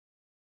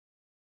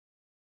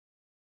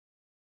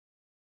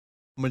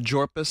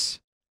Majorpus,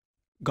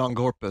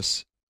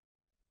 Gongorpus,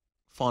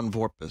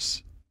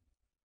 Fonvorpus,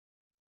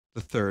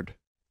 the third.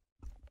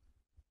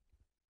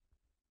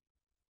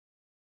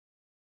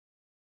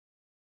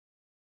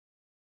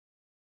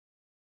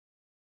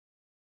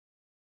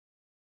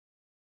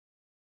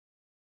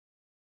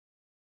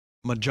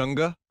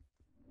 Majunga,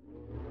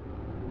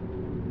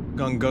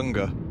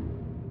 Gungunga.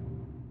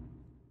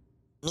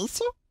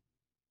 Misa?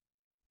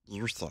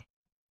 Yursa.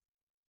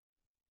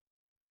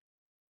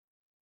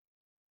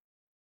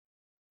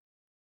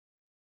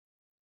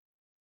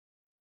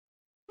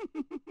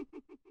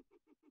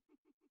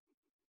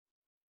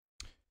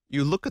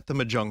 You look at the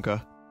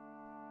Majunga,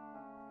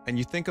 and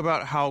you think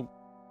about how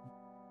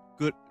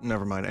good...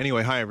 Never mind.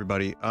 Anyway, hi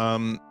everybody.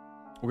 We're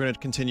gonna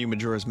continue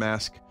Majora's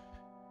Mask.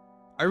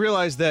 I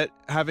realized that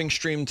having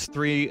streamed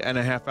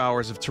 3.5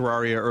 hours of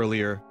Terraria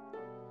earlier,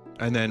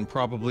 and then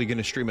probably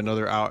gonna stream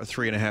another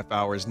 3.5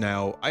 hours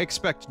now, I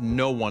expect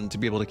no one to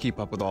be able to keep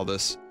up with all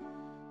this.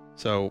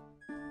 So,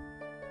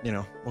 you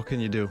know, what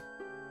can you do?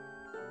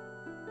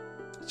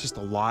 It's just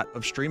a lot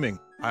of streaming.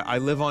 I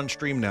live on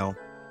stream now.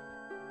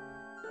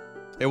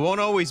 It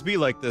won't always be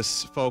like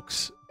this,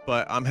 folks,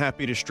 but I'm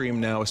happy to stream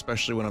now,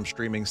 especially when I'm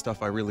streaming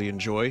stuff I really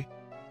enjoy.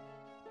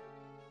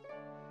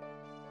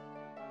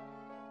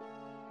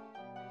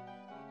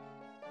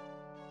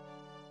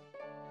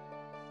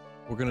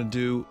 We're gonna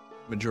do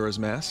Majora's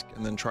Mask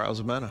and then Trials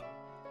of Mana.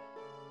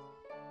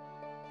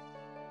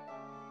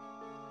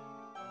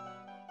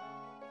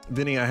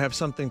 Vinny, I have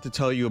something to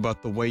tell you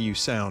about the way you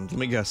sound. Let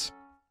me guess.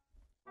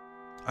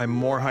 I'm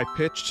more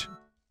high-pitched,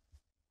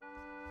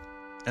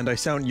 and I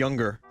sound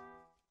younger.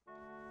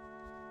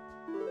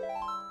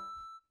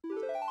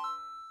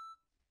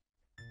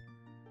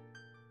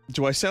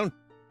 Do I sound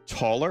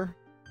taller?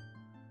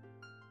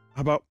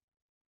 How about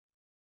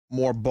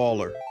more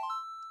baller?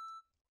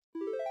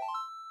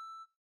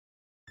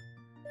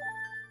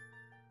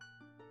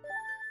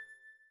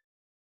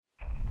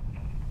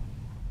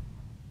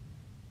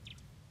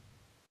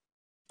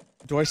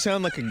 Do I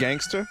sound like a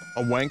gangster?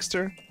 A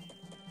wankster?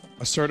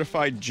 A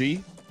certified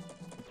G?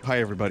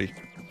 Hi everybody.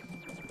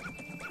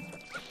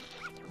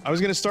 I was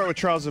gonna start with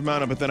Trials of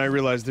Mana, but then I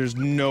realized there's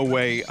no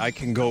way I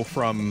can go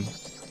from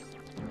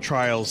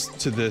Trials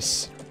to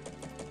this.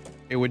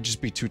 It would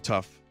just be too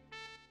tough.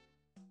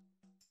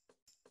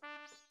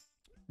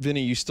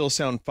 Vinny, you still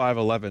sound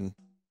 5'11".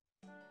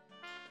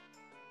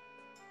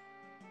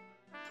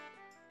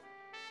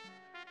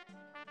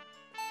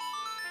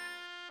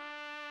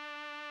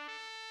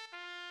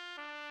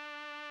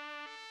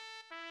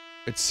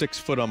 It's 6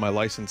 foot on my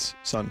license,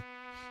 son.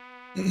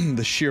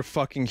 The sheer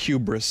fucking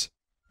hubris.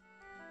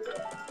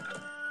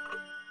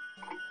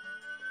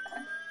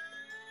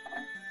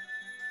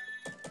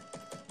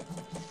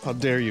 How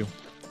dare you?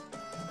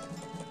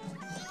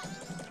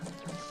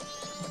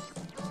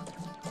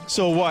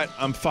 So what?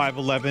 I'm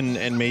 5'11"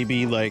 and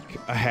maybe like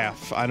a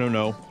half. I don't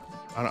know.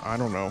 I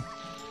don't know.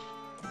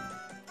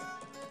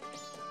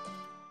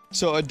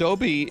 So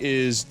Adobe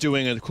is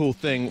doing a cool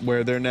thing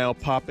where they're now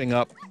popping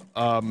up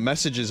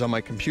messages on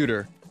my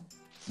computer.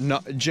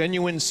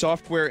 Genuine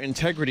software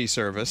integrity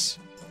service.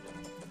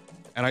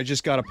 And I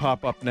just got a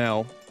pop-up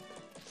now.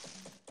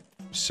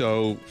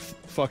 So,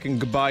 fucking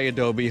goodbye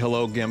Adobe,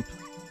 hello GIMP.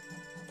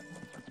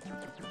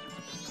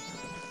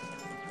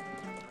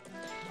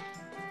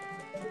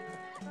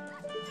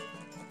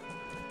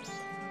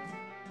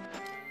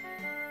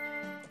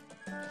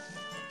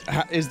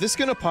 Is this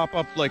gonna pop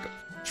up, like,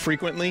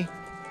 frequently?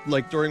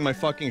 Like, during my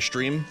fucking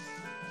stream?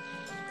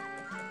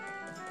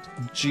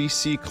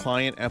 GC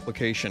client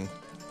application.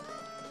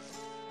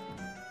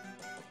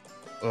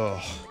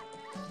 Ugh.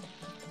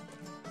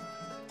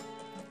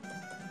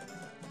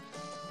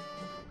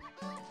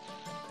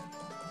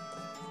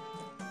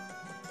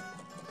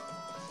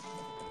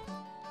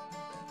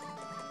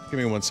 Give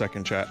me 1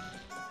 second, chat.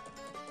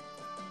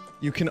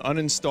 You can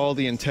uninstall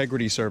the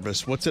integrity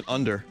service. What's it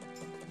under?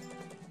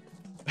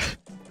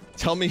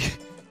 Tell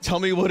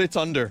me what it's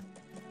under.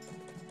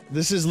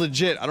 This is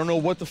legit. I don't know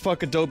what the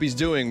fuck Adobe's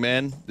doing,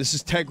 man. This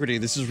is Tegrity.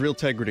 This is real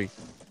Tegrity.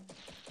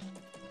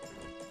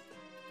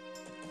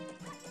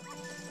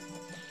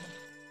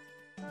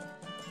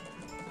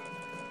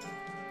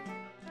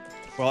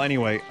 Well,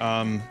 anyway,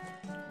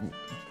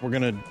 we're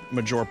gonna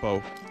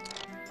Majorpo.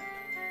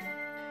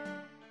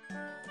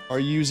 Are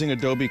you using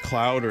Adobe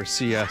Cloud or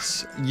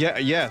CS? Yeah,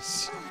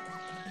 yes.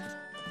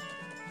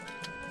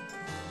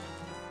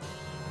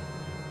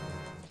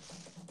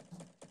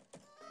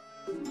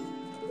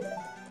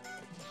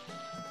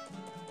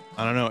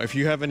 I don't know. If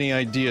you have any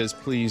ideas,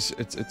 please.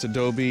 It's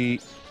Adobe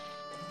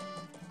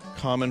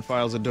Common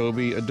Files,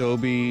 Adobe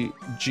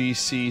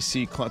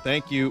GCC Cloud.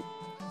 Thank you.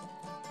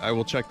 I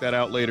will check that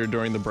out later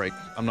during the break.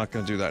 I'm not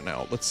gonna do that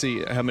now. Let's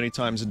see how many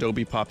times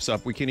Adobe pops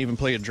up. We can even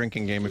play a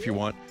drinking game if you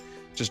want.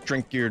 Just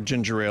drink your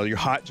ginger ale, your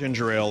hot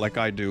ginger ale like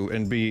I do,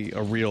 and be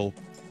a real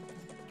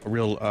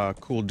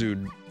cool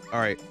dude.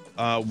 Alright,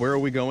 where are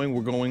we going?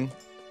 We're going...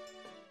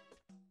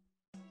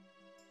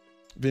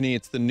 Vinny,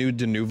 it's the new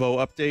De Novo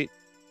update.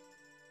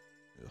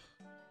 Ugh.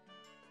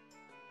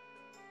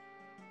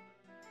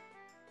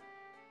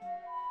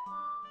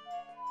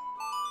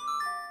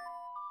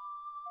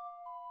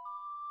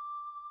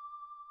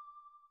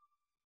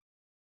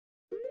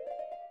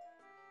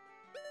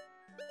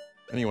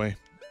 Anyway.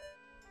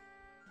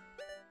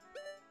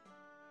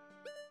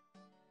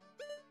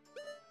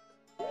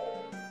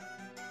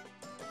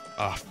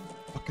 Ah,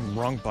 fucking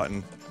wrong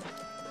button.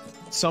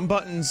 Some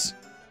buttons...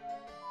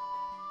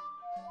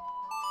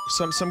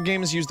 Some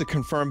games use the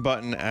confirm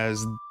button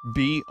as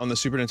B on the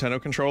Super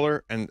Nintendo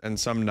controller, and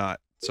some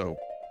not, so...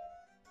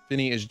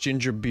 Vinny, is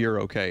ginger beer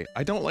okay?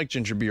 I don't like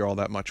ginger beer all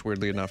that much,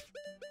 weirdly enough.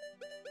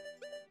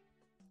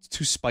 It's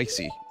too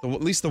spicy.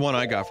 At least the one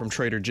I got from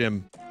Trader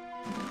Jim.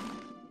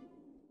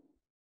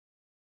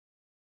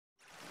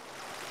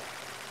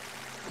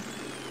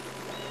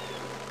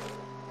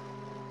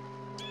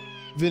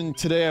 Vin,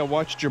 today I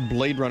watched your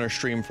Blade Runner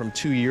stream from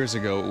 2 years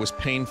ago. It was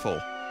painful.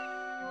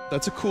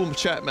 That's a cool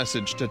chat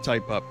message to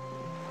type up.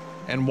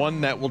 And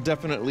one that will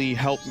definitely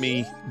help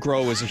me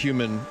grow as a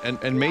human,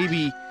 and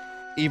maybe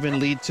even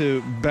lead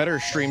to better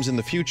streams in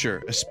the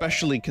future,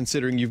 especially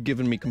considering you've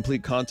given me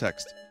complete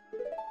context.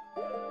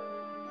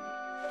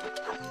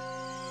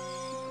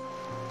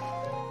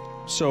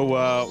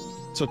 So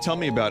tell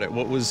me about it.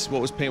 What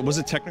was pain? Was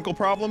it technical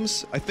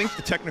problems? I think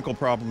the technical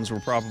problems were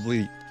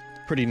probably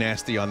pretty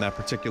nasty on that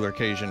particular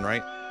occasion,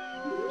 right?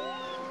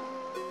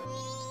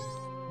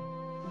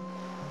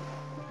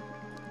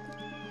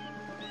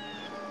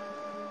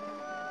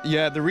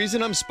 Yeah, the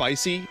reason I'm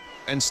spicy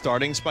and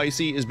starting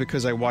spicy is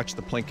because I watched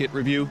the Plinkett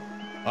review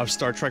of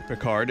Star Trek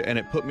Picard, and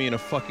it put me in a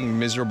fucking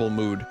miserable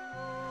mood.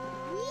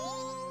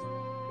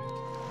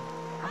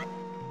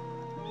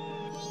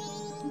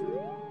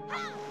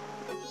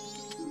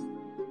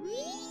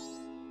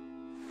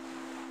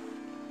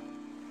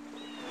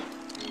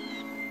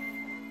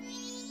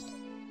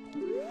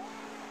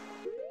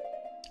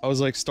 I was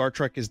like, Star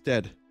Trek is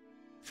dead.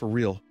 For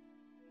real.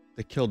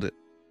 They killed it.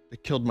 They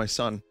killed my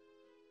son.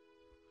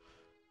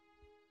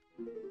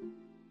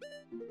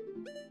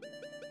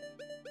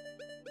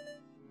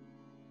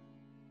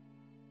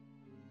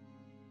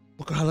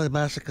 Look how they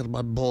massacred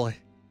my boy.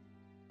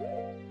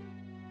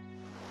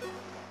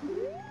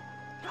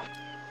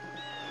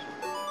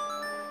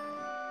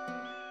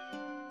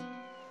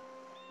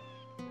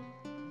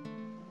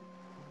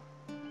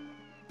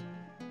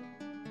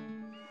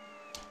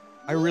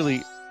 I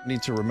really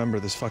need to remember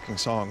this fucking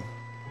song.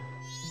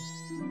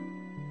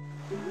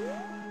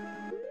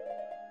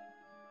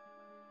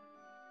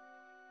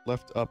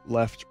 Left, up,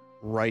 left,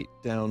 right,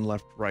 down,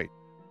 left, right.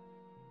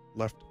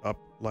 Left, up,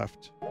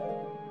 left.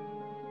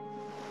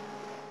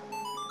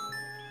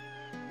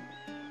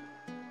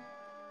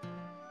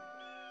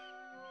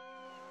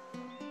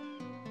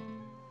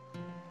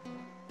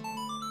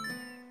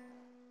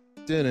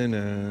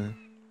 Da-da-na,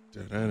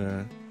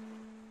 da-da-na.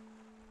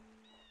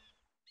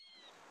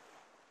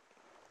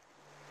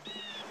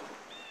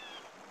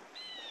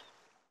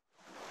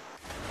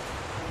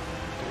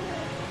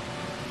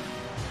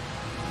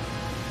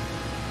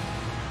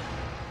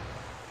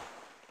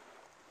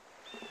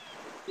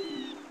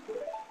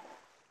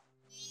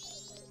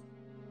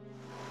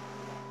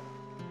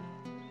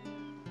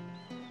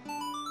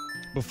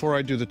 Before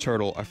I do the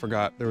turtle, I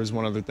forgot there was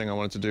one other thing I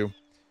wanted to do.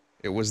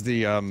 It was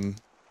the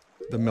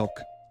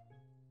milk.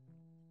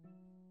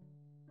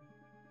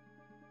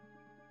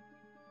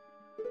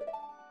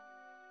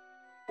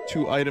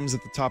 Two items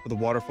at the top of the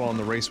waterfall in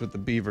the race with the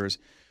beavers.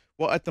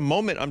 Well, at the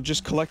moment, I'm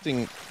just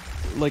collecting...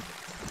 Like,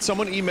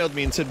 someone emailed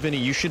me and said, Vinny,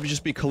 you should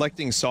just be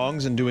collecting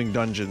songs and doing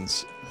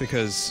dungeons,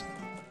 because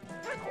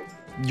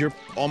you're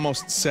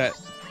almost set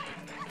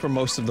for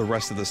most of the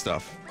rest of the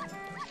stuff.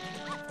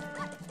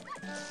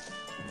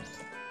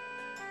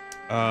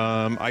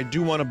 I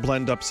do want to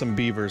blend up some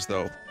beavers,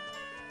 though.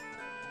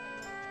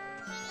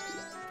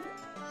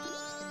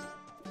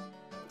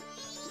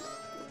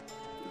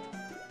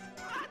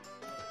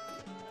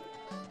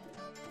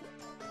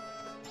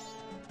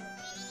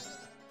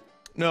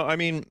 No, I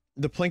mean,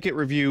 the Plinkett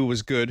review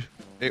was good.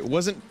 It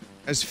wasn't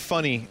as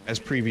funny as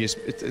previous.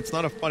 It's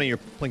not a funnier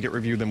Plinkett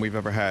review than we've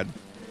ever had.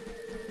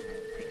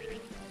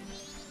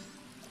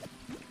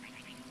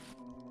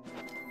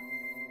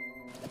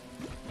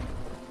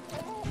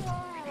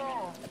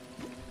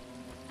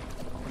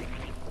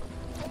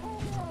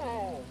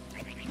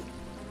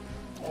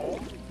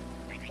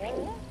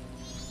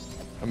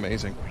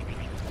 Amazing.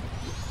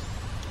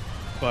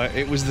 But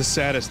it was the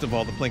saddest of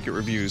all the Plinkett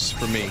reviews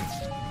for me.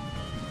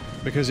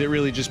 Because it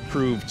really just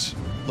proved,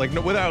 like,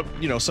 no, without,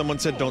 you know, someone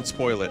said don't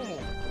spoil it.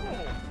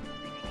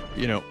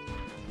 You know,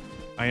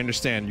 I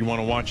understand, you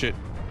want to watch it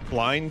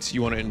blind,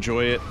 you want to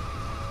enjoy it,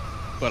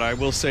 but I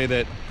will say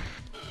that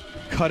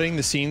cutting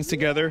the scenes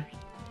together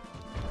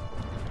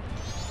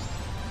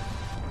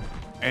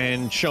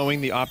and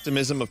showing the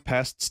optimism of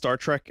past Star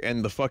Trek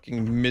and the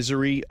fucking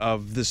misery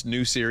of this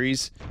new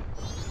series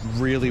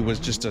really was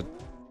just a...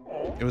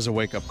 it was a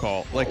wake-up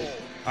call. Like,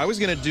 I was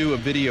gonna do a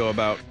video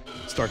about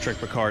Star Trek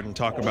Picard and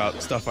talk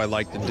about stuff I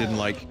liked and didn't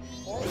like,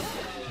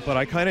 but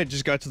I kinda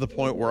just got to the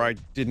point where I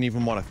didn't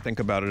even want to think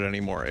about it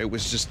anymore. It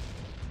was just...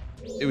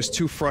 it was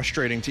too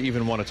frustrating to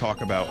even want to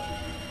talk about.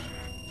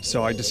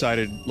 So I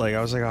decided, like,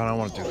 I was like, oh, I don't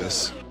want to do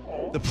this.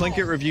 The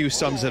Plinkett review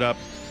sums it up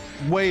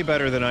way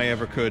better than I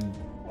ever could,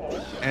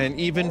 and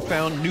even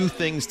found new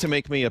things to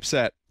make me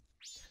upset.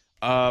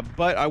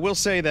 But I will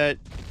say that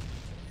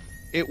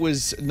it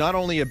was not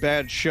only a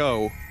bad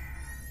show,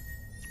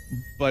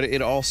 but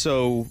it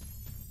also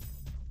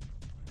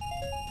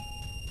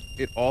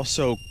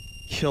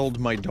killed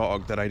my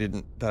dog that I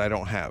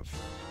don't have.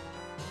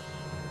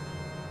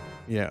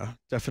 Yeah,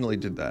 definitely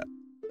did that.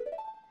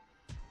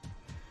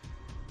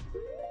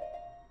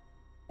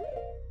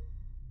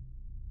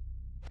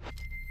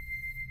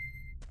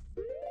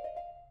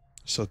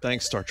 So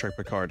thanks, Star Trek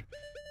Picard.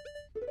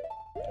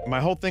 My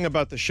whole thing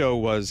about the show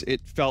was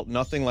it felt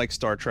nothing like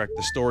Star Trek.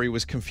 The story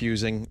was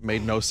confusing,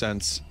 made no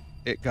sense.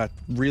 It got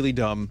really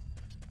dumb.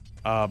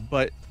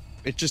 But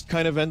it just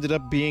kind of ended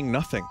up being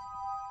nothing.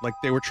 Like,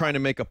 they were trying to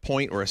make a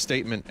point or a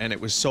statement, and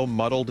it was so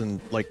muddled and,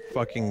 like,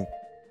 fucking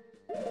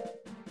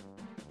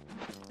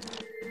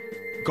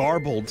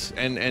garbled,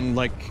 and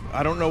like,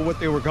 I don't know what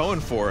they were going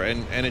for,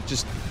 and it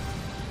just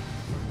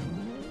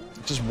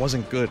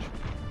wasn't good.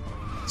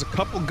 There's a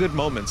couple good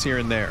moments here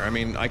and there. I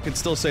mean, I could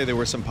still say there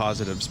were some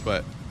positives,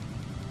 but...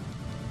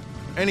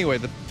 Anyway,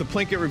 the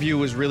Plinkett review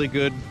was really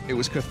good. It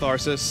was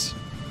catharsis.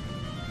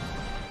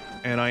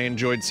 And I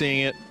enjoyed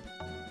seeing it.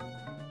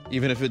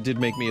 Even if it did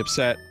make me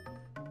upset.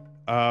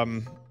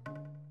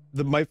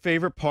 My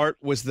favorite part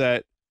was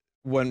that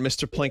when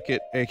Mr. Plinkett,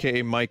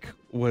 aka Mike,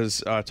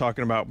 was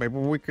talking about maybe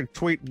we could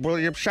tweet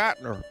William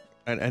Shatner,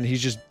 and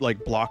he's just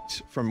like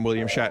blocked from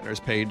William Shatner's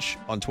page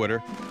on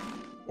Twitter,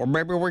 or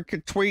maybe we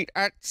could tweet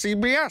at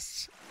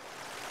CBS.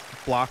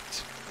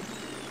 Blocked.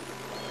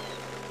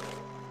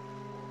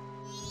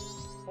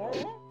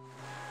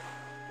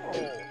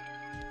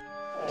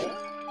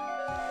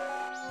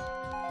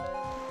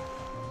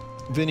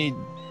 Vinny,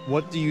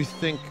 what do you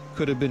think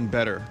could have been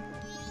better?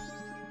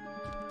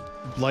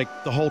 Like,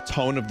 the whole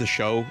tone of the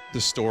show,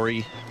 the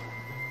story,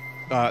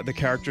 the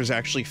characters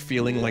actually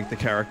feeling like the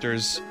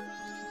characters,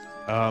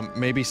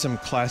 maybe some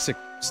classic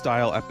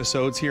style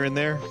episodes here and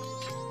there.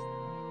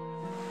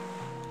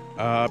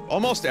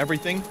 Almost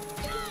everything.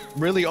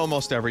 Really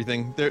almost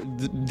everything.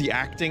 The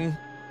acting,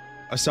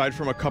 aside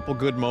from a couple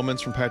good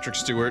moments from Patrick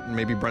Stewart and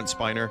maybe Brent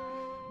Spiner,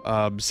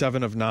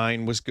 7 of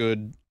 9 was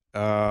good.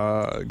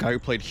 Guy who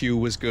played Hugh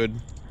was good.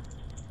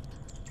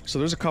 So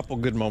there's a couple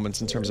good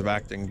moments in terms of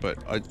acting, but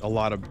a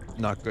lot of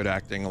not good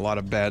acting, a lot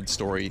of bad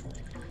story.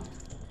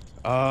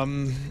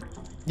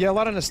 Yeah, a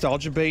lot of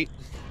nostalgia bait.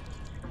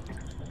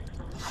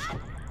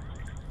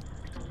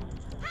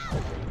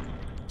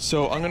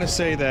 So I'm gonna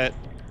say that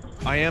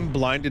I am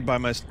blinded by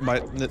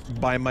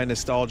my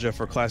nostalgia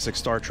for classic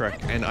Star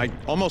Trek, and I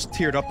almost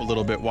teared up a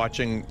little bit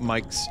watching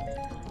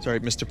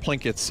Mr.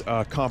 Plinkett's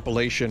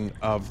compilation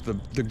of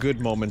the good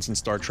moments in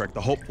Star Trek,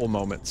 the hopeful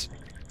moments.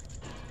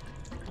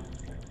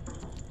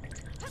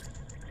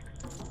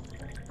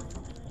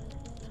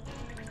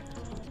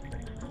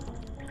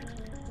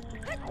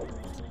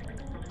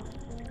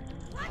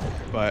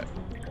 But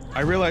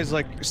I realized,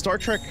 like, Star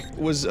Trek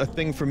was a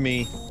thing for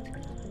me,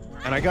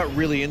 and I got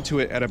really into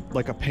it at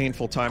a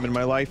painful time in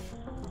my life,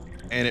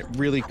 and it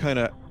really kind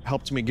of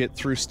helped me get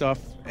through stuff,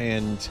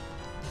 and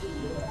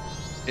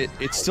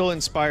it still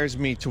inspires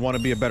me to want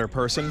to be a better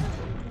person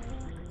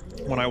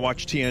when I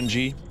watch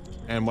TNG,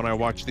 and when I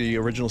watch the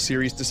original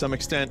series to some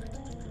extent.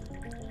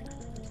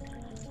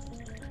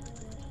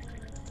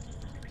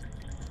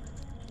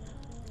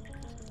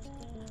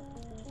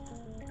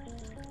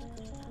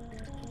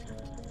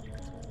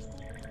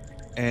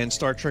 And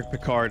Star Trek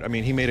Picard, I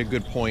mean, he made a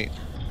good point.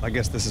 I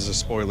guess this is a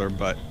spoiler,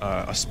 but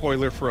a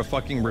spoiler for a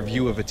fucking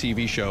review of a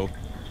TV show.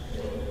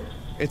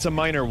 It's a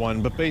minor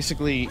one, but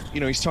basically, you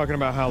know, he's talking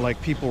about how,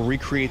 like, people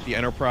recreate the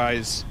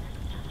Enterprise.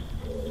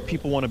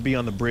 People want to be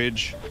on the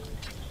bridge.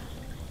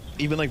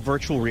 Even, like,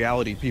 virtual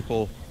reality,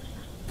 people,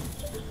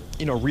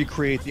 you know,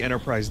 recreate the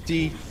Enterprise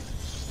D.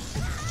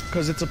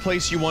 Because it's a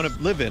place you want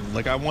to live in.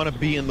 Like, I want to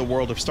be in the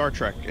world of Star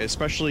Trek,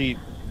 especially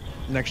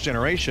Next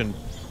Generation.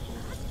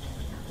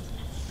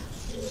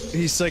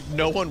 He's like,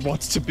 no one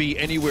wants to be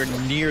anywhere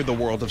near the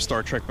world of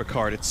Star Trek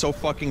Picard. It's so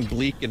fucking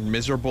bleak and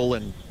miserable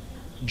and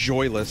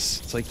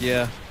joyless. It's like,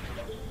 yeah.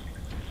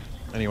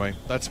 Anyway,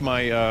 that's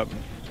my,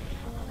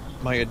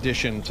 my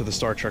addition to the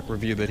Star Trek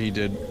review that he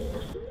did.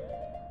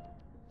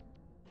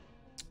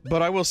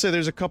 But I will say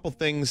there's a couple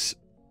things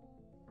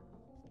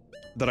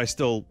that I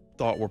still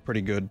thought were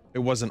pretty good. It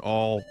wasn't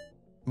all...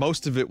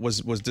 Most of it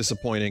was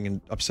disappointing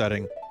and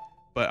upsetting.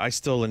 But I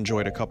still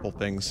enjoyed a couple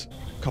things.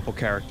 A couple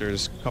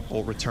characters, a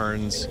couple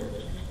returns,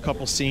 a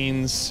couple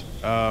scenes.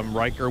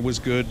 Riker was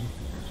good.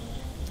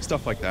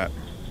 Stuff like that.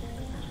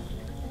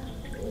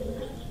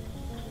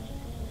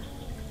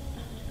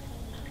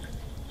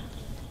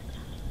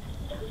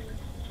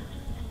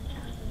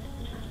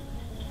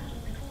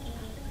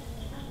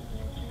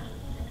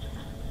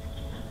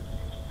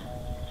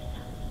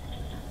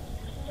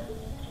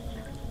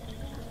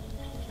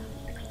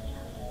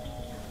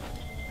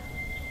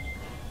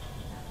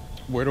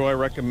 Where do I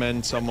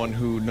recommend someone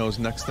who knows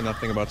next to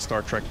nothing about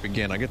Star Trek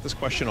begin? I get this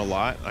question a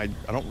lot. I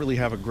don't really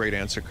have a great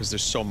answer because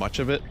there's so much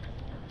of it.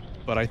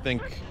 But I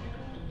think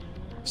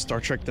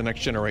Star Trek The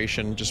Next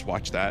Generation, just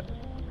watch that.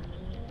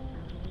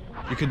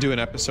 You could do an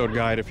episode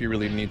guide if you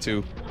really need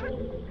to.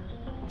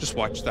 Just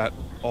watch that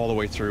all the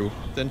way through.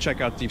 Then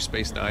check out Deep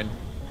Space Nine.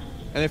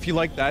 And if you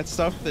like that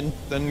stuff,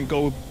 then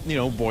go, you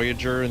know,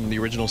 Voyager and the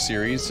original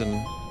series,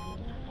 and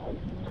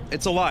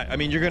it's a lot. I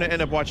mean, you're gonna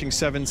end up watching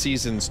 7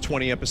 seasons,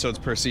 20 episodes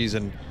per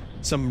season.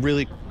 Some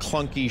really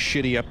clunky,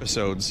 shitty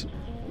episodes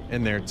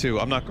in there, too.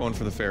 I'm not going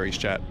for the fairies,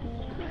 chat.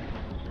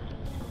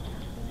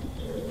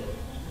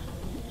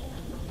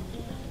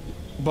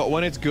 But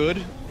when it's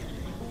good,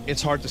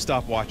 it's hard to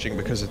stop watching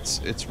because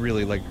it's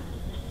really, like,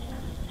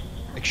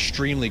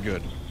 extremely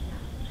good.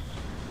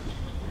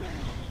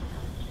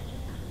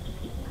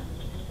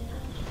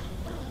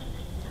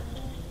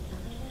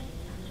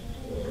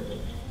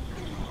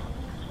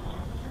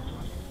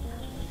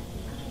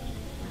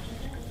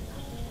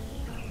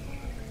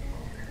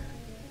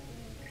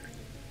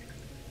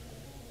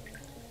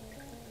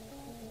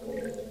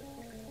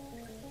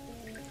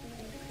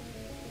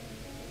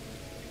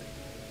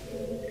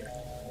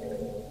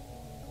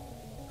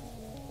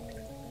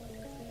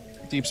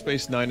 Deep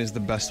Space Nine is the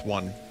best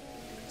one,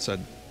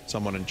 said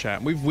someone in chat.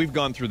 We've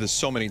gone through this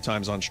so many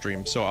times on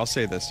stream, so I'll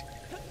say this.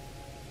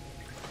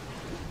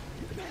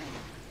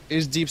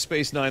 Is Deep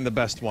Space Nine the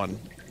best one?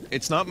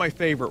 It's not my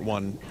favorite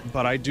one,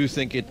 but I do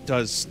think it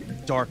does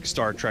dark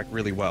Star Trek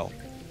really well.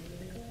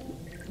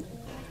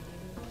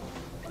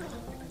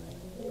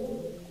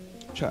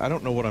 Chat, I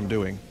don't know what I'm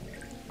doing.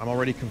 I'm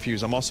already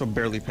confused. I'm also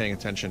barely paying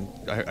attention.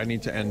 I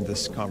need to end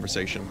this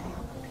conversation.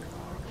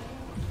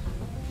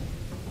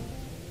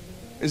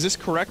 Is this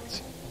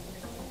correct?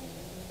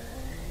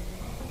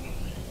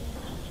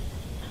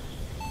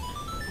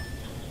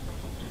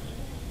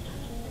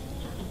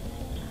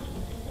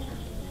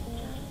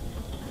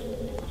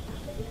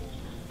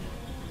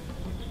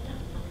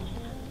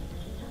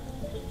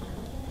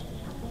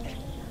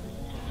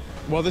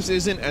 While this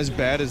isn't as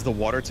bad as the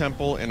water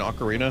temple in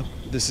Ocarina,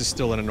 this is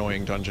still an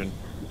annoying dungeon.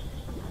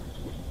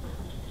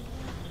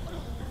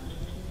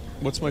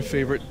 What's my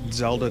favorite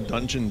Zelda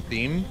dungeon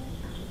theme?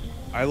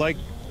 I like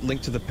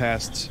Link to the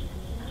Past,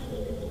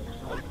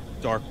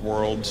 Dark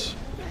World,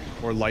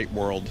 or Light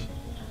World,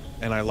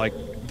 and I like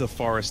the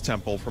Forest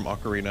Temple from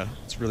Ocarina.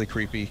 It's really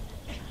creepy.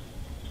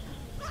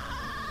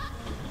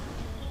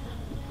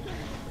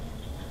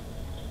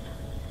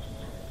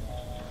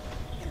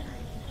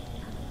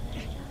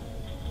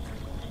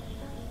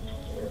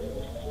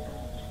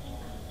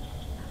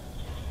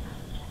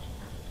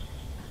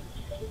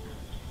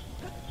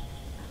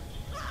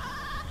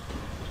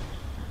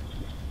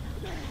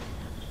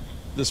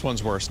 This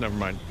one's worse, never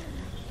mind.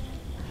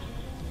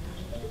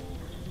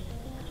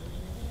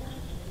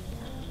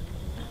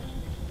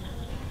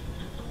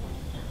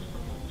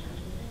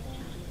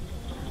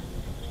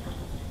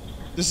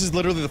 This is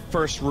literally the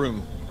first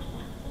room.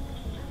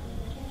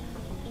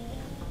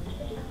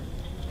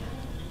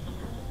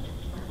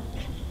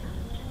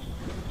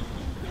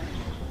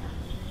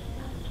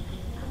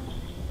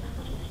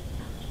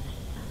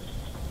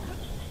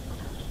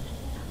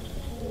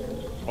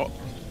 Oh.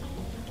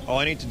 All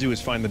I need to do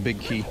is find the big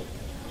key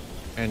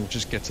and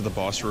just get to the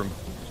boss room.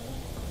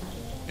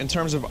 In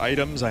terms of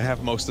items, I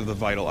have most of the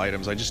vital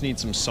items. I just need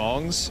some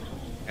songs,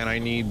 and I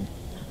need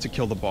to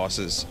kill the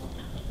bosses.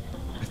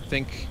 I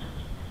think...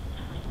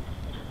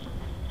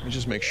 Let me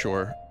just make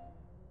sure.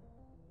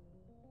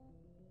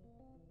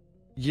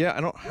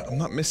 Yeah, I'm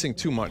not missing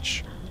too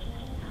much.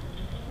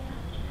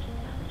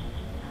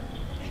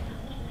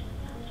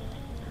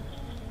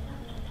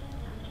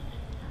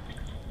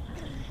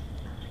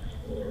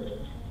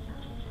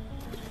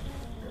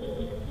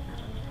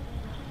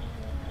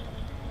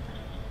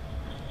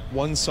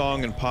 One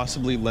song and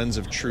possibly Lens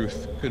of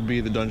Truth could be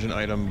the dungeon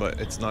item,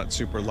 but it's not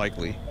super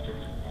likely.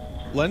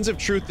 Lens of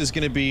Truth is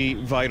going to be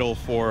vital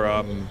for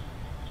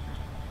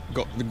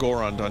the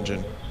Goron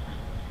dungeon.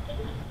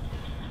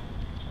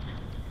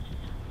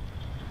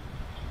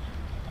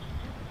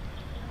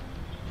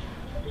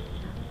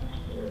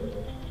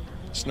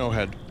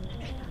 Snowhead.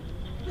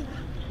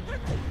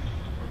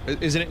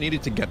 Isn't it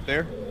needed to get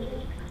there?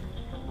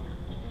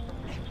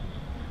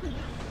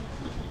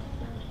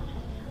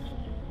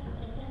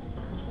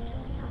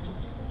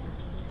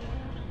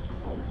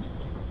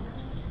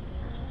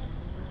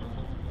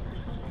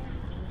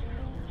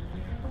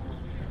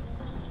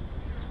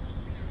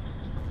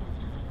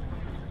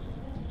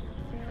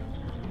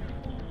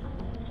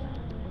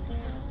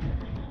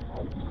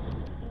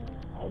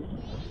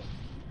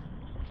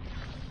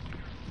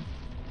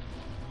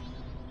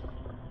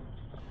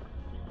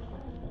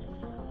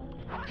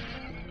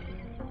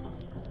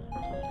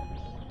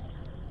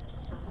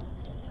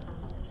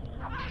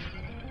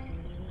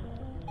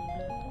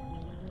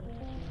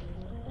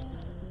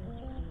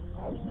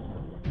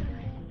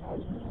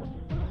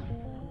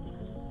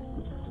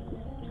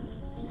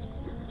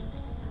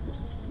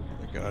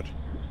 God.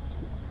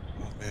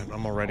 Oh man,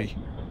 I'm already.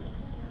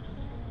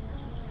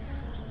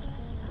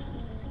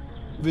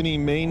 Vinny,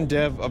 main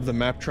dev of the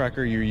map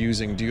tracker you're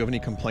using, do you have any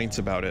complaints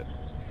about it?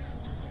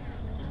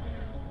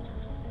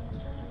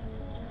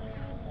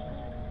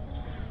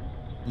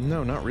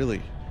 No, not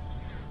really.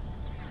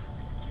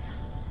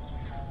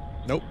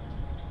 Nope.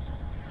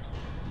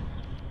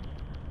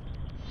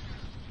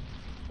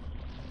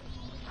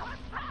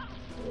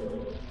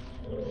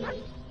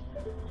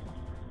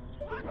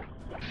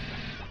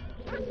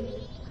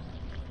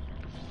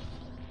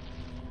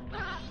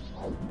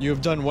 You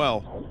have done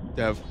well,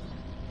 Dev.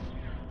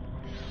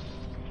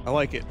 I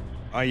like it.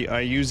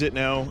 I use it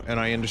now, and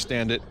I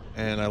understand it,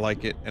 and I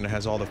like it, and it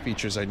has all the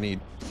features I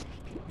need.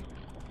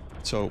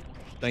 So,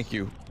 thank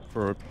you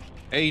for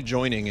A,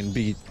 joining, and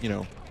B, you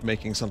know,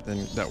 making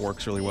something that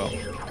works really well.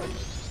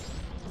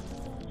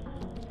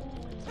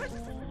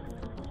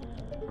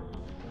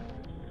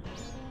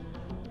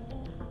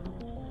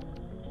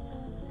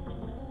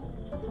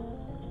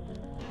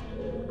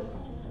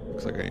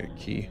 Looks like I need a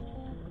key.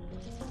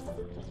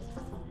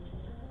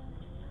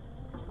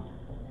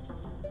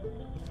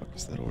 What the fuck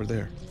is that over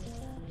there?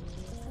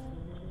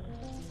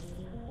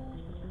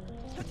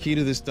 The key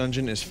to this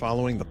dungeon is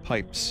following the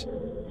pipes.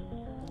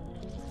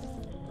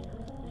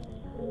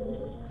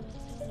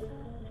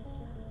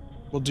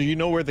 Well, do you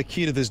know where the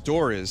key to this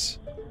door is?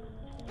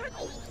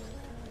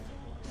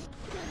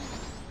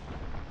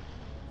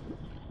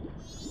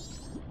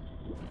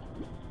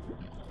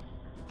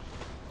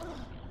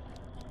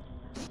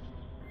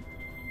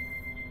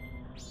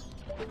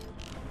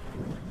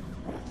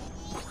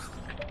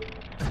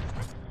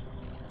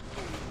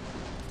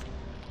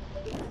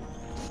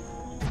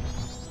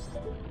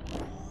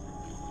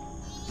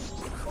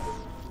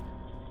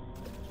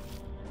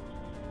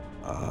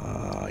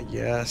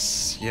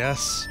 Yes,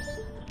 yes.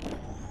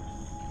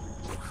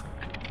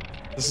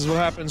 This is what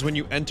happens when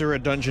you enter a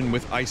dungeon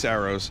with ice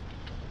arrows.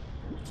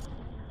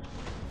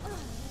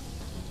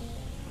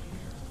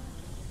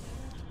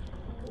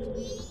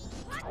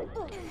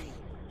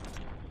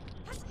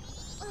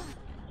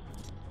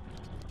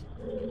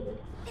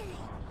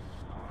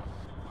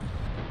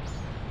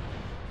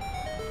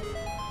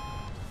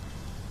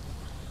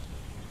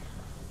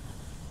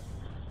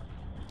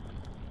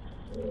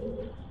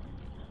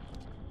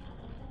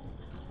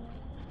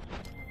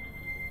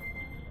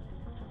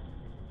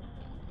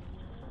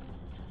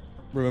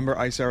 Remember,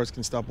 ice arrows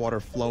can stop water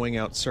flowing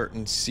out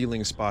certain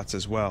ceiling spots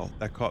as well.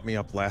 That caught me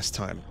up last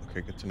time.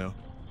 Okay, good to know.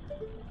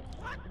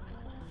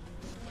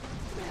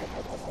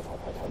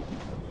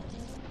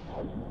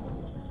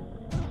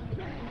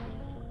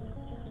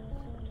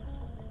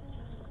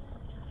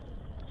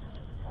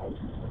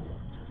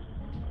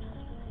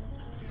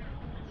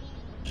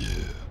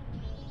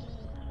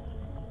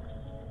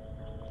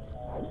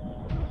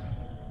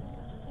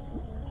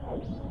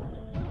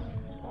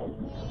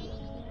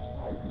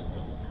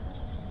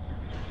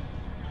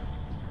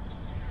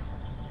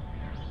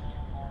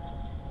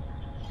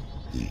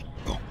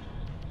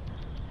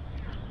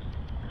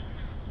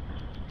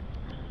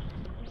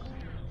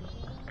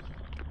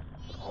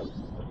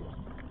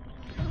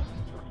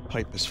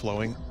 Pipe is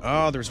flowing.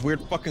 Ah, there's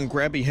weird fucking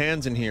grabby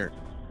hands in here.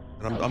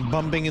 And I'm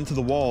bumping into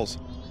the walls.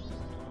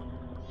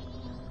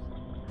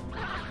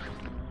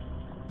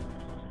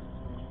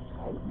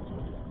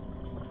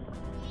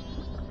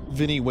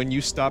 Vinny, when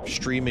you stop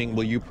streaming,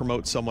 will you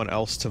promote someone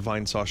else to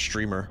Vinesauce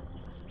streamer?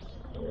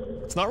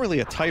 It's not really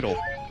a title.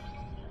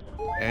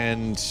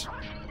 And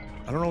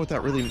I don't know what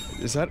that really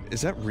is.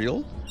 That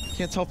real? I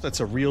can't tell if that's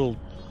a real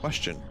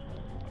question.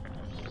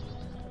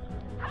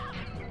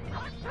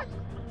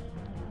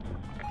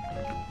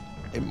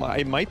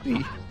 It might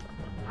be.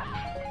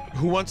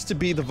 Who wants to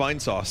be the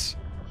Vinesauce?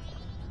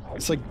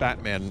 It's like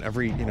Batman.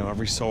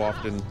 Every so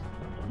often,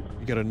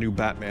 you get a new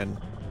Batman.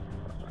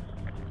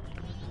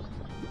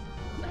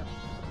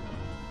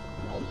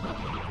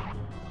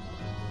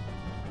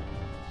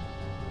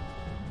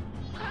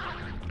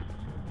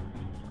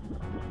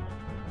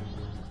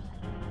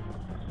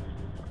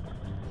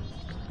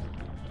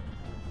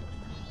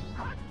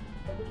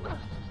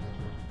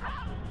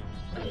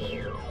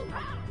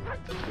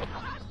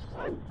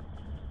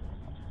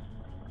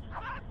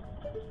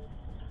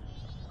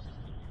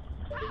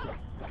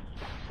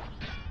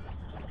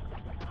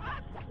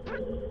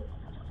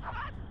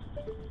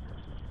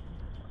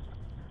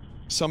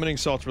 Summoning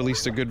Salt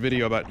released a good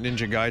video about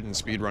Ninja Gaiden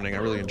speedrunning. I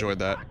really enjoyed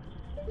that.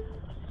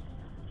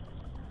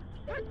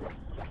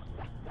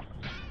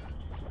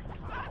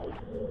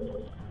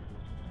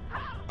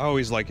 I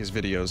always like his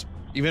videos.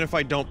 Even if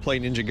I don't play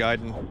Ninja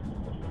Gaiden.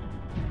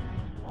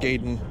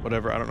 Gaiden,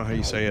 whatever, I don't know how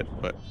you say it,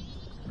 but...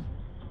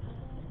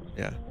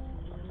 yeah.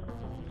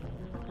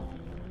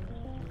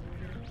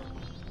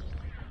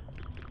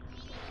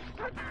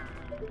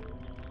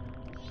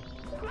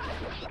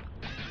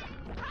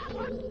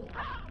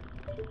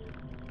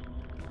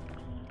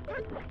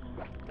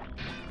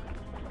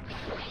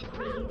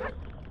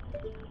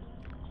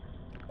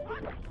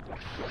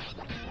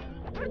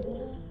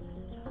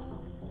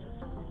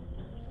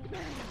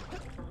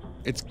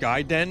 It's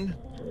Gaiden?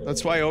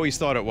 That's why I always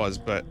thought it was,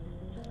 but...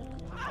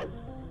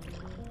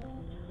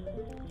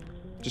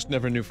 just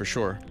never knew for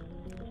sure.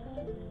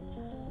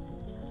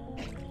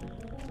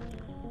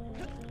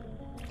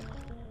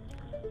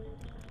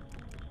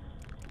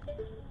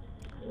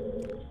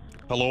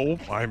 Hello,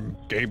 I'm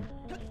Gabe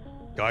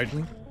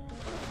Gaiden.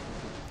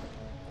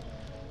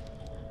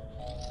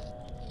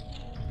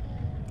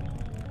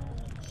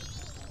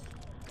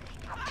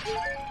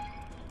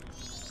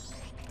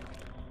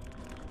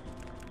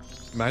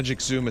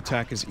 Magic Zoom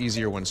attack is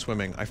easier when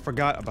swimming. I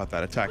forgot about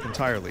that attack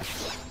entirely.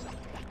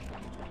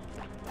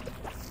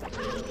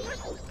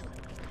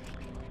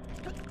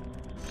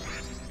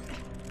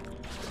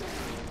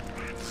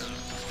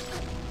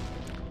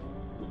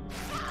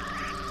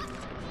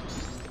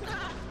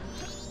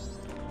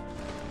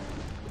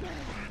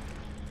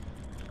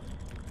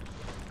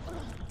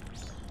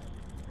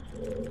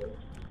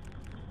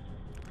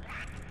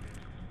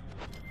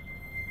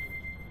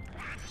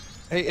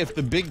 Hey, if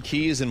the big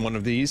key is in one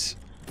of these,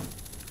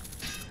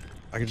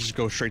 I can just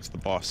go straight to the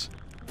boss.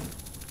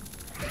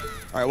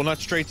 Alright, well not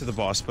straight to the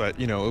boss, but,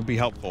 you know, it would be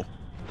helpful.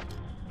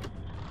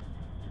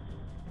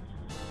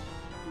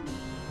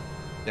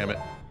 Damn it.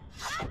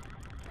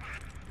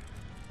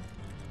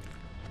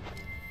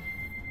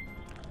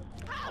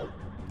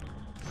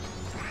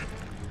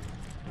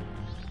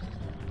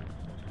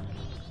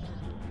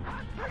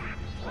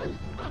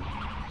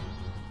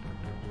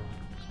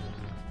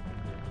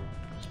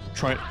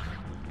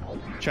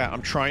 Chat,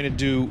 I'm trying to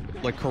do,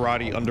 like,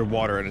 karate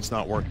underwater and it's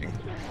not working.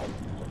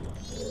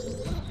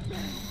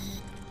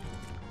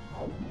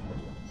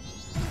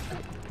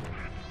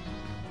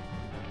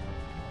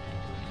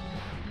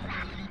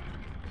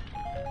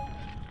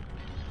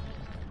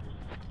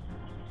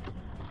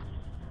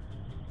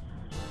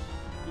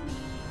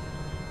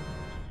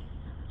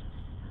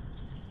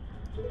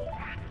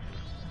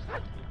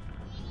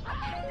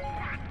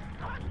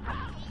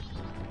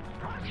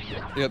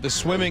 Yeah, the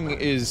swimming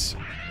is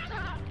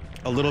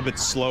a little bit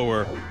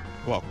slower,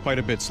 well, quite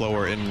a bit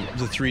slower in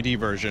the 3D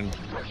version.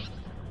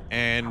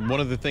 And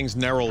one of the things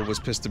Neril was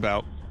pissed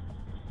about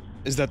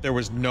is that there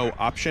was no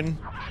option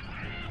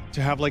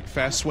to have, like,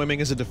 fast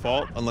swimming as a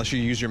default, unless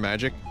you use your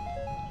magic.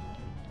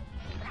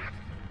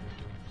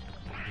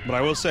 But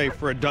I will say,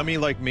 for a dummy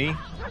like me,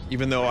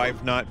 even though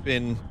I've not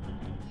been...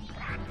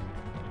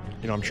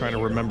 You know, I'm trying to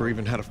remember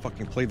even how to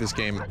fucking play this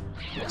game,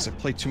 because I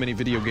play too many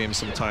video games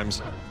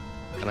sometimes,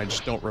 and I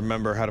just don't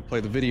remember how to play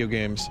the video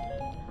games.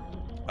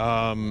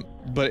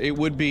 But it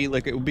would be,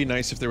 like, it would be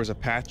nice if there was a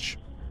patch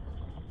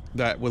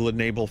that will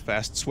enable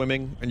fast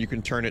swimming, and you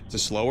can turn it to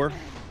slower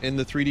in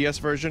the 3DS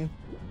version.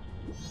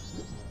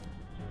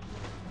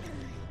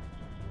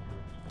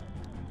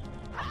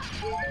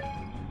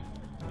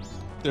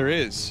 There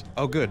is.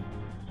 Oh, good.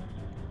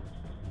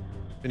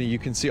 Vinny, you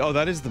can see- oh,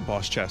 that is the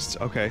boss chest.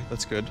 Okay,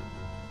 that's good.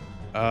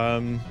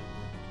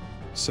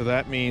 So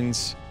that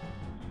means...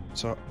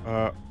 So,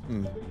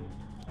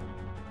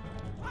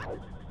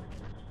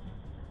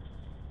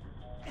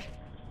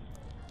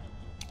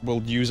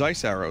 we'll use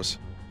ice arrows.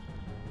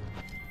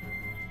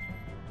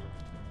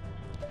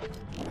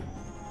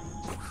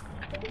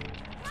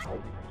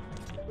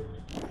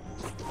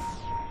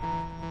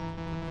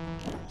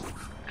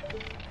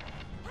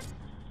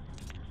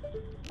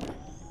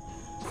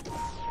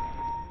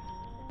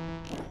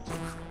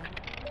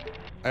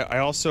 I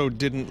also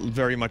didn't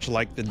very much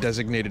like the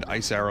designated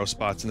ice arrow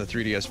spots in the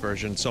 3DS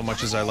version, so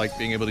much as I like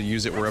being able to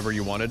use it wherever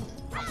you wanted.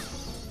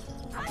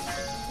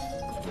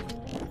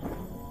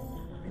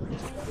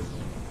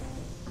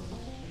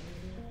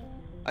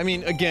 I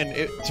mean, again,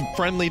 it's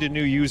friendly to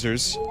new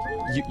users.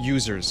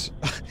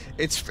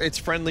 It's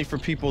friendly for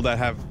people that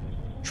have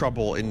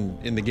trouble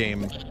in the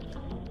game.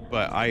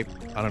 But I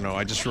don't know,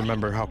 I just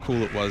remember how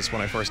cool it was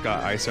when I first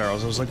got ice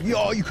arrows. I was like,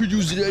 yo, you could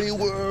use it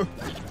anywhere!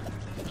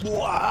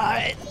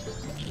 What?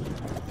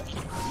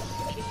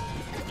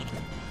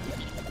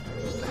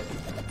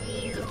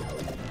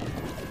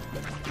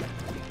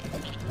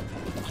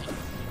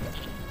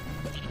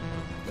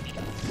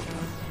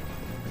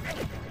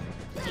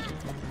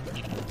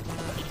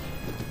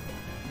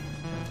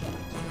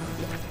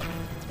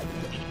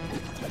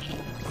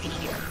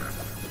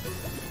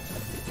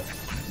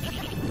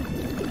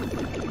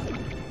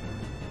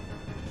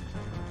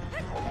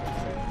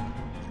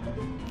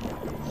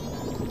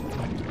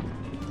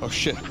 Oh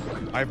shit,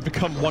 I've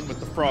become one with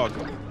the frog.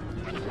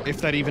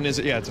 If that even is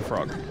it. Yeah, it's a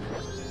frog.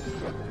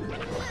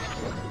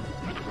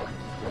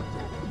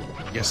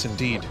 Yes,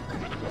 indeed.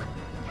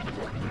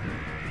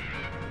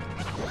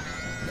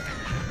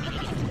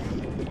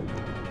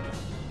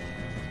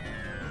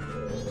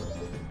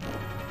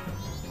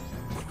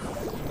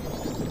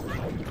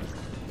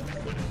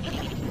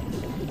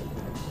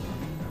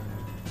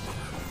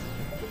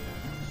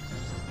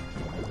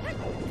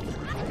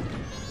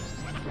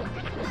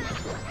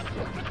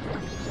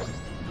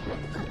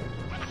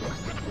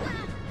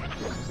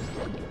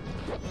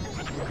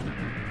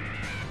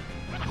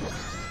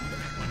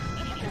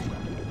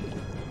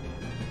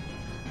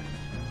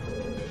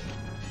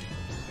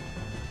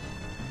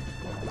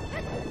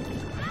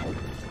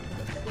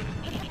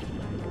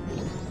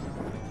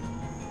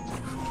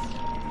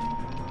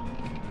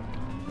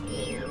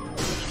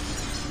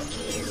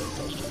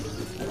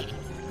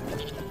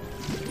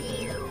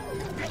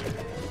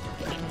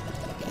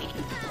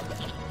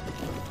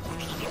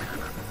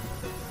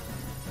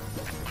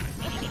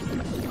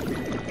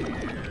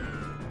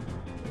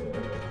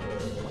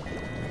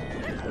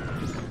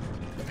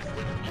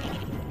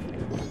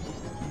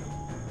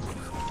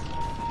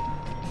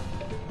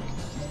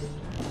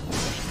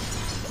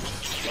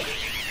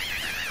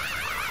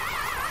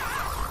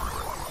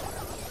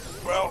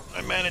 Well,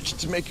 I managed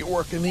to make it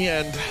work in the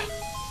end.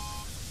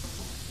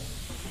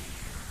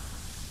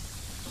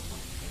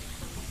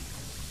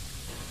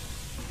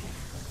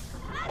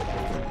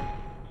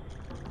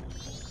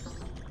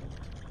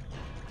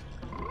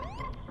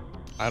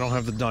 I don't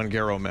have the Don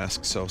Garo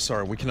mask, so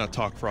sorry, we cannot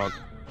talk, frog.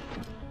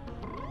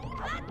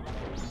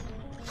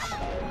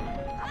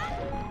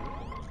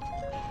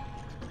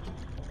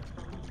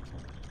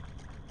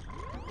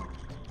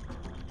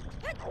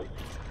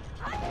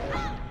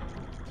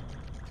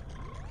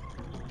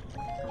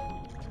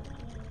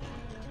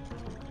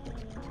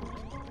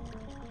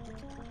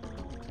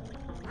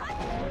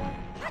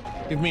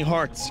 Give me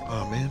hearts.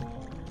 Oh, man.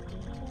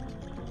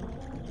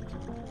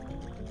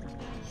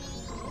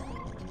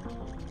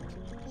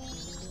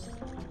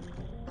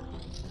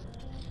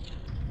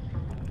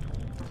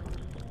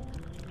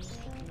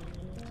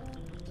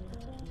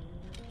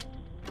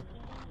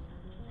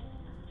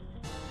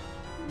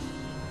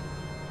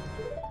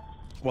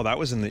 Well, that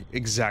was in the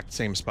exact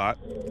same spot.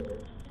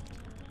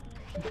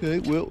 Okay,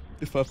 well,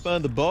 if I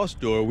find the boss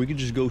door, we can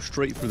just go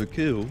straight for the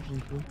kill.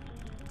 Okay.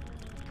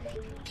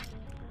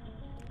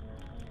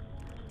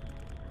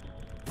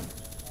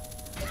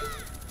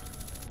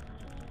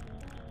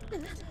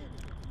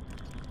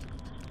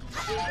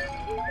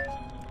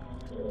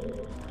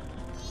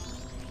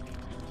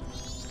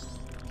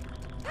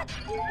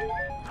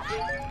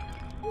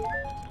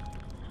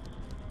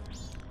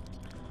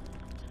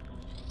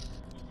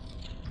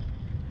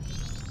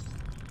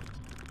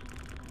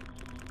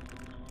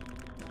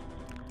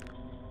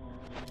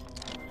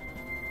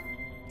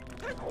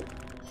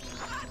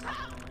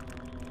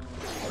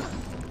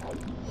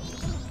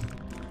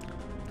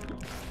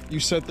 You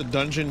set the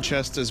dungeon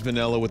chest as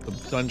vanilla with the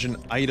dungeon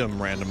item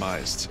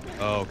randomized.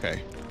 Oh,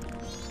 okay.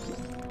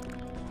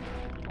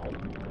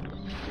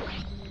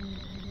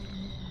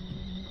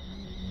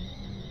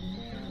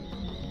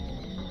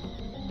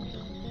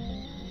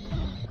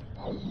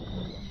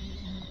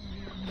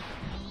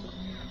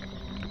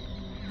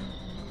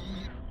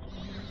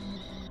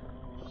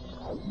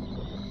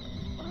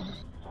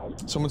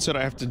 Someone said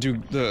I have to do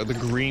the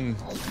green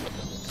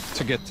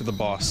to get to the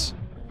boss.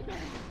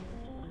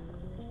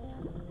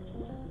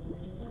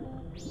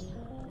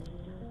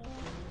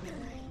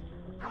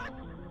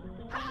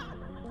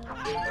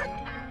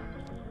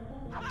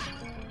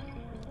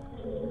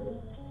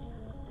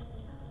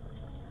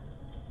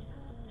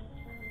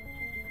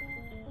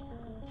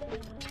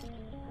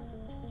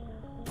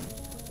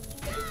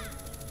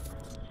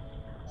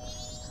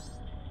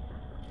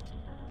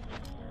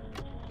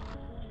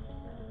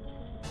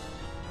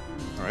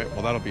 Alright,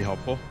 well that'll be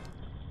helpful.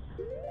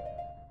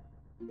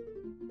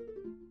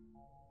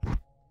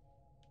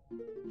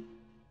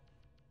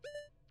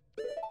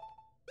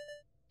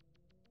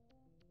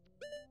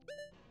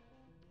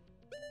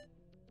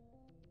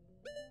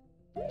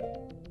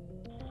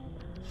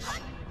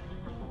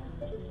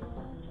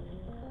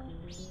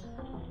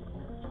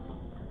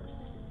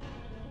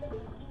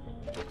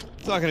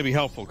 It's not gonna be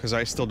helpful, because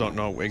I still don't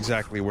know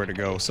exactly where to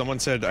go. Someone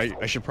said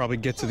I should probably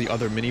get to the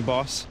other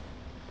mini-boss.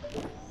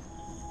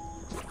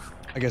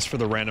 I guess for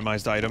the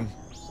randomized item.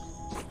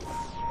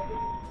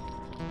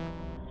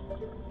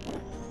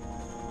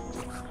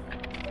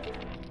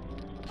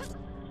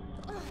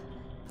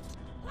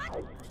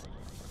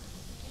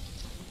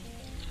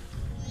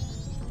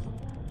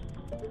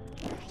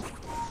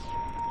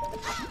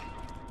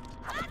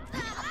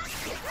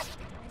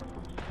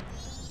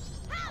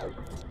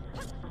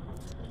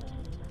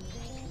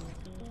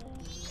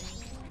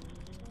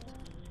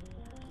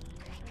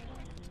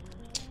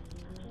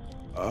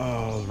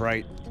 Oh,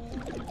 right.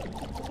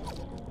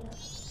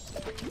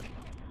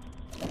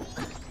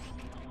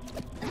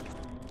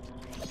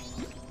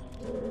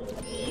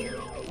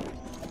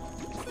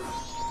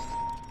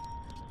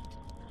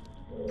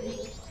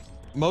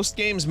 Most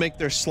games make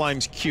their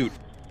slimes cute.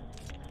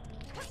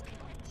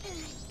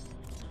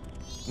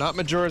 Not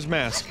Majora's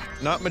Mask.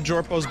 Not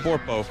Majorpo's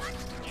Borpo.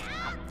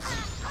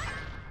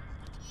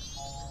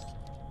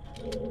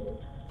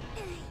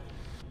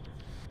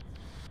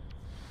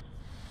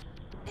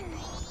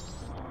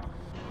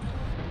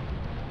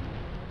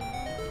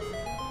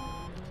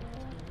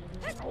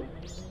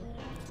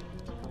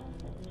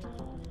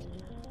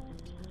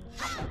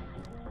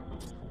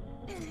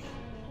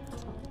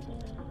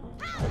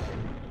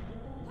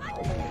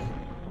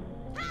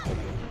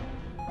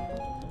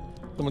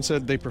 Someone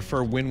said they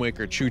prefer Wind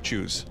Waker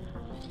choo-choos.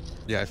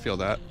 Yeah, I feel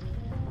that.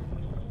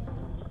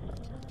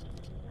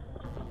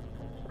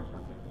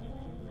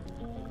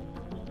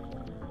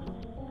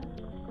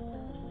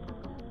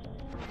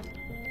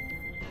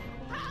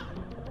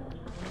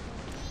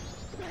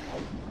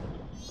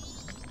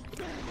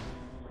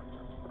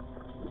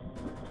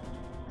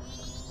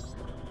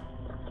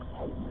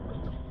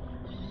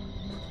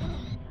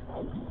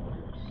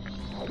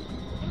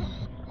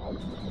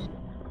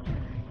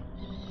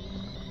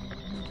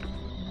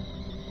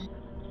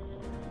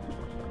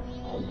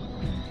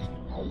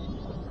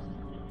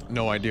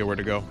 No idea where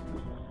to go.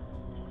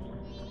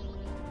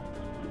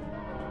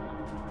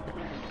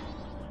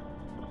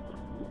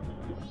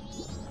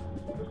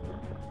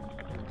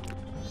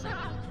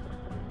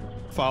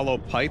 Follow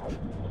pipe?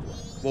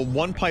 Well,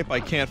 one pipe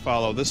I can't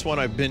follow. This one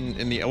I've been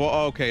in the... Well,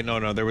 okay,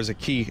 no, there was a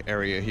key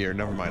area here.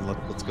 Never mind,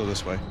 let's go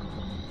this way.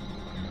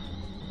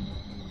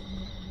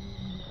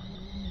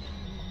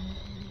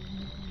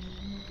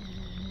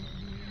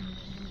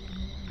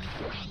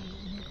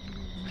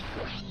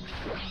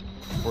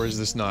 Or is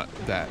this not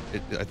that?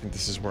 I think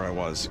this is where I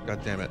was.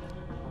 God damn it.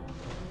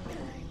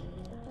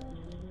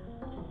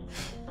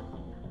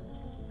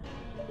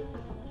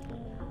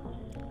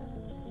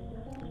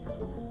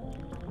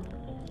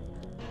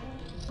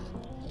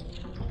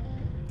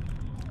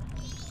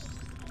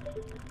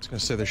 Let's gonna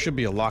say, there should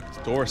be a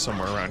locked door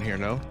somewhere around here,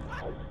 no?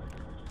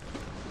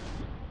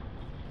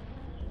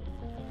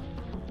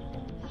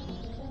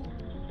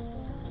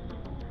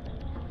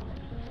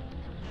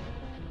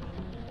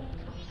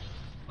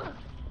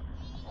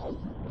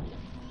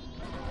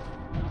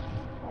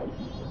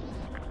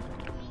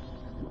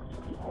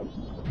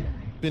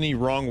 Vinny,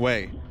 wrong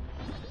way.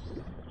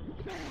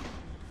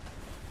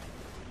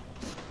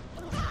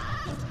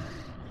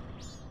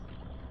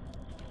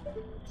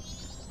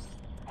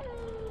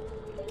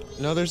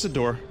 No, there's a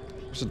door.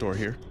 There's a door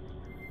here.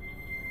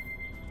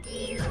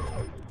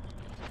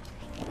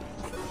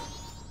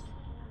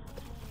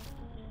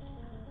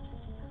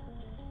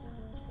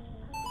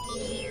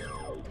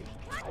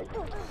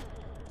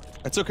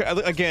 That's okay.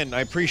 Again,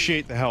 I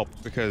appreciate the help,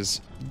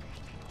 because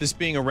this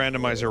being a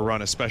randomizer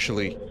run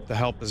especially, the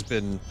help has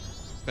been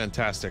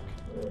fantastic.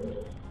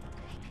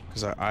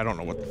 Because I don't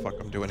know what the fuck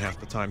I'm doing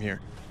half the time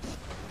here.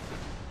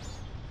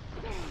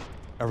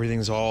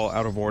 Everything's all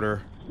out of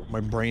order. My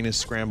brain is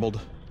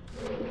scrambled.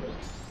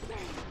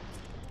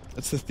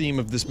 That's the theme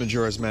of this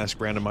Majora's Mask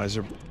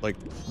randomizer, like,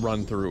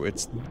 run through.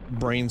 It's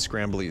brain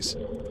scramblies.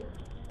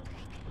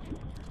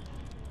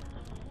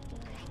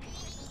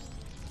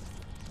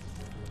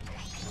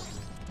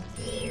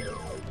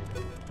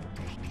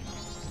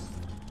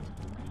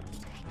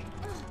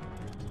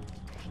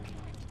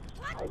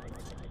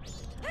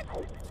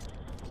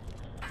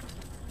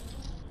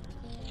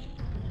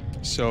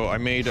 So I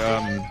made,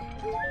 I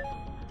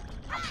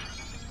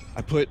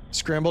put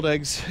scrambled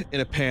eggs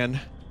in a pan,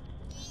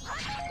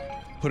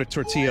 put a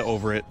tortilla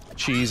over it,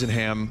 cheese and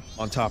ham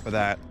on top of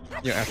that,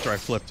 you know, after I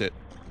flipped it,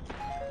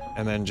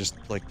 and then just,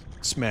 like,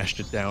 smashed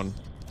it down,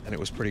 and it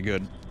was pretty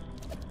good.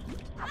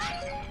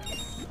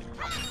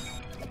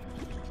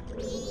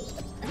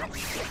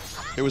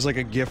 It was like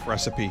a GIF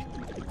recipe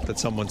that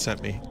someone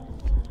sent me.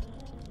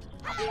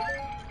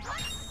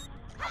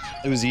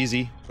 It was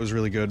easy, it was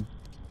really good.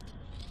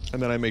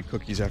 And then I made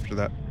cookies after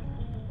that.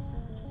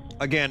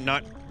 Again,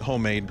 not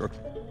homemade or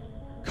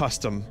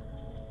custom.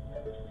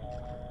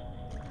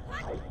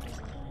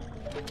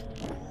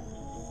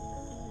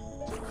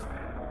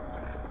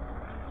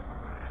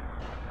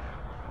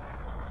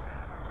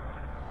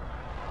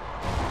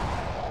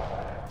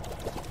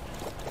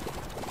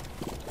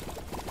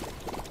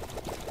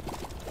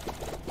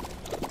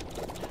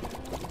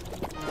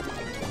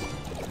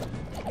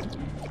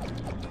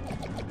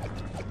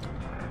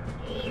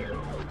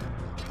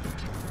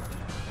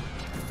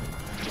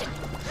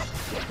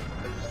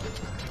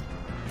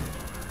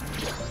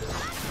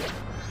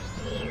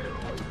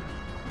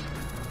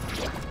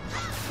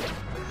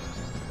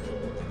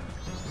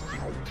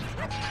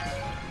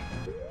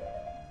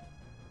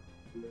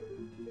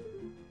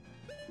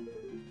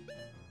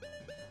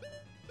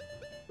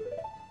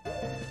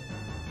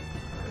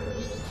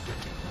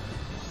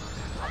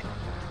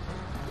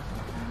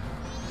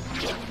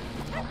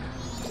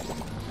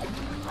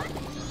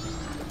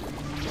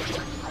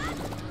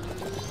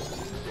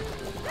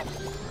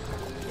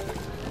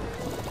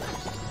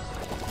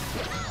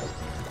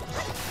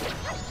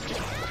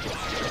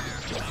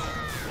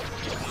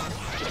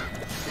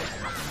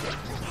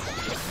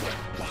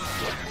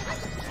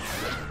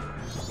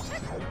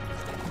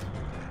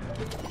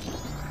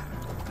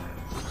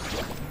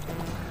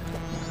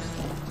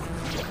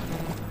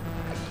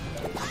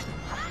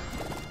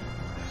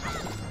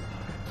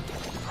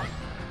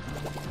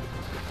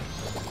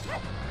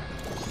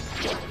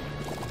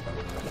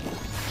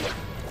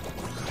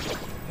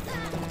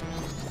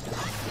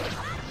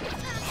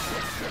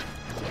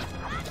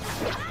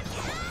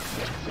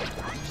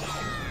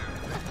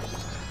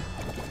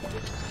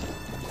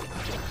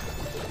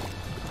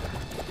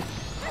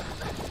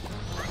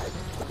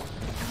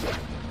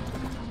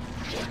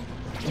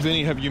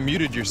 Vinny, have you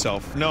muted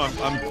yourself? No,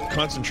 I'm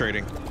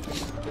concentrating.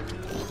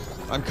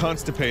 I'm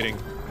constipating.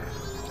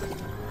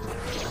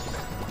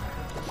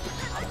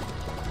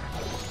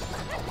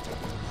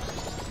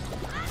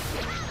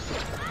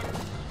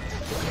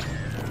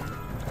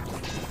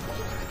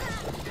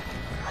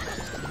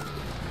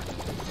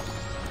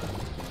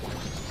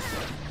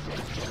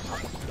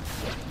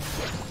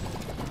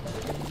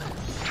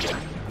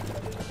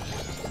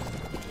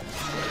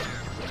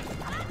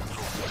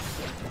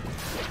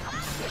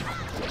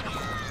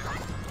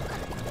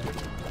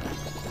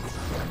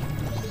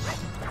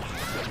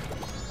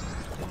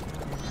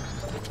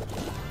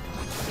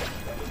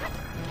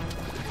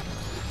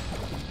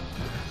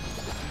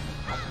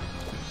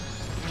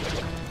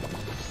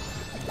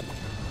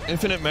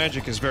 Infinite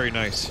magic is very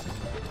nice.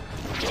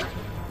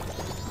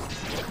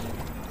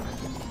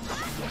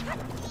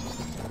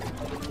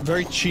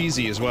 Very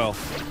cheesy as well.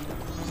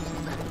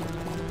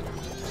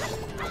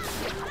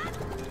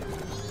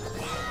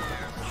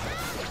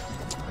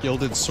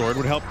 Gilded sword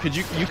would help. Could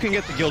you can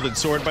get the gilded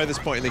sword by this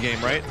point in the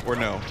game, right? Or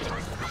no?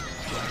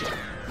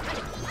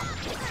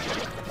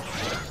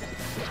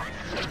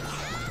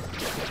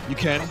 You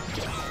can?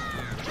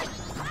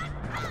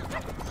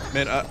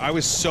 Man, I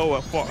was so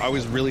far, I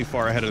was really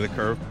far ahead of the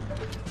curve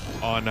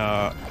on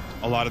a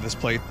lot of this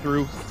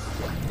playthrough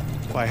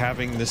by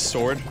having this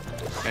sword,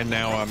 and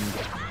now I'm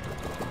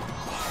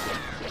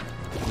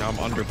Now I'm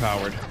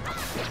underpowered.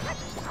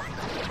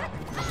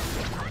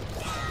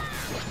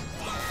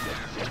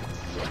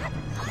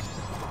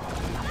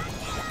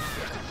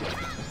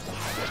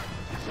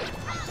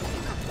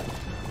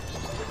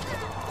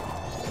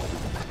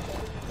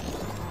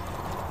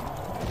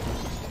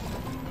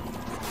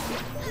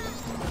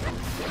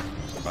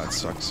 That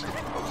sucks.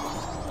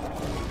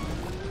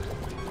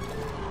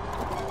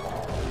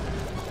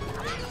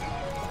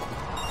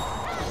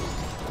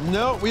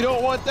 No, we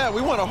don't want that.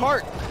 We want a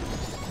heart.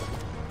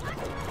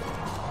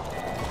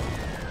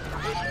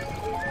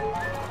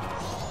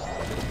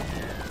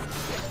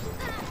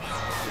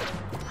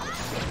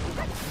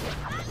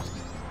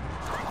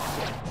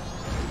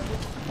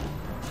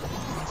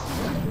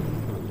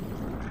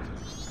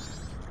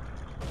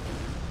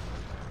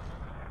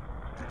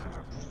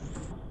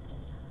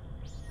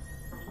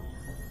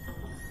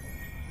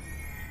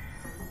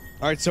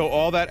 Alright, so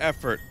all that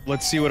effort,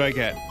 let's see what I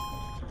get.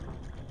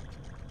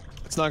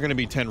 It's not gonna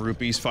be 10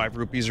 rupees, 5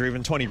 rupees, or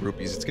even 20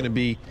 rupees. It's gonna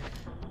be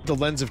the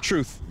lens of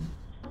truth.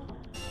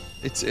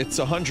 It's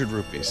 100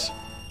 rupees.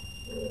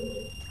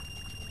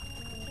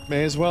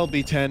 May as well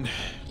be 10.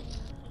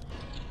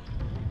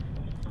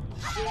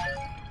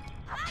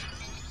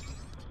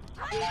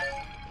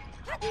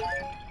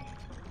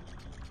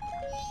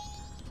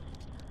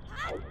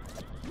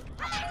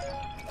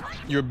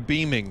 You're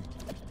beaming.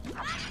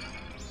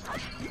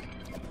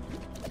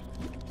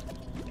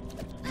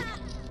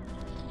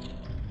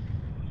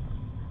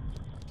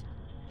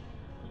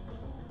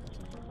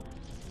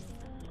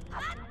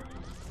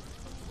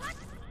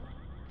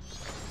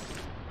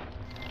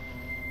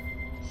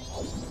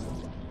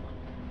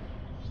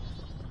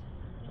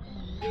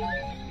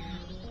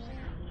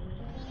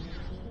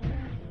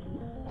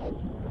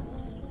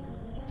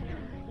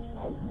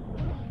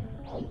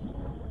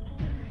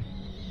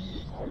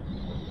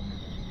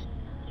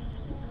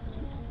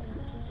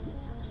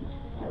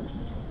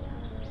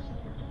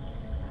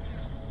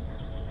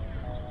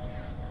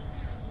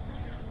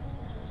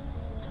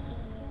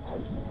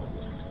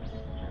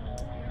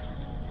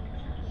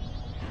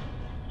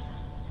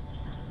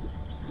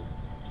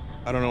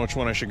 I don't know which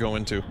one I should go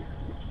into.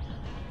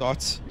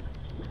 Thoughts?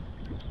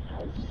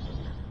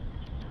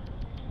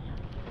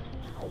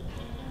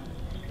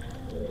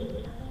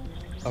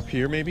 Up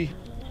here, maybe?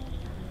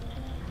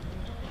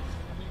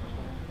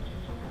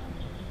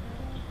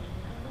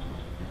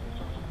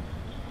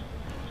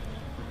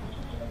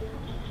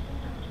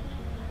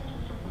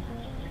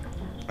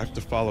 I have to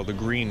follow the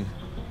green.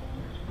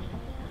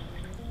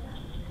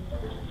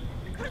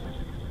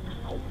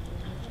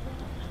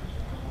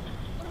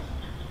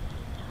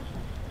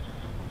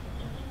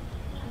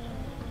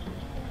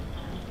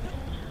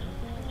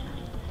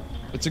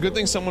 It's a good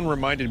thing someone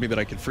reminded me that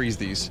I could freeze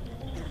these.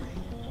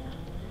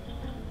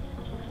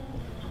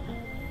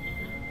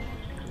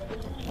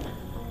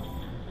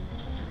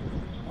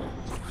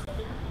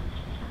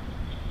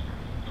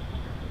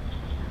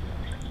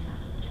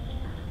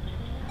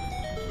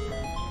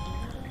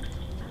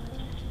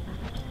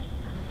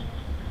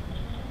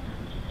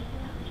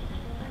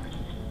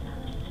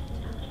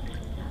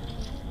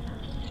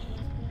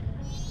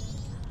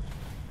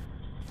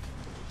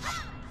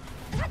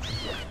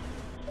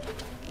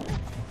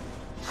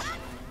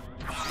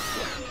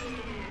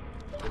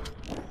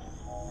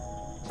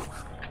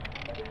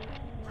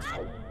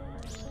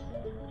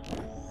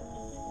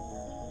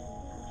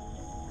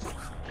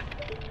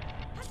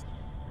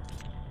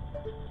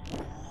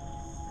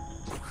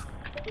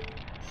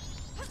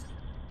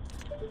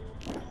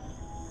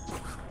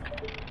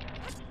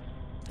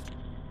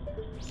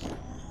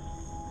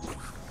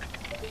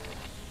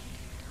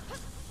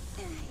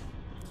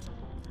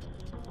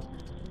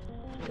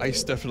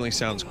 Ice definitely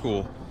sounds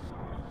cool.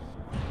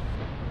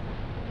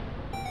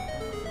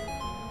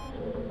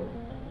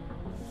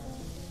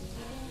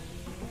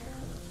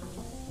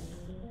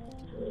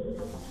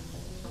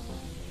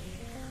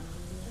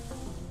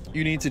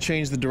 You need to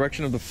change the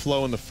direction of the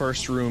flow in the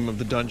first room of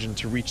the dungeon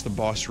to reach the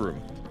boss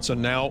room. So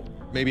now,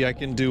 maybe I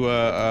can do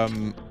a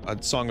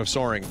Song of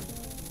Soaring.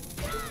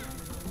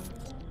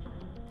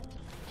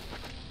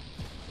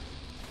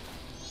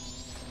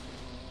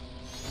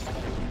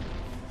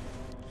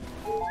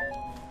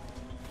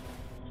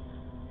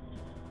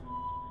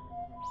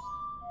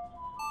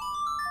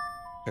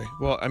 Okay,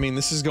 well, I mean,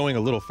 this is going a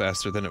little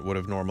faster than it would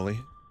have normally.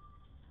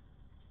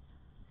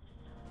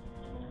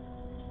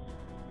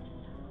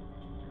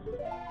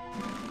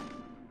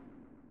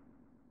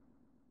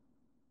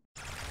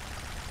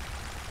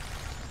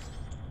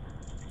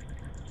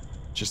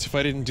 Just if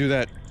I didn't do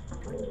that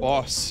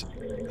boss,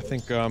 I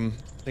think,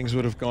 things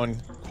would have gone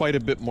quite a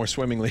bit more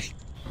swimmingly.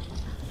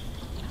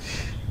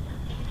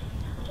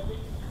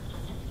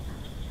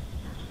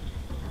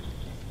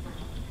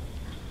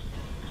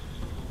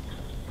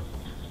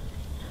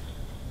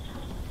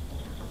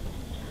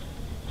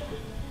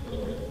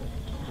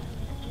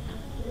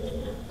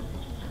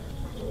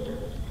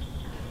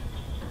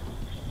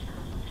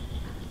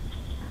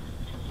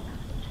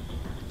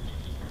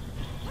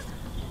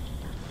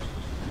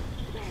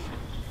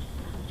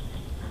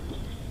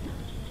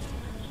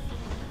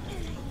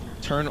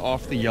 turn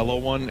off the yellow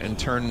one and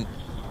turn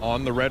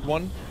on the red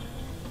one.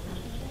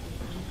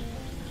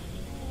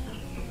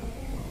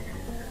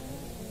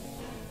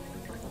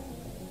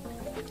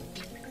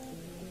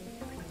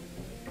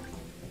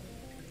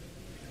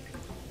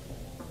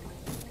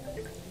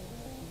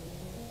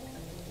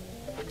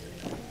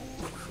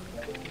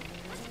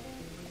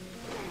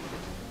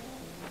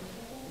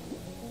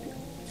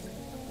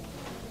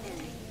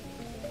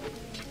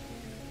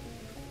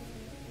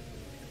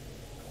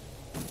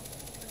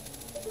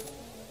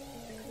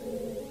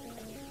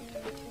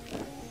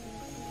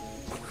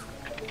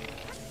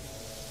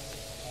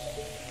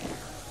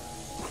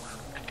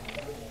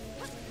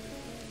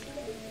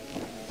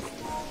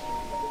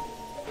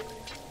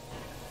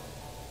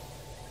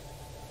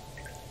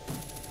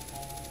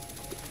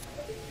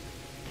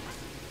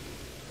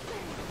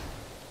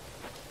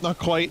 Not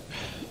quite.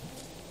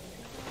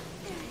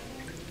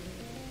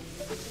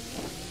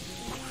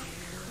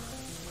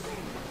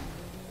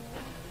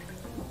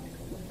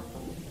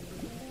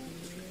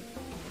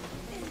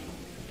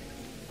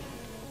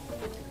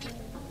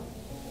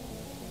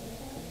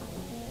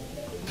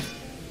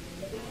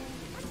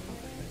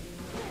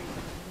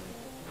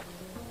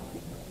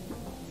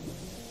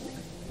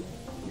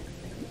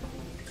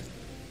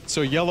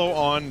 So yellow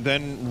on,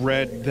 then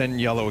red, then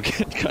yellow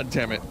again. God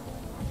damn it.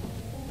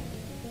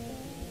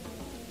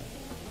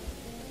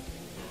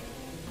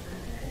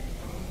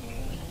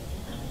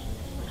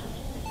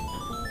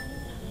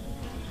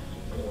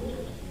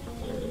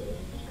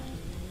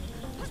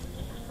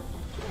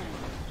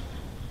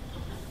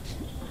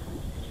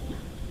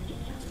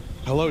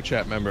 Hello,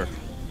 chat member.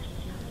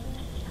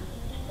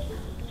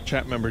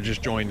 Chat member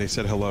just joined. They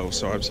said hello,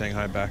 so I'm saying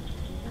hi back.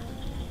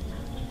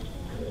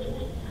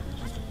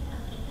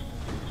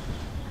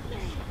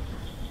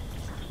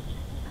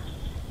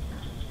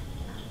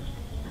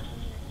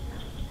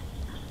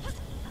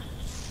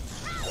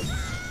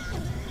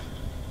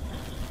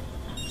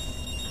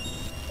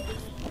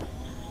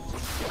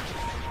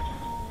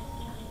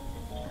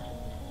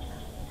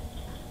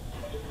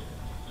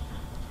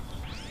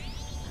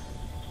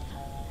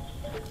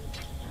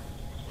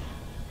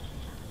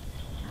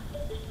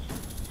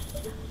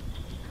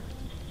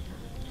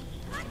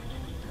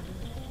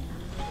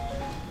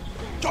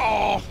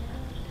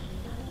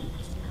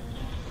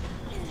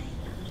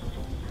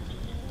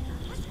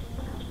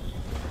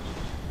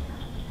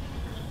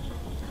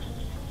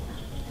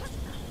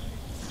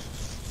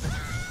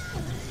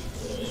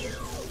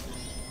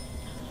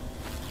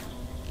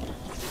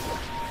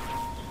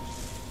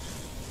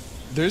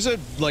 There's a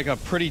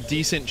pretty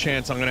decent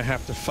chance I'm gonna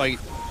have to fight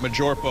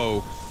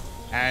Majorpo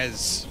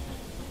as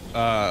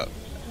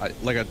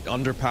like an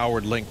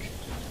underpowered Link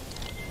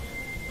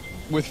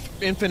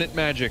with infinite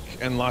magic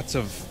and lots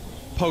of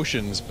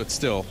potions, but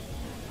still.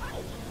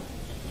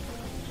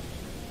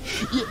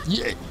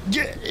 Yeah.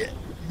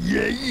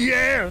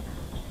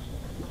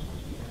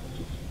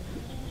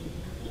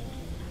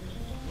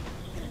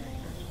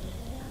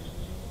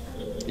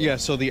 Yeah,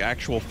 so the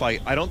actual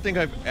fight. I don't think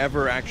I've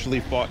ever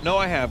actually fought... No,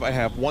 I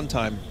have, one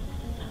time.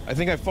 I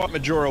think I fought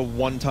Majora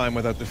one time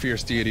without the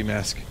Fierce Deity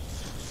mask.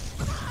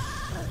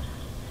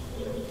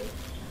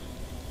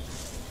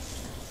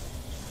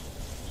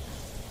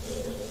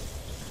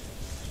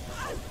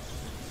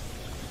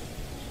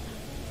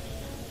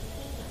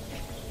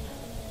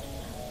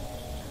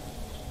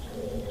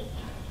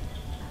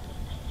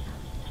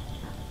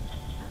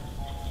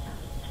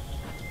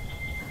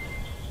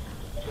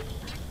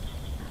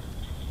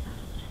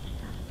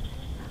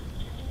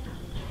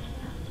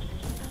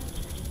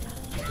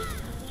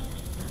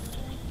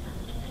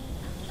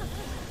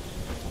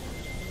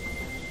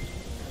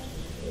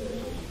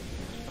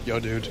 Yo,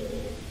 dude.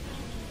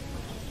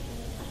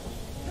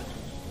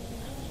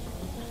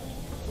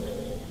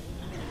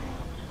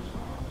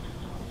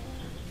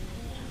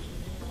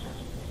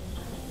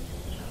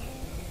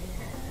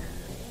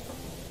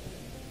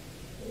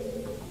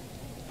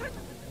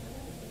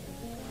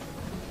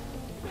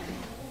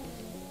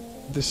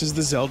 This is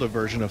the Zelda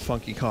version of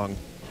Funky Kong.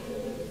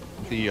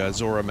 The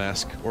Zora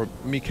mask, or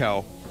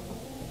Mikau,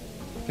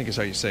 I think is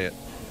how you say it.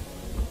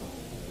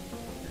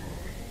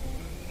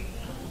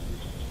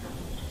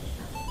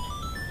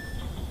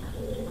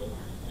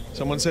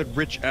 Someone said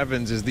Rich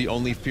Evans is the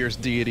only fierce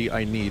deity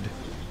I need.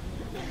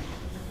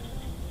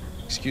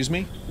 Excuse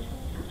me?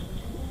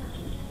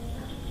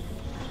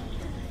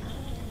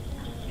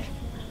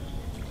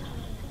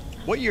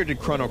 What year did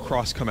Chrono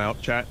Cross come out,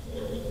 chat?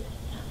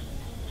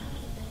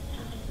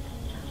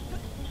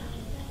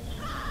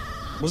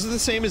 Was it the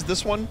same as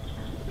this one?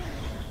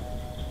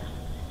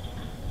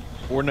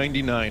 Or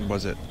 99,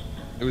 was it?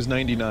 It was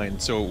 99,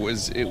 so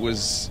it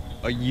was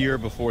a year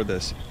before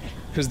this.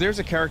 Because there's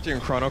a character in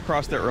Chrono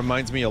Cross that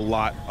reminds me a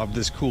lot of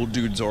this cool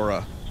dude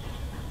Zora.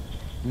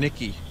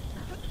 Nikki.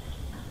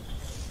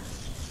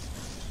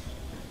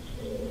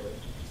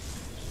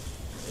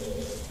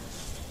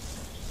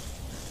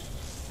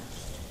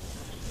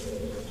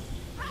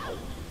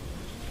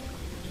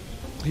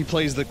 He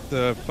plays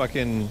the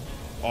fucking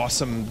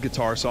awesome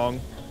guitar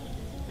song.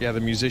 Yeah, the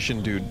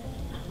musician dude.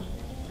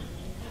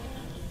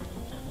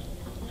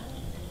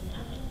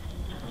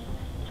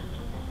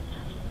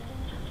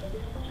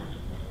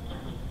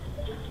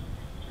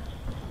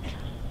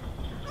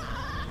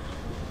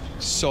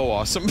 so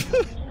awesome.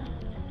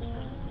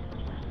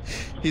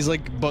 He's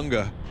like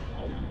Bunga.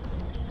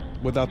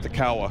 Without the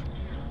Kawa.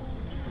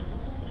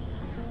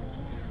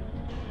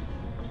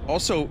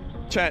 Also,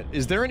 chat,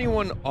 is there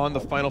anyone on the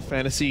Final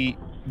Fantasy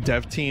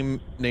dev team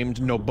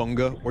named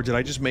Nobunga, or did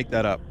I just make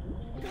that up?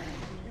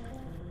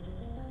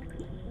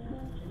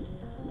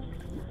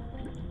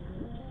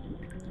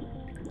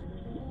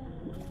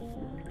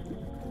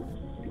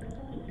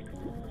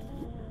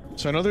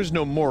 So I know there's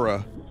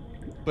Nomura,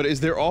 but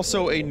is there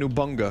also a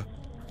Nubunga?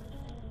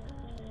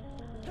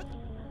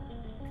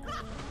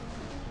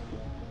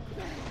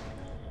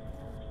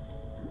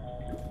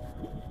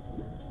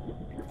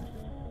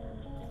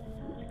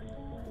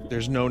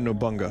 There's no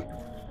Nobunga.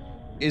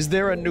 Is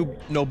there a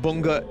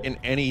Nobunga in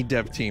any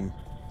dev team?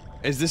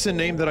 Is this a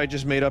name that I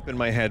just made up in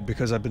my head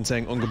because I've been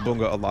saying Unga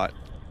Bunga a lot?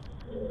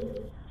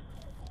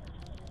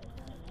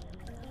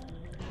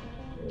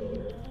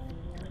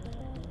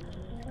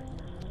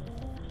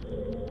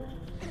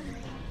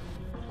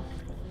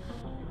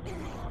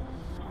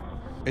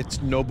 It's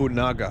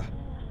Nobunaga.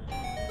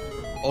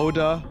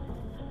 Oda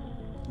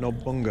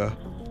Nobunga.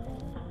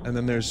 And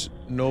then there's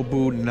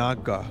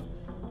Nobunaga.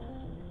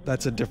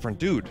 That's a different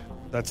dude.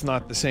 That's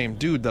not the same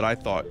dude that I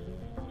thought.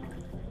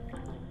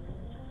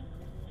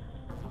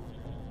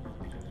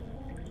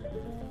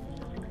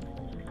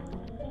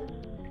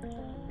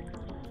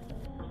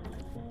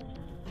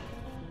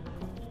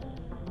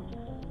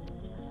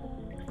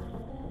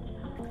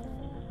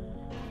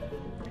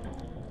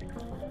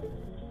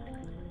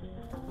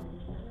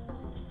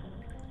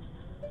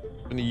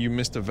 You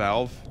missed a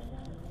valve?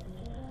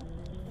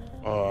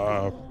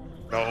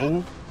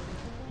 No.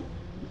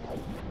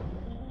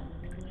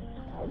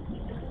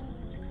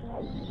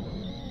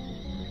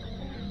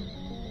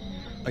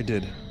 I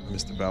did. I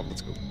missed the valve.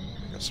 Let's go.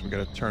 I guess we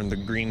gotta turn the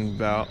green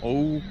valve.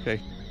 Okay.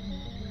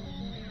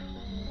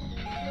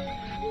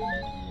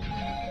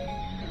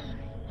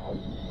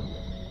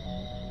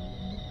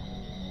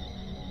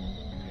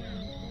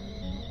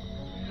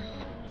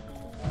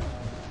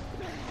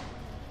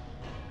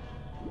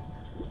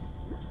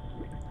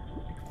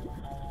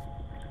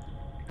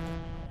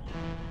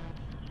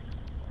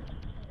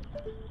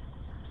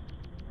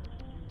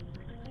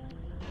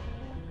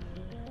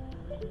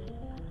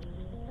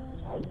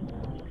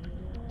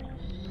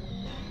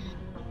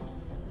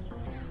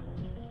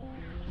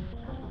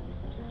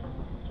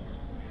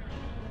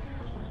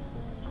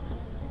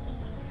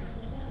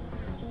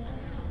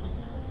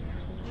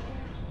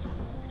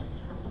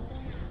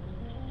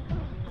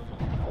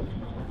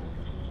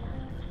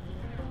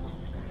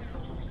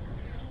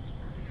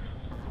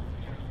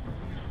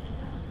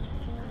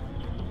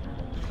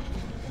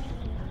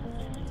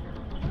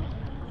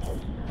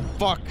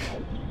 Fuck.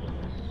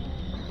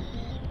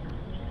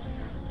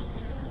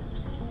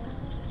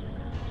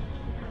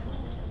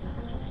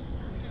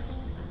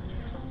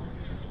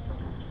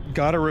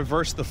 Gotta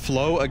reverse the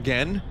flow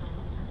again?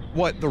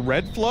 What, the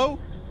red flow?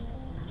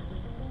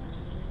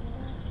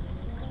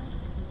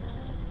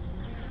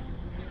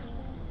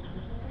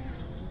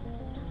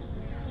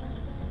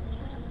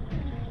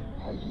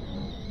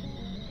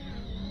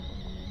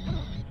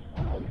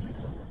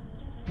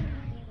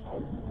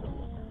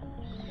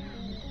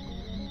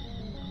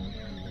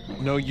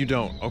 No, you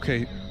don't.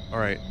 Okay,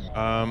 alright.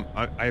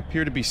 I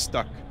appear to be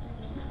stuck.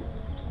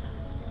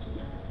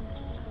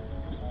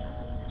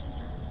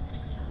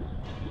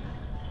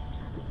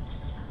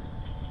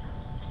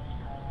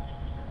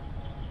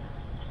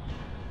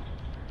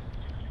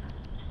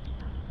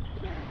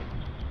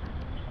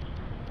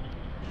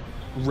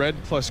 Red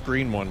plus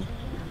green one.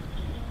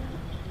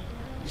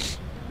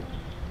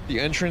 The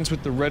entrance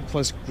with the red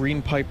plus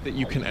green pipe that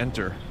you can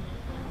enter.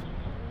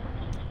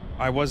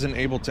 I wasn't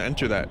able to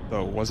enter that,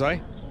 though, was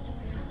I?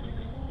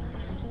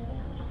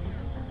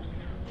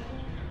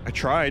 I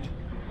tried.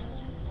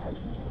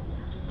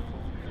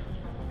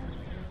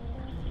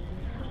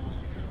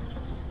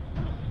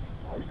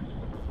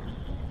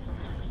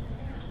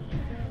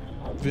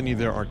 Vinny,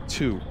 there are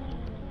two.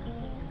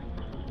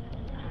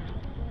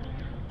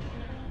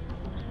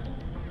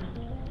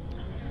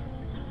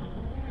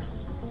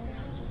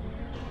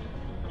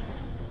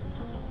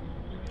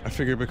 I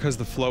figured because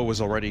the flow was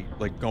already,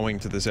 like, going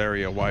to this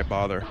area, why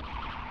bother?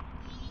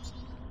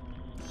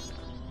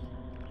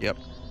 Yep.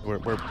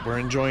 We're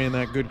enjoying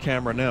that good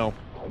camera now.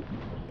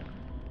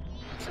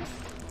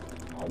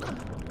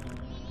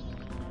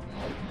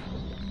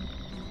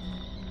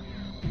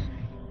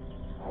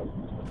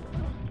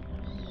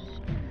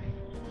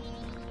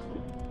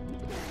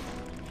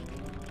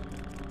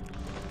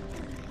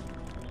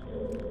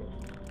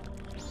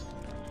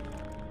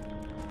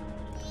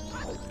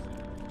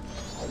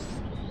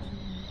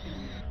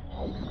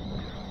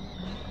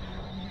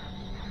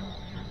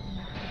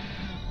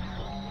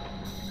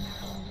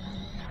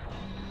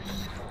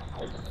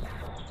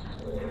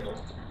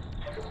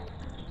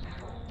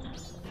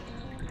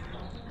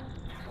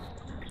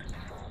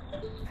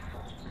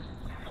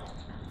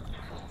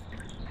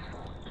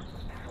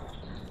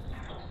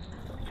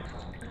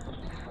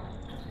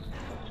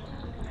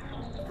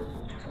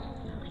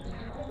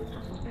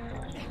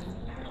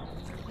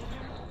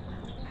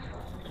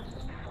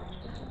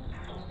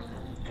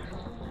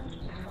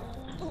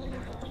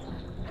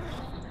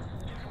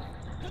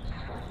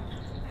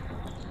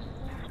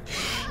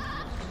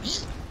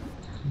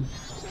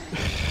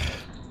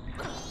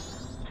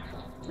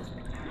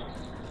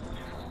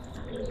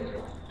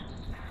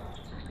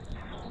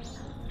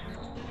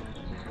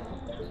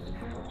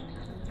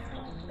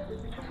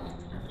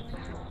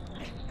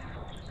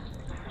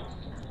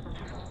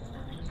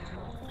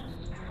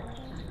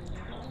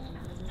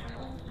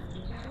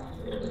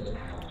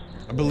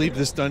 I believe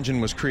this dungeon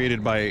was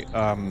created by,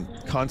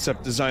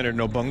 concept designer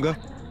Nobunga.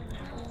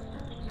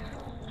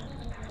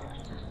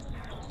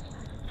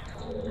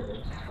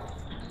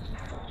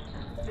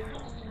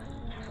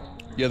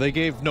 Yeah, they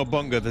gave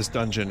Nobunga this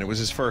dungeon. It was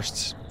his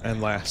first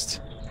and last.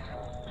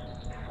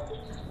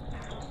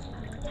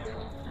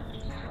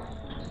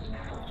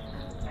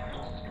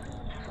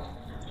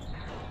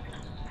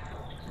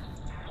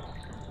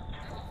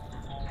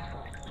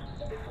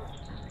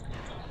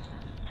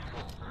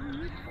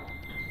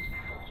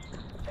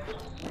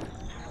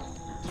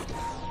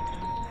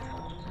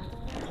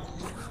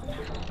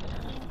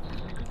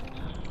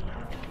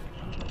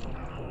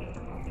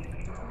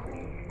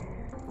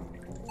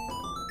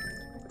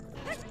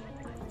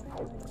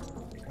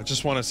 I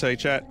just want to say,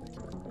 chat.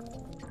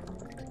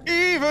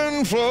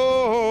 Even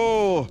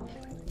flow,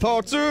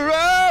 thoughts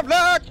arrive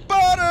like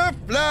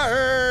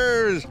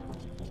butterflies.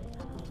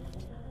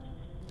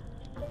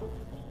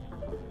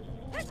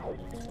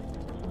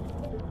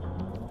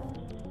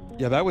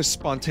 Yeah, that was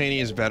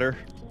spontaneous better.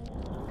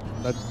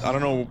 That, I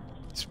don't know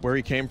where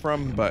he came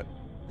from, but,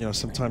 you know,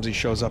 sometimes he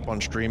shows up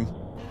on stream.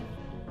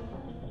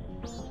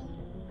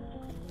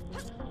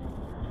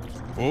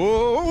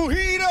 Oh,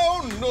 he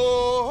don't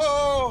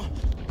know,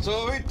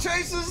 so he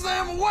chases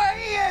them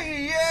away,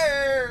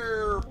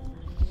 yeah.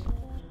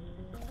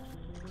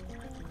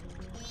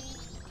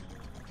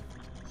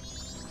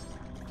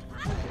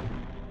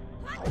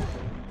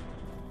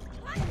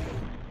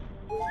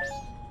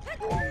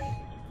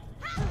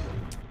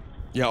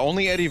 Yeah,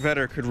 only Eddie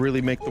Vedder could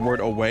really make the word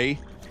away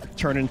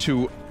turn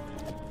into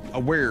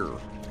aware.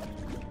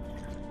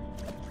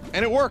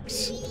 And it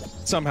works,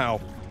 somehow.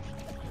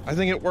 I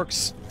think it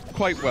works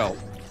quite well.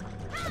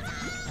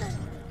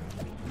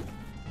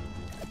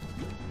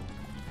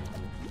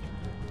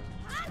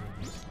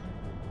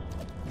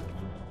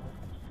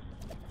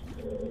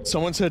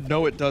 Someone said,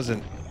 no, it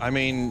doesn't. I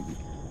mean,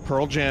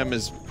 Pearl Jam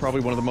is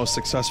probably one of the most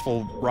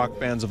successful rock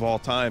bands of all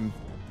time.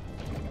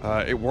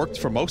 It worked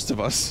for most of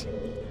us.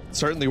 It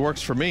certainly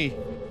works for me.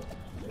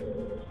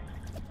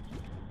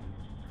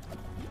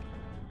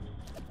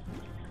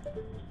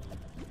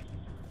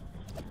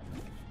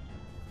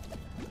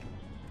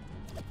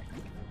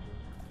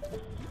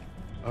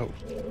 Oh.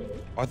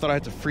 I thought I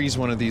had to freeze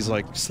one of these,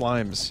 like,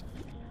 slimes.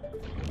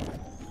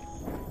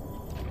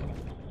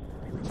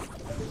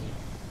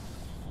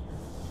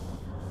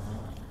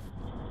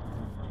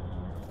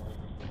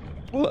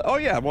 Well, oh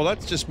yeah, well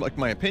that's just like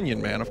my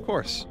opinion, man, of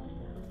course.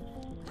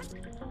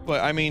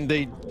 But I mean,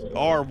 they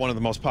are one of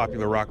the most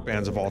popular rock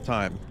bands of all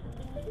time.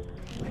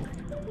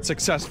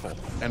 Successful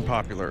and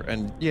popular,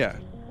 and yeah,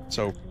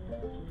 so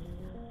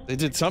they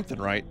did something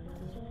right.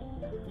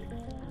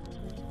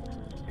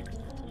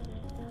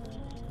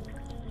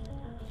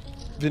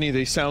 Vinny,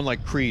 they sound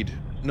like Creed.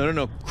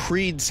 No,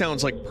 Creed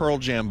sounds like Pearl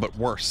Jam, but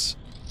worse.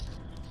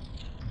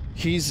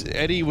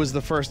 Eddie was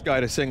the first guy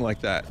to sing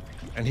like that.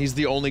 And he's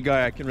the only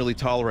guy I can really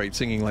tolerate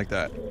singing like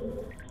that.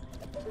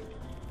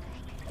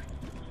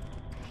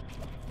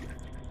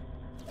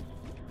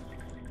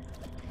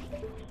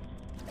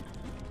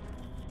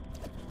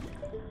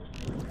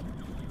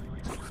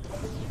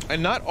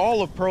 And not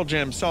all of Pearl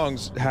Jam's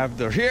songs have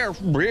the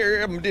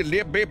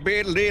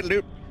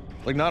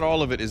like, not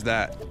all of it is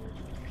that.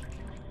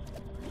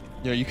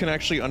 You know, you can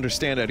actually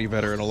understand Eddie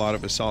Vedder in a lot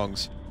of his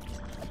songs.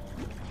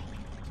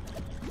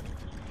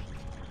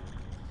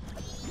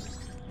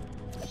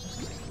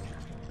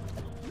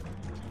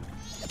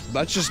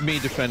 That's just me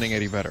defending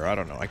Eddie Vedder. I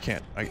don't know. I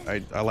can't.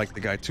 I like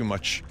the guy too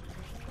much.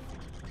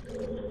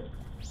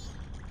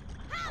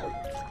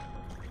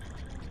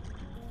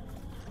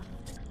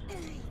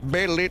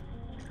 Battle it.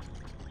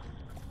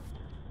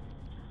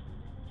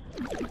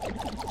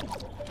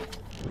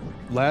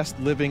 Last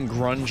living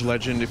grunge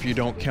legend if you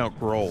don't count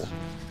Grohl.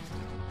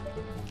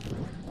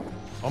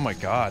 Oh my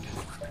god.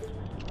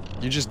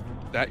 You just...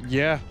 that...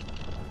 yeah.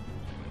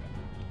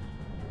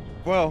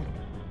 Well...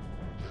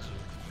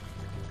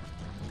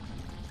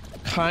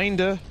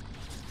 kinda.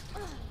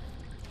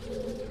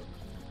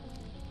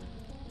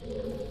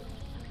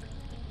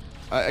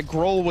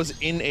 Grohl was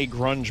in a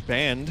grunge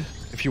band,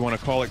 if you want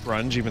to call it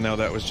grunge, even though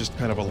that was just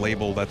kind of a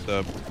label that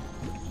the...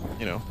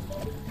 you know...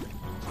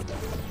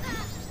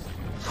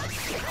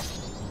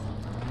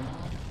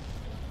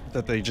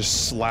 that they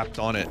just slapped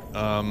on it.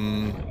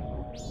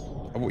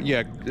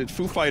 Yeah,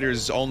 Foo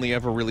Fighters only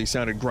ever really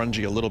sounded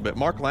grungy a little bit.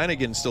 Mark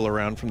Lanegan's still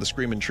around from the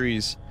Screamin'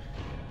 Trees.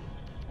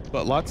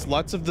 But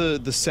lots of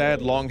the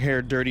sad,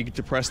 long-haired, dirty,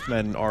 depressed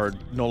men are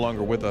no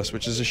longer with us,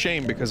 which is a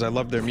shame because I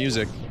love their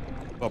music.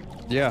 But,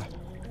 yeah.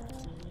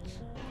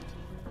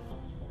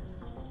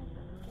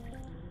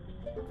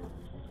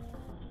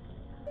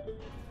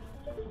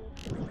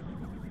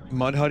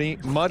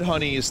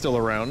 Mudhoney is still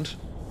around.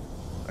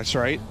 That's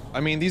right.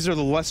 I mean, these are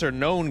the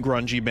lesser-known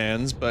grungy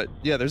bands, but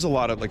yeah, there's a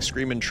lot of, like,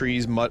 Screamin'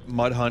 Trees,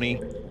 Mudhoney,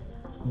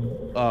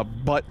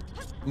 Butt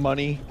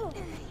Money.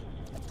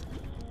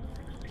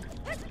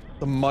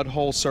 The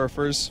Mudhole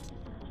Surfers.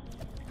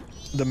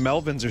 The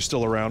Melvins are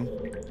still around.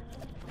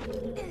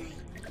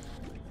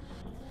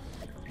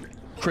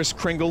 Kris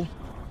Kringle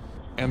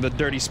and the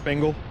Dirty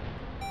Spangle.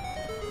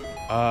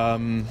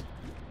 Land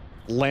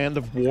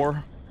of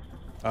War.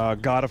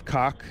 God of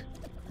Cock.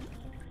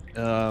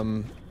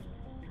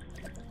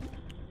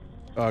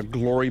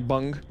 Glory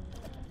Bung.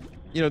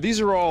 You know,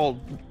 these are all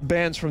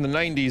bands from the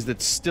 90s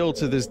that still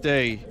to this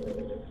day,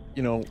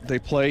 you know, they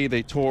play,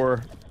 they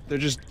tour, they're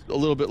just a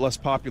little bit less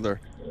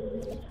popular.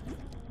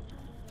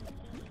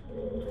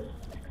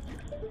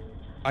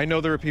 I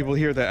know there are people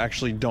here that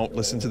actually don't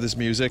listen to this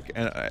music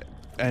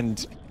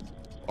and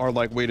are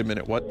like, wait a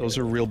minute, what? Those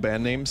are real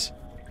band names?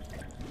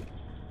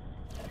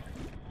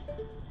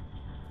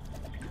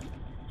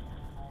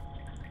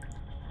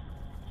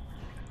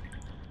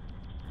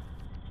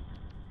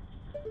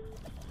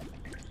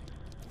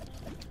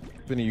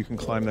 Vinny, you can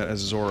climb that as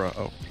Zora.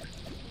 Oh.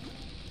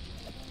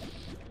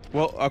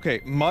 Well, okay,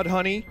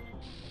 Mudhoney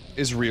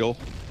is real.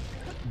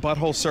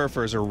 Butthole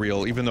Surfers are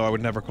real, even though I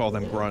would never call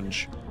them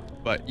grunge.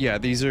 But yeah,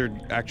 these are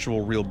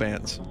actual real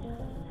bands.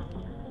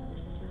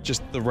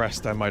 Just the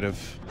rest I might have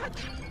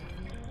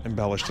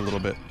embellished a little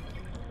bit.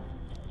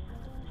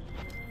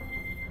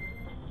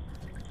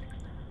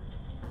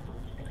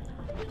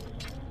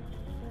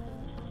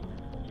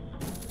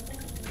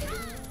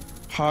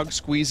 Hog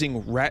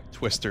squeezing rat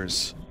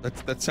twisters.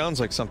 That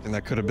sounds like something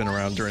that could have been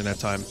around during that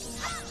time.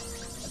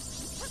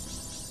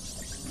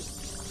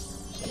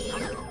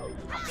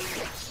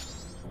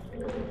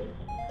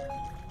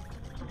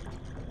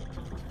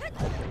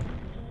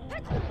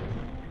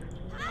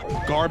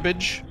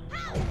 Garbage.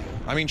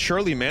 I mean,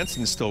 Shirley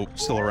Manson's still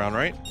around,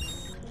 right?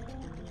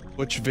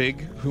 Butch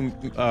Vig, who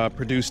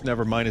produced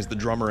Nevermind, is the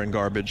drummer in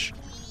Garbage.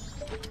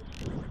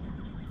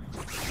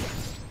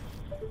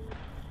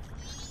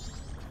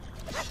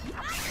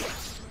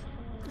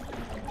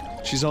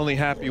 She's only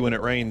happy when it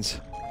rains.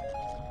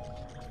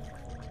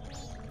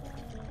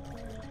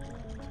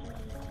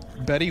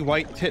 Betty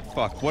White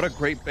Titfuck. What a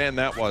great band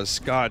that was.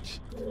 God.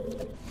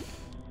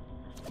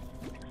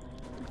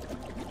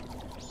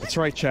 That's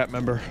right, chat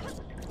member.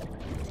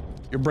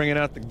 You're bringing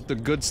out the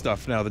good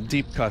stuff now, the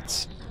deep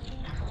cuts.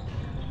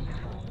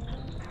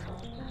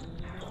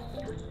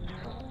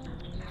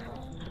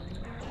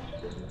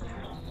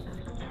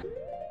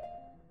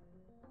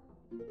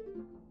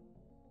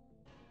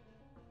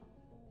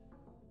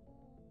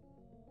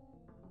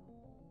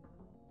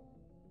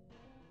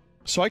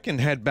 So I can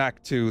head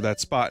back to that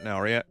spot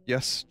now, right?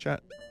 Yes,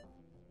 chat?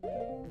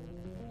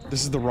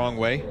 This is the wrong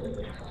way.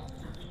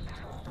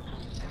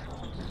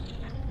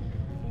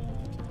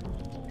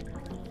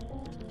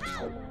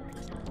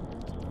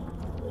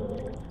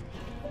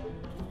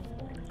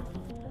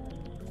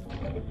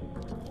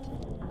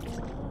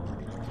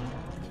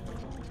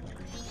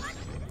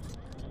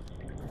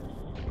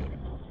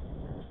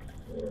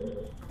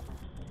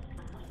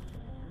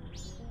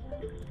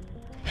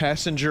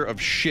 Passenger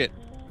of Shit.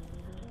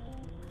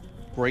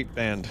 Great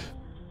band.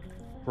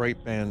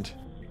 Great band.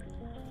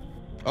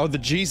 Oh, the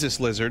Jesus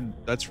Lizard.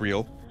 That's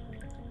real.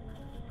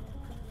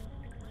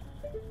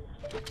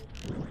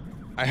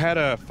 I had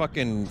a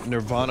fucking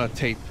Nirvana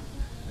tape.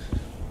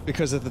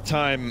 Because at the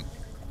time,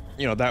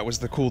 you know, that was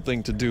the cool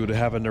thing to do, to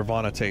have a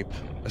Nirvana tape.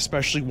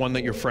 Especially one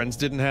that your friends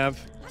didn't have.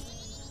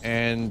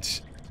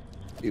 And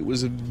it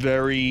was a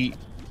very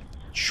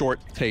short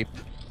tape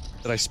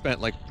that I spent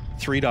like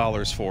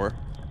 $3 for.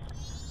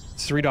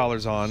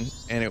 $3 on,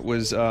 and it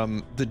was,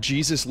 the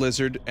Jesus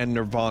Lizard and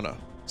Nirvana.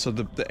 So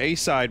the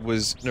A-side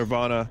was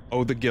Nirvana,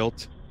 Oh the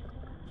Guilt.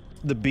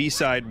 The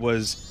B-side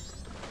was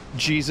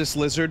Jesus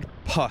Lizard,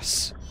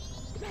 Puss.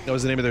 That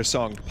was the name of their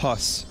song,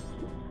 Puss.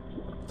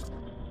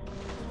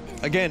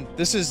 Again,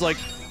 this is like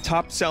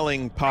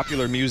top-selling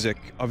popular music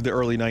of the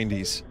early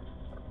 90s.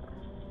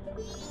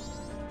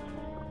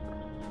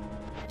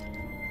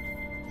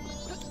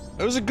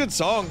 It was a good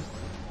song.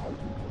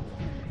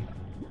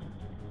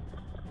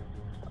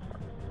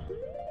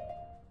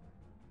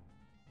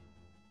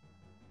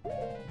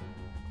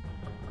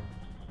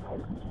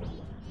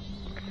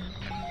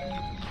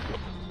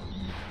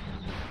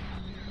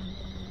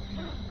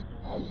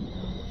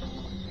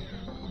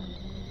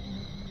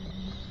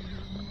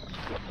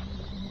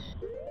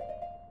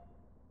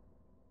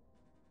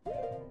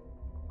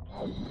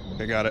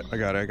 I got it, I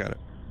got it, I got it.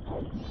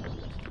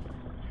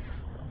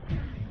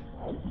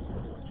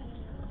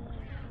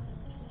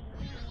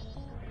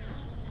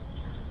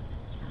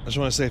 I just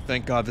want to say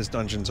thank God this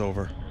dungeon's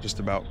over. Just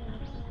about.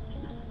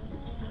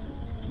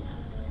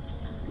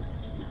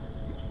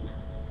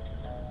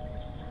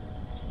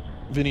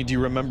 Vinny, do you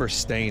remember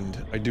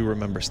Stained? I do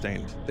remember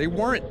Stained. They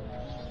weren't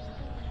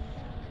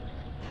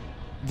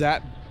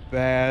that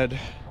bad.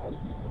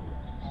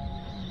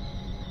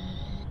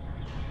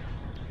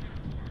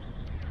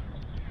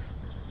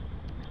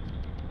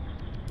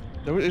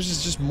 It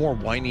was just more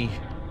whiny,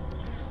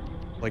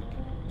 like,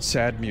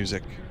 sad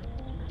music,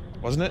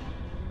 wasn't it?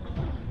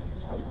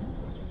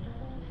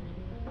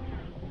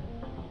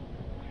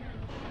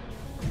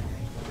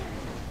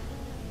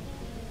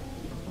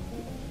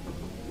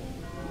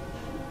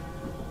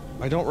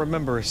 I don't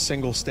remember a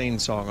single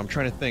Stained song. I'm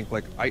trying to think,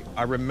 like,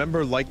 I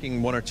remember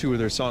liking one or two of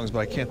their songs, but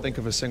I can't think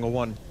of a single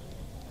one.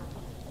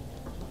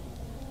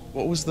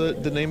 What was the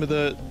name of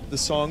the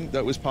song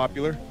that was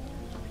popular?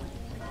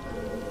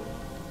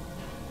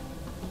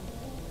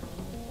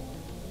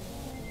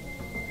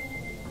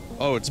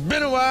 Oh, it's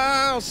been a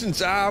while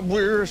since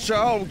I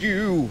saw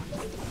you.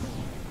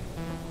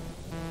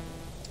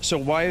 So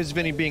why is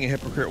Vinny being a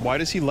hypocrite? Why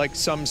does he like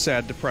some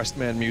sad, depressed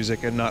man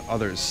music and not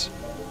others?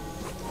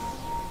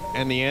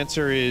 And the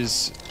answer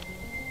is,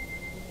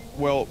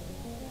 well,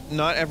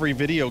 not every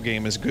video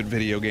game is good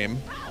video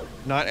game.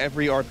 Not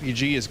every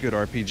RPG is good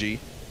RPG.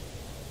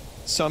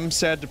 Some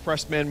sad,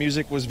 depressed man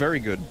music was very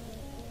good.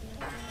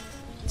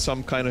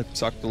 Some kind of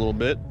sucked a little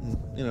bit,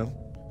 you know.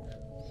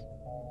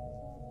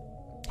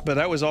 But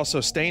that was also,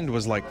 Stained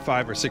was like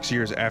 5 or 6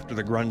 years after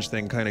the grunge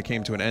thing kind of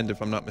came to an end,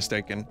 if I'm not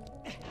mistaken.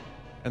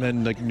 And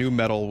then, like, new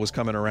metal was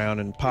coming around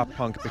and pop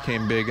punk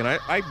became big, and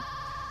I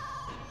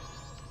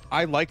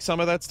like some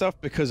of that stuff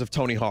because of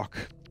Tony Hawk.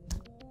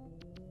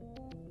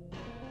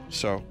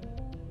 So.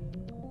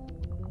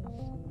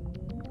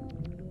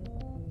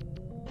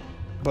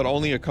 But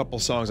only a couple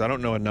songs, I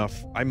don't know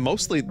enough.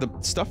 The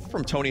stuff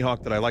from Tony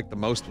Hawk that I liked the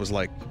most was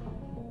like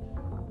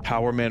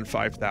Power Man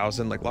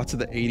 5000, like lots of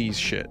the 80s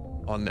shit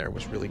on there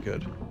was really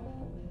good.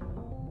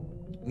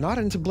 Not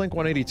into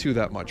Blink-182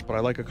 that much, but I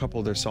like a couple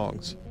of their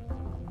songs.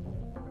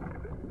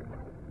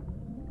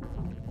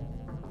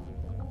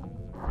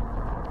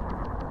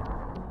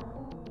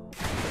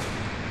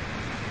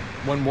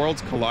 When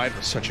Worlds Collide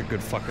was such a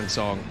good fucking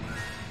song.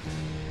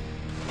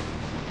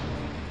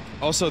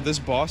 Also, this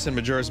boss in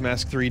Majora's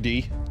Mask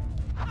 3D,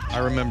 I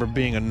remember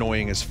being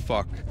annoying as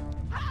fuck.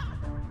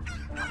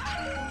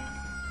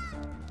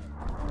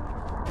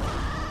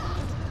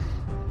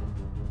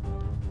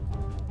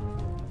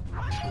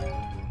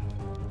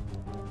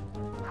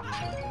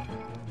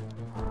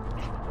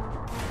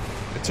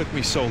 It took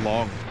me so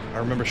long. I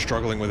remember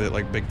struggling with it,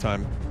 like, big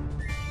time.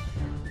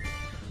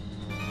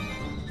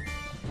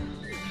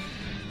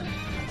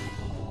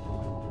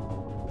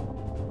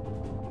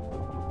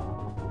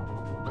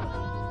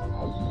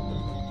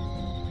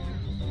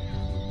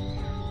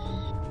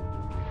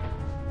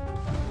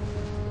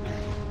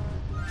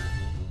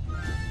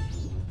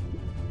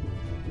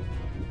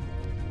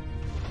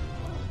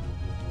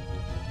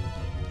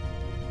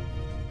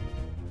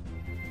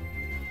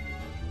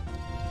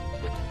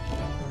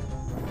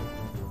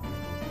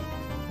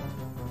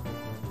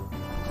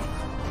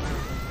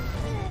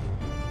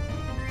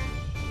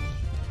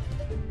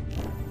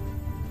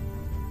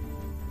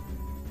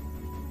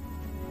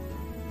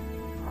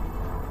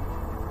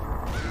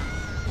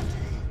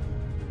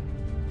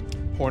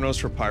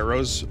 Pornos for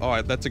Pyros.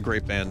 Oh, that's a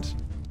great band.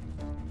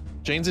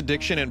 Jane's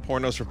Addiction and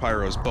Pornos for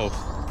Pyros, both.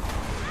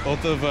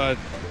 Both of,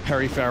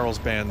 Perry Farrell's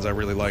bands I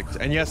really liked.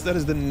 And yes, that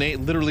is the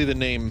name, literally the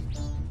name.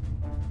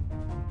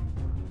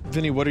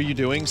 Vinny, what are you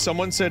doing?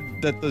 Someone said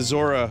that the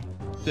Zora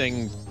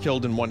thing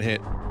killed in one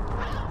hit.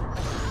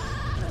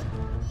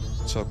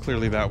 So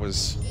clearly that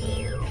was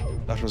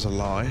a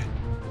lie.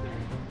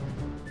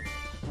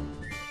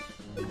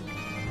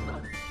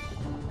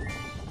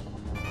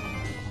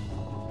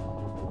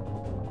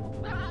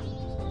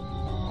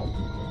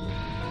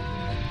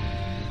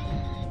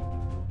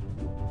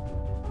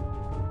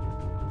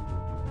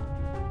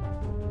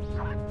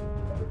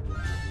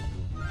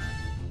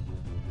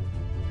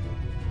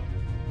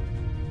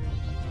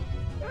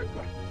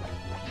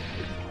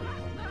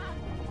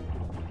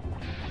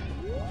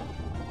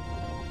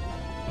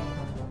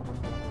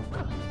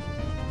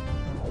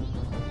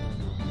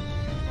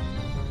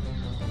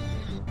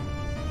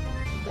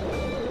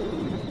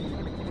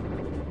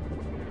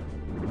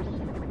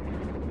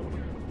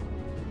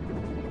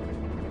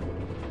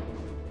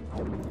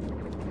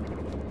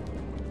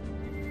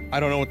 I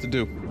don't know what to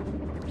do.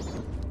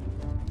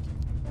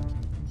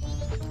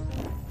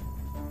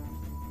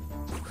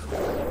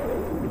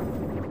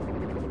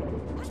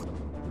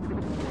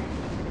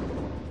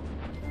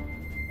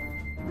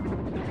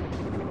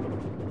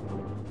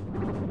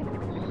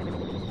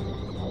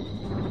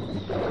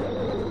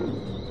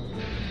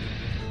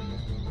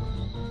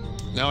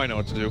 Now I know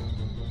what to do.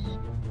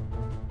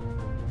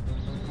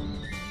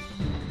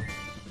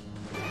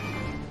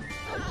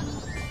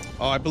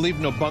 Oh, I believe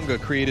Nobunga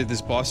created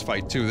this boss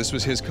fight, too. This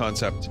was his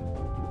concept.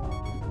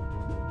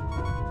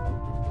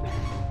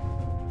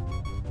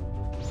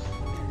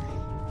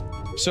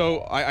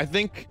 So, I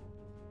think...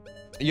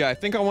 Yeah, I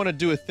think I want to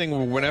do a thing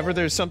where whenever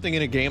there's something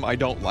in a game I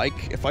don't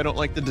like, if I don't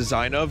like the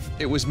design of,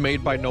 it was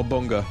made by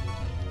Nobunga.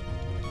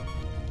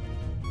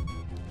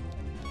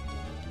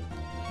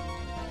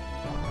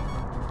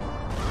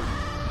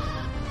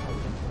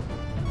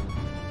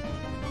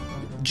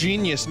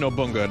 Genius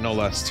Nobunga, no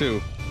less,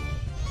 too.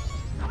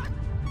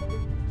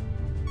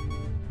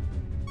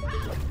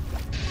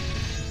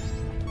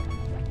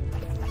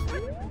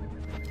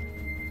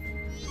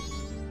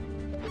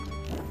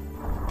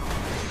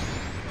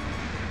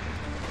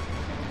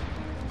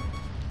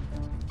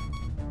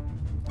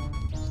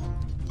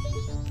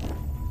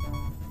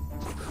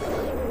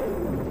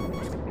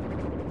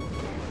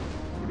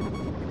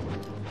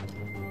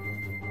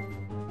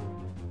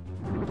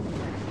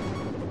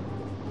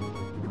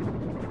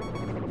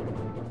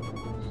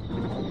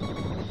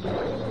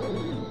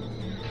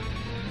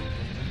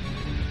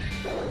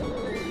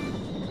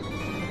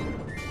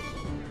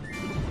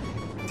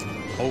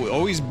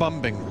 always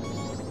bumping.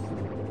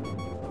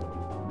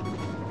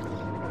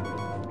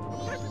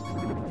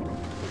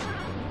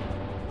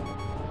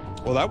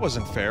 Well, that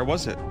wasn't fair,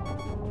 was it?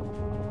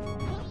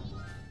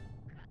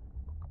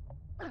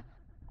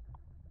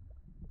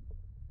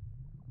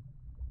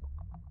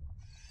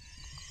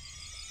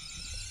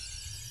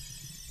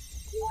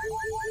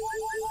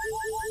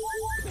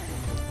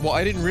 Well,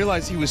 I didn't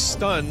realize he was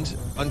stunned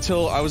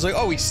until I was like,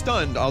 oh, he's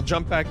stunned, I'll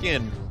jump back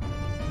in.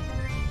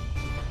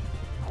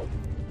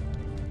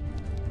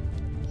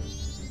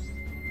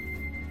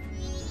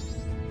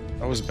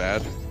 That was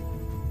bad.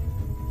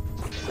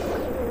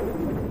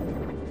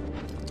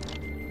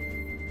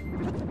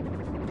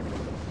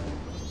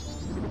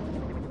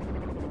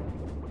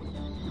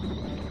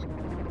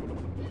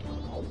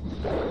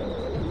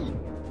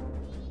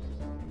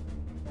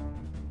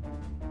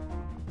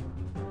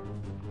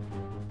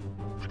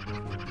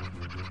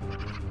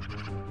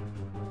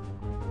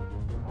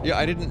 Yeah,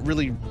 I didn't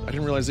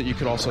realize that you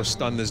could also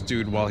stun this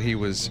dude while he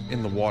was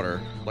in the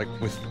water, like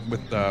with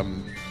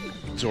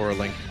Zora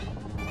Link.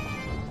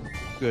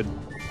 Good.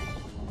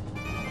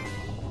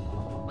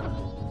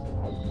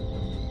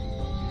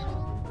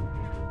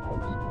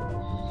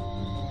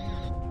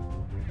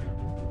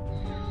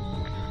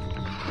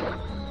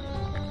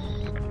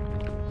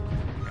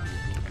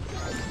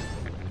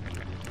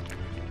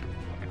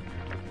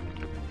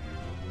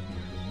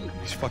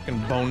 These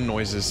fucking bone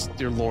noises,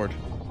 dear lord.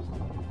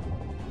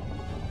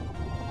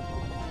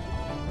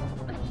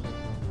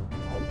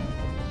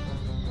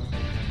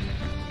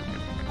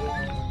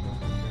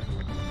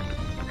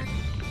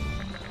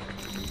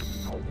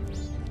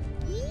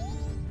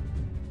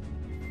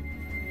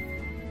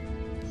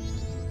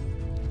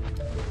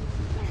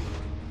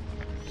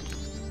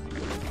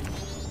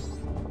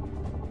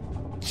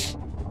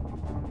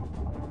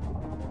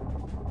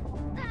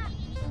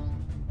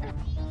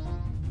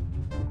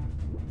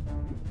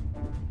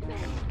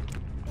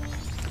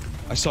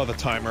 I saw the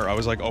timer, I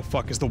was like, oh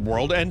fuck, is the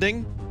world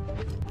ending?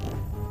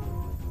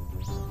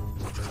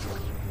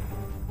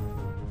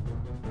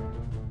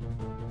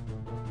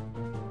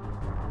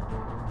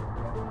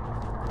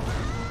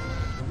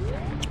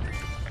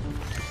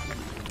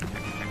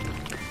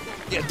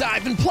 Yeah,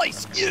 dive in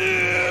place!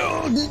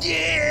 Yeah,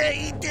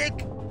 you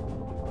dick!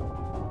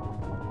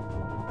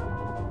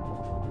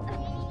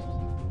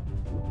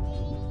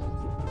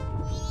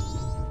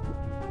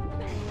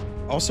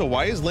 Also,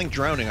 why is Link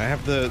drowning? I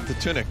have the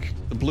tunic,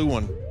 the blue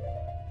one.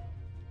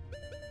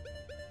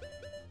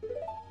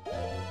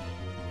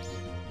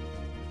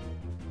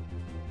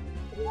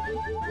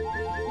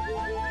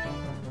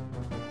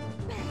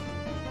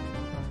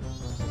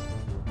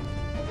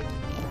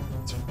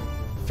 It's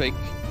fake.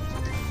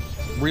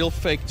 Real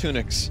fake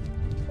tunics.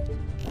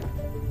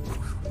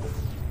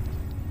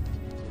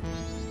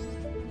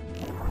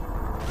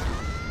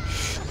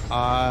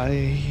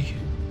 I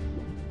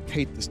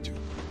hate this dude.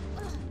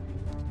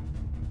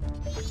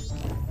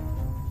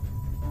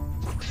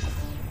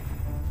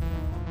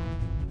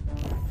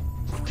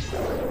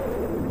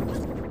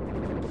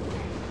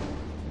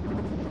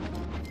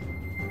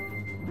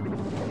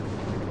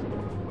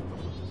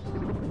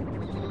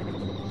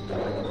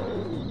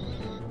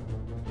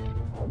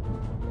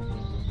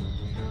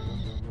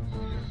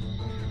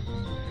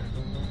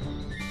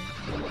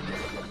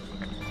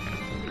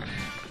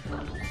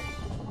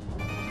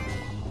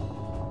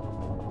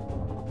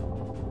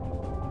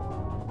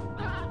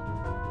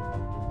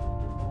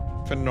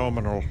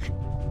 Phenomenal.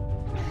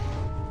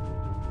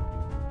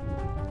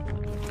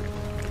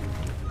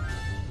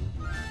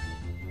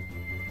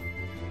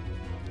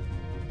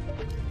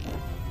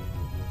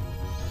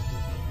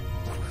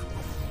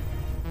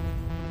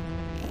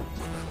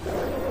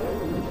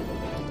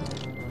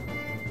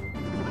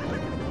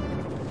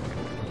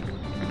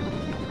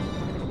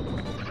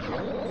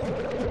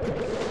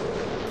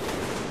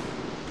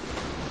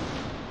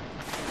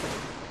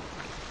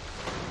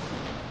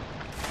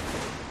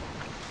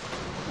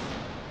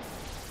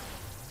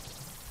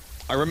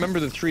 I remember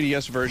the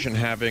 3DS version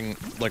having,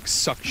 like,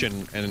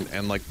 suction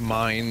and like,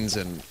 mines,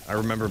 and I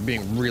remember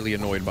being really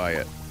annoyed by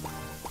it.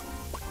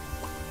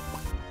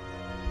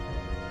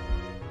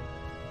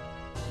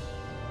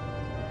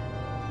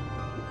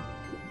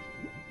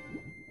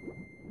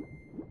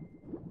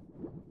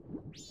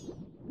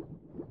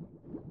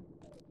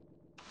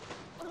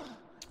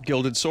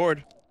 Gilded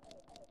sword.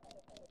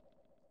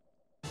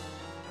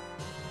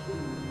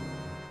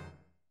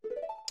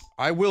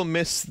 I will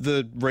miss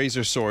the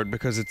razor sword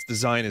because its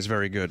design is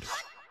very good.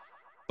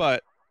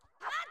 But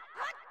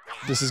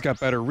this has got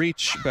better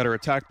reach, better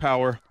attack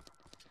power.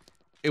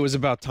 It was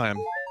about time.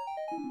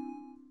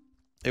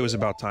 It was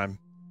about time.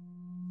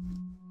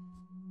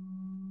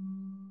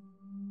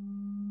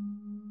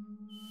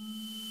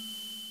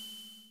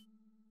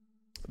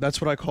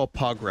 That's what I call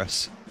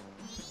progress,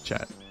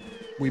 chat.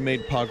 We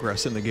made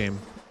progress in the game.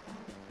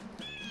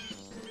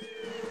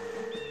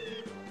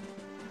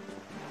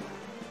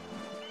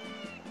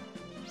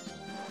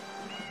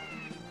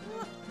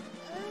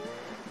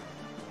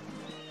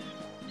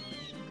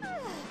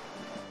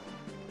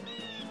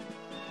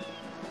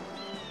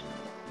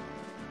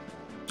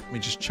 Let me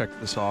just check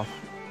this off.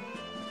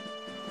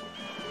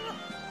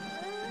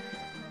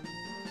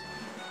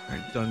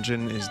 Alright,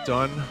 dungeon is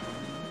done.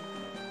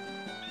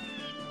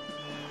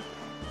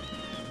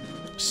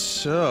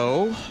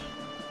 So...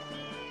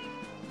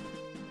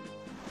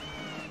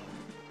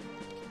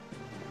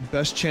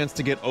 best chance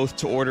to get Oath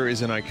to Order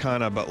is in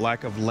Icona, but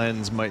lack of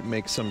lens might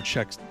make some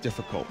checks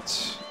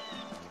difficult.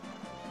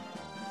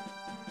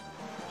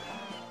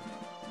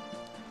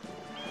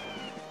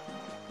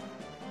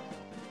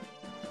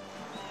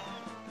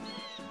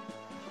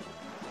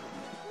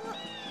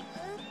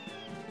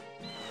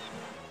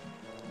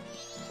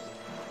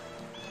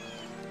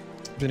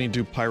 Vinny,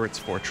 do Pirate's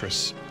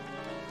Fortress.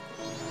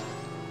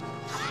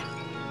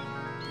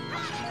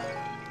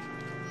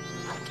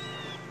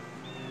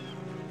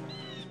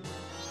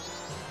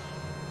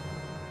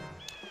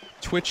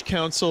 Twitch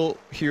Council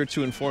here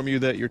to inform you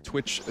that your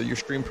your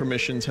stream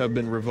permissions have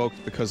been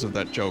revoked because of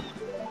that joke.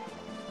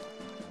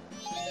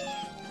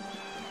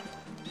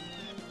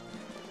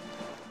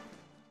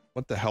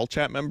 What the hell,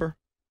 chat member?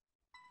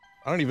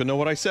 I don't even know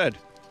what I said.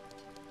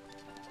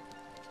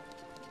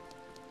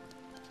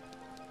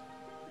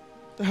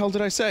 The hell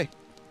did I say?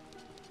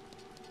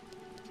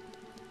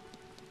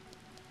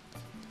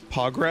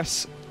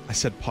 Progress? I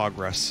said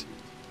progress.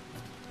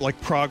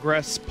 Like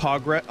progress?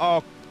 Progress?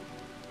 Oh.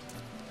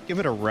 Give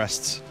it a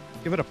rest.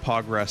 Give it a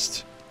pog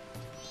rest.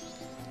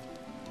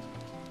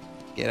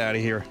 Get out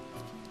of here.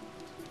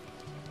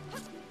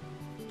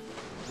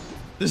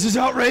 This is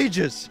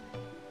outrageous!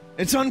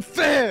 It's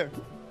unfair!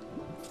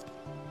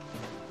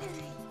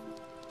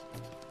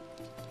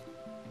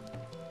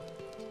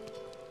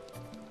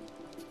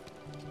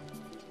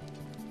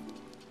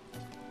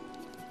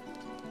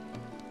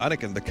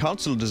 Anakin, the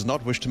Council does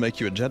not wish to make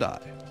you a Jedi.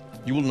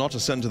 You will not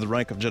ascend to the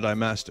rank of Jedi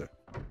Master.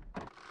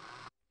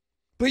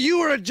 But you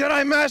were a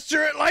Jedi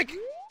Master at, like...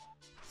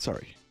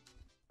 Sorry.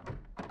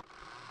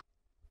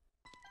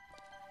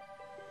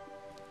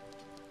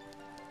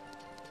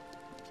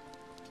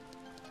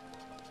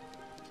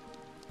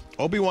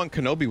 Obi-Wan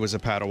Kenobi was a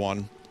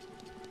Padawan.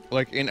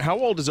 Like, how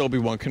old is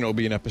Obi-Wan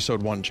Kenobi in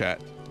Episode 1,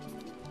 chat?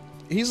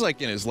 He's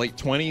like in his late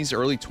 20s,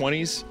 early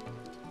 20s.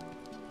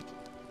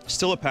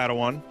 Still a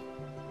Padawan.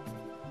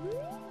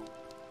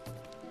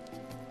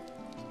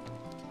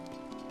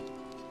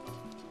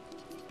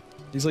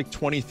 He's like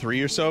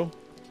 23 or so.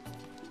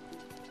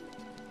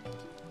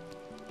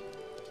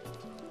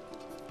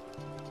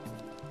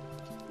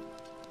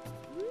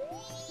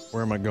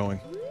 Where am I going?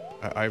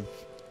 I've...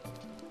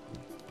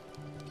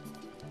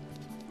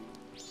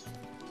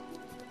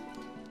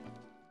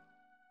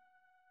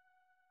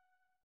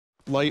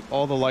 Light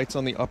all the lights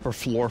on the upper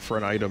floor for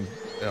an item.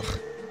 Ugh.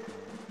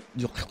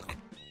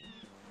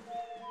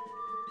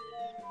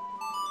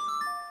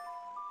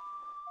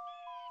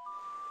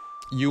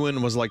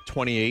 Ewan was like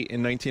 28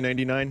 in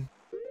 1999.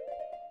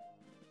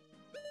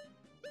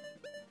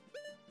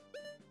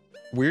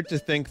 Weird to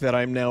think that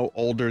I'm now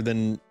older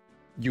than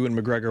Ewan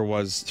McGregor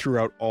was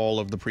throughout all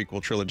of the prequel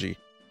trilogy.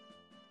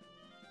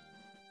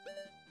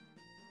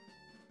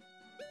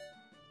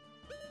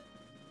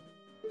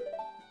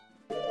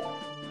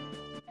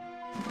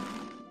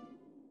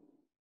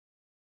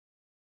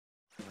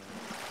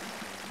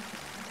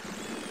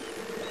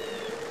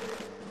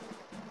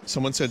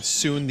 Someone said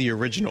soon the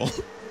original.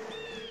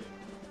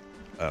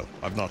 Oh,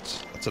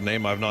 that's a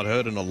name I've not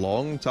heard in a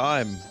long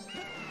time.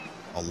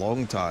 A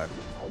long time.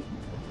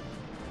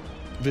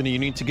 Vinny, you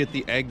need to get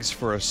the eggs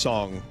for a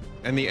song.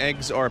 And the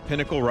eggs are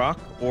Pinnacle Rock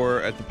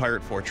or at the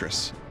Pirate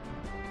Fortress.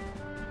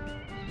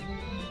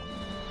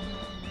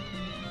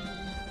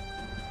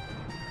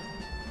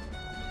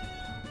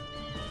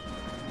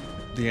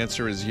 The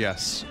answer is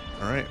yes.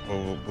 Alright,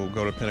 well, we'll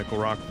go to Pinnacle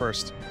Rock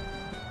first.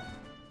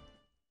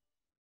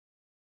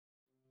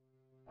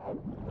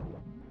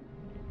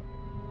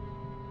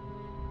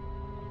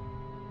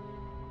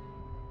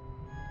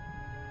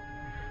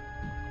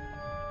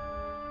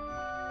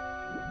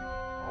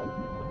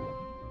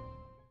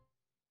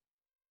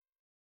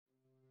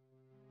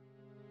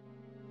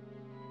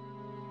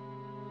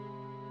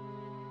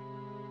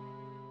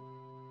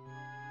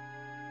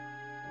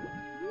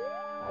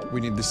 We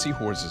need the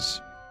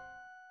seahorses.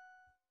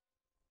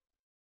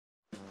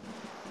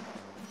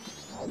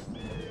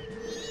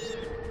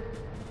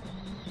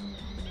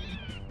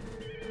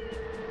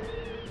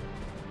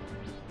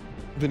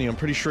 Vinny, I'm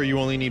pretty sure you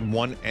only need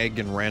one egg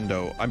in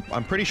rando.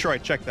 I'm pretty sure I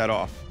checked that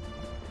off.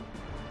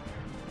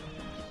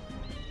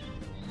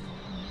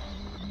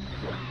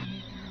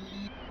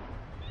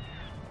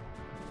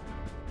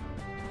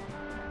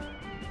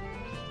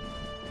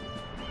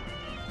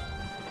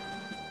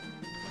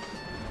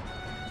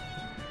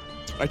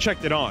 I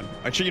checked it on.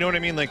 You know what I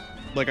mean?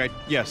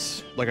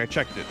 Yes. Like, I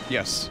checked it.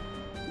 Yes.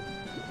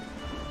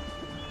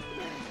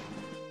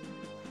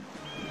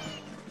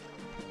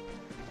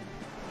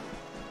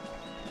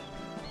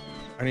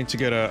 I need to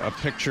get a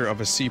picture of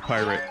a sea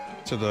pirate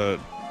to the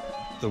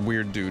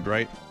weird dude,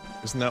 right?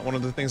 Isn't that one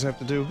of the things I have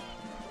to do?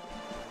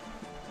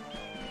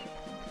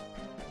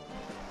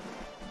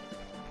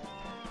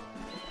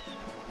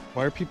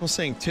 Why are people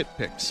saying tit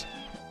pics?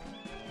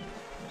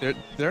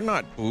 They're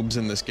not boobs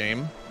in this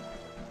game.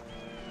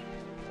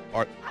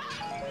 Are...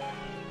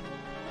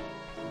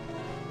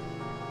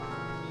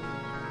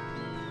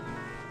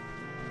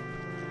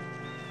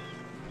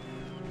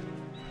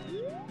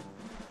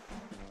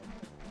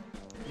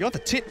 You're the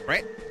tit,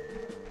 Brett.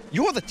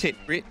 You're the tit,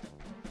 Brett.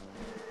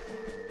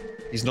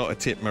 He's not a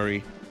tit,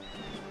 Marie.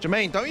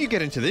 Jermaine, don't you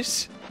get into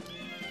this.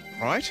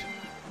 Right?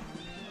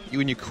 You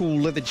in your cool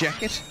leather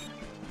jacket.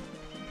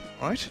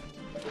 Right?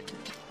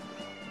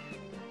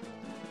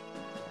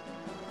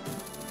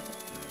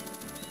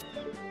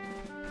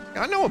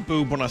 I know a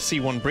boob when I see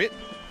one, Brit.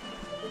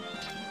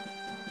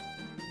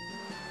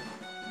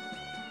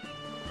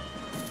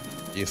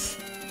 Yes.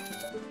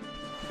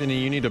 Vinny,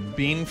 you need a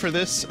bean for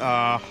this?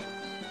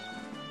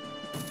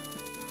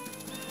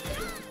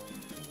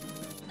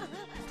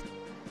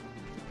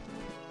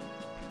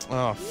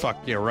 Oh, fuck,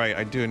 yeah, right,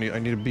 I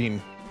need a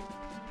bean.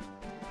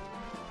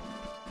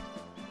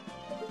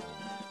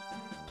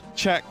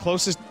 Chat,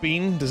 closest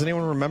bean, does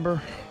anyone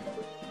remember?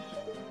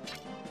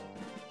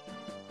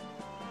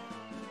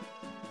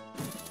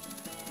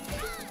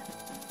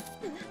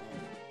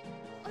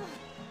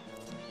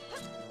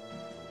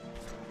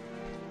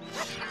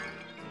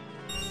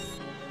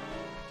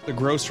 The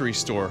grocery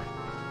store.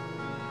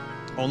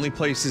 Only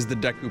place is the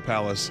Deku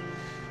Palace.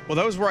 Well,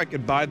 that was where I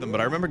could buy them,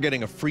 but I remember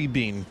getting a free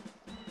bean.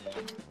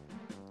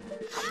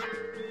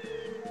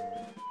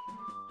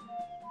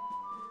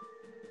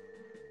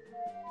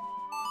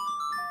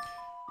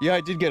 Yeah,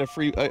 I did get a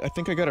free- I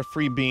think I got a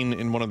free bean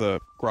in one of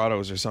the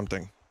grottos or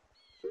something.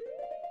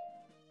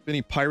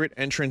 Vinny, pirate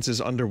entrance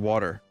is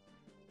underwater.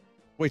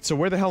 Wait, so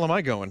where the hell am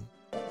I going?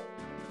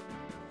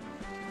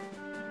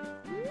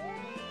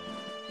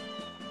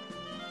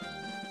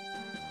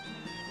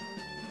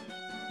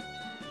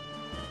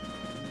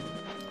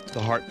 The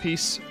heart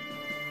piece?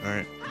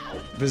 Alright.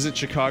 Visit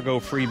Chicago,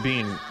 free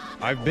bean.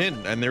 I've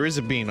been, and there is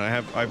a bean.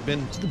 I've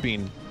been to the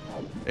bean.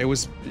 It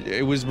was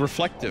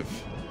reflective.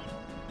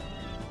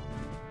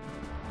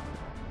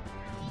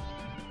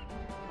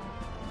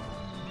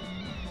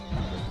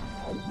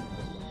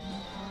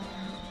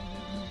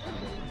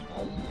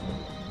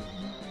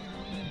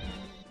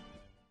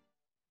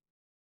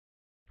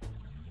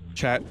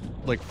 Chat,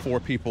 like 4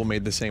 people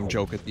made the same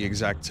joke at the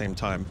exact same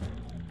time.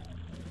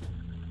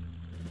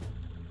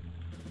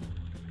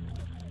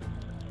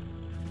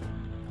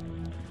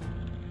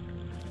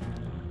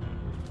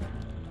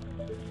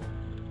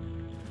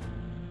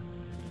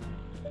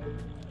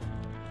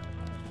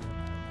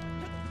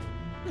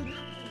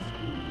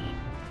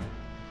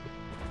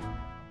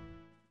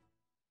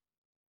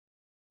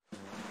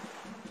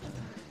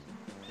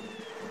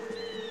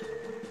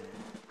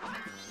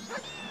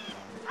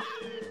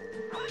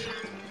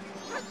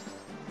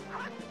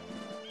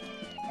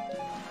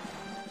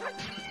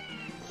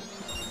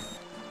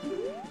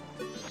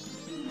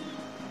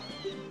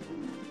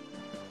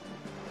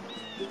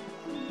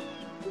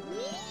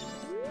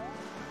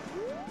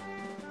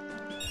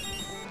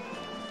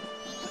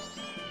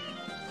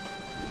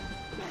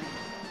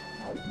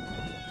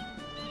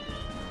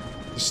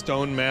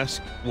 Stone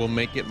mask will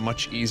make it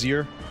much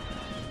easier.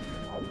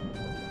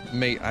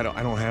 Mate, I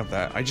don't have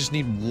that. I just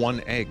need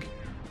 1 egg.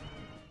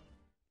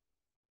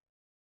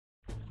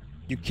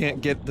 You can't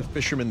get the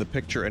fisherman the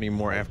picture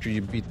anymore after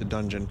you beat the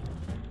dungeon.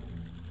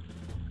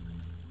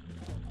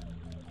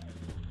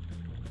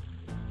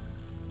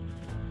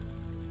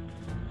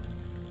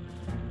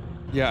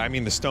 Yeah, I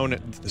mean the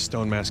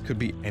stone mask could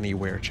be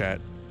anywhere, chat.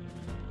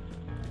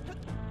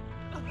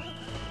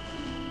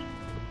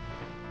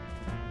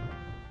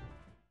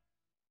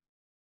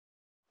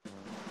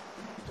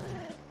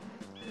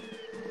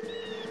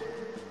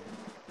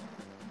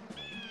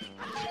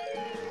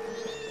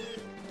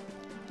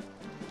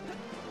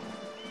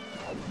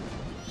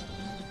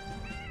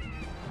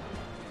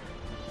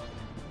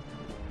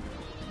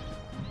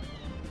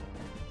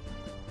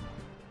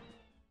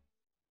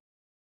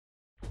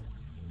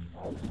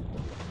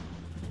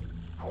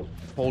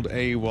 Hold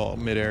A while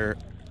midair,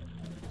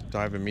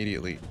 dive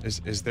immediately.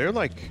 Is there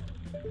like...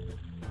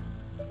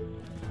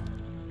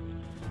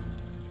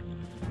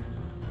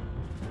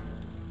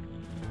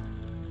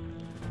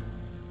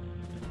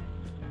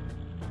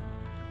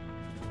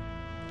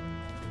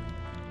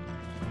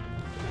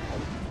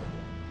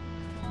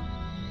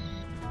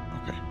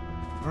 Okay.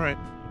 Alright.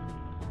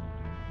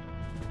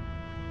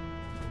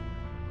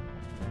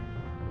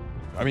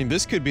 I mean,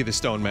 this could be the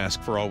stone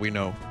mask for all we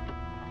know.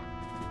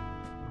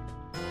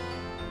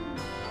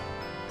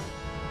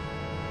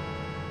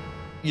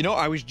 You know,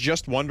 I was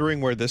just wondering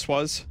where this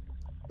was.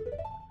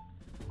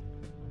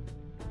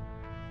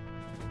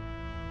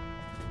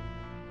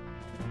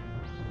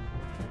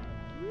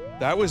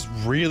 That was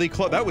really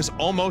close. That was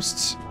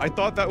almost... I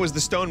thought that was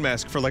the stone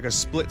mask for like a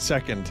split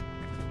second.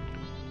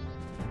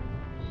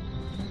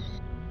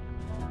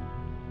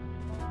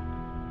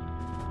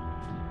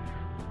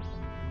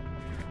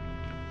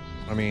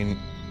 I mean,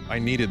 I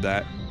needed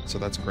that, so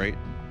that's great.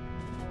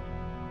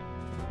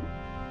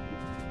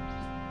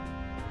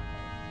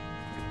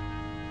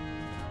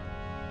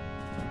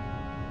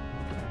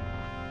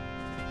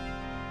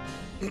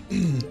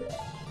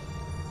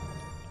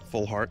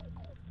 Full heart.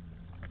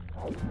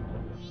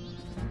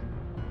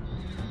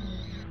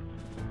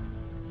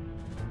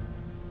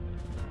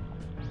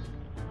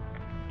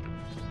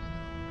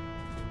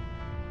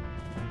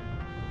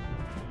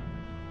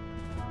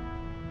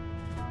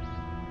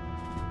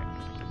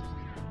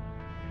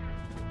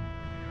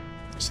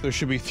 So there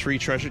should be 3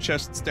 treasure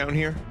chests down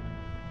here.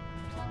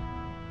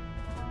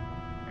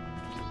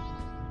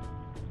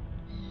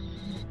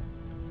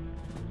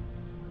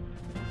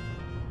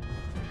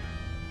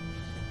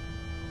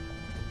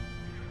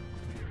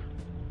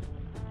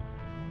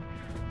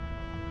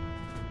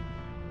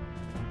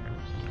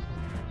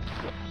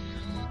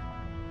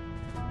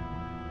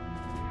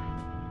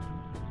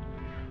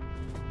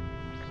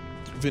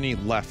 Vinny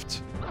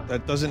left.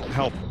 That doesn't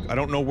help. I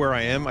don't know where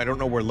I am. I don't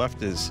know where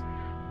left is.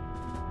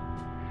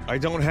 I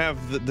don't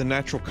have the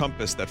natural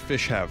compass that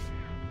fish have.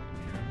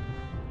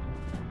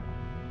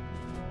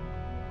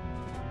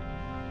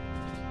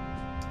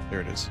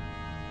 There it is.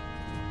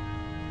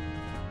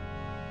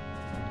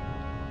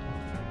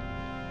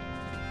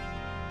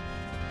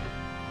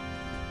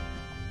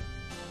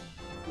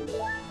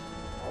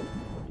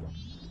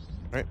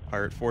 Alright,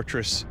 Pirate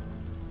Fortress.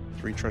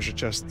 3 treasure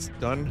chests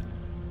done.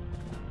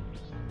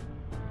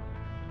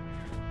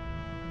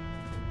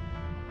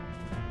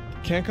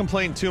 Can't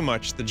complain too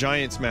much. The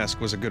Giant's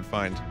Mask was a good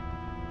find.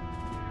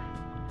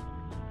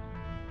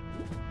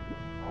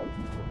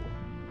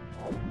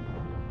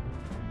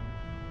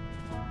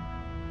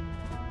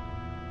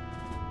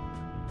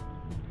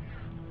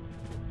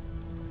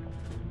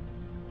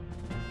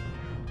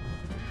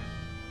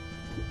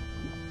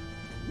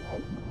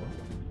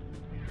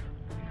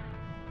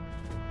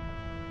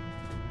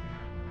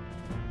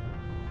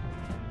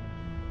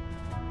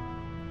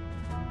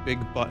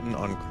 Big button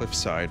on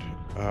cliffside.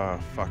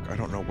 Fuck, I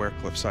don't know where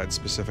cliffside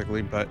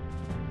specifically, but...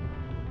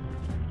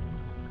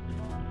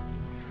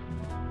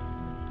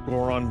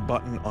 Goron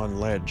button on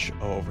ledge.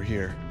 Oh, over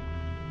here.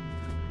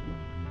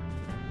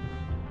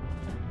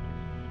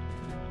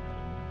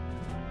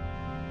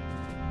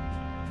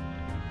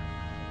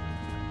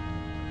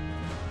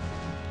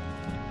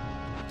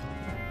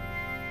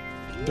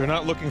 They're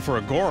not looking for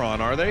a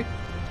Goron, are they?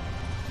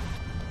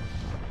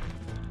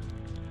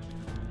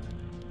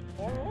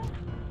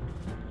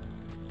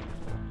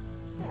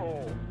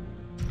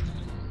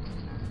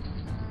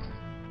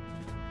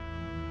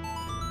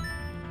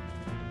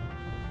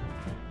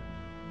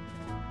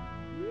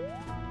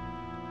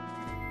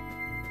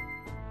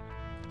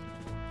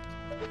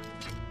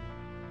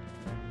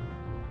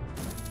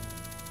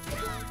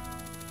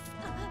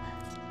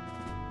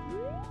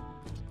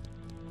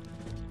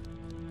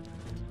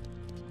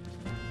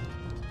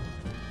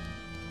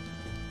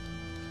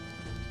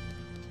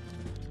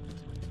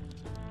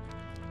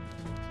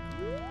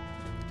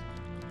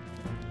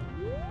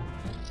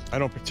 I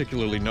don't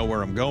particularly know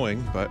where I'm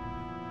going, but...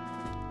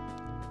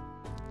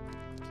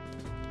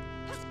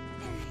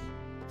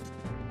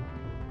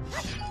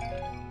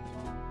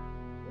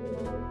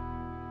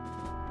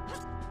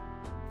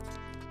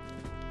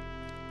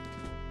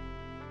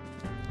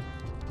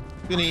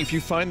 Vinny, if you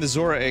find the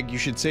Zora egg, you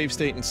should save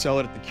state and sell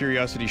it at the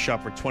Curiosity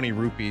Shop for 20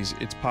 rupees.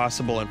 It's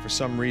possible, and for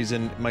some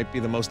reason, it might be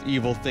the most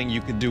evil thing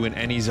you could do in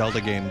any Zelda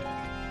game.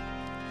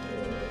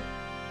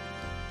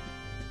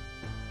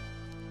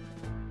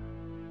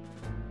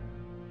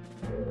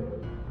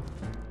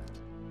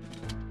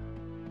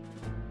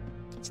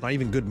 It's not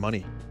even good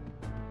money.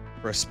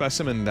 For a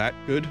specimen that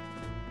good?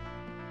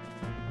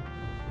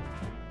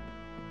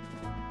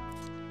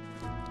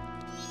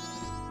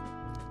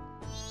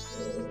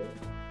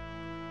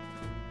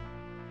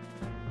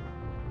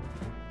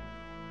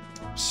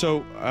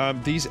 So,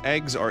 these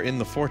eggs are in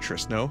the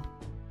fortress, no?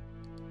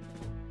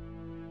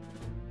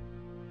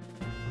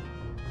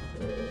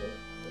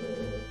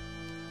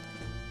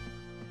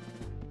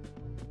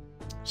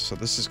 So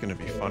this is gonna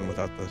be fun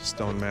without the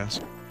stone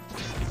mask.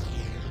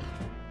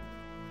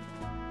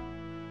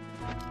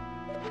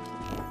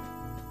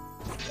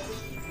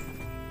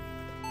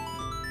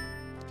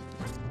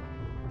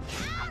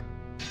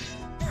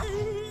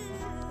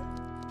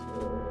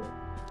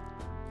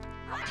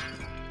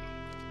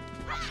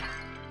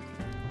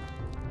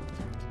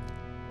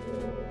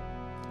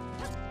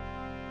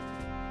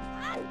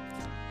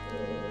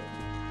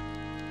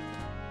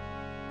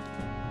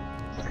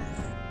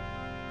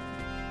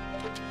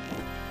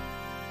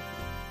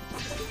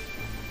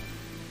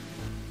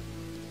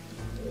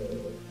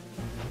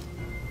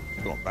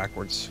 Going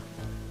backwards.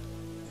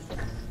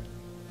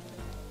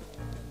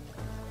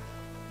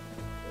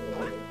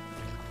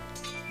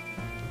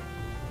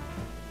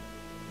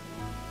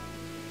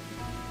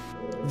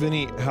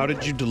 Vinny, how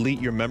did you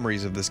delete your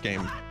memories of this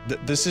game?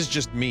 This is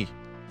just me.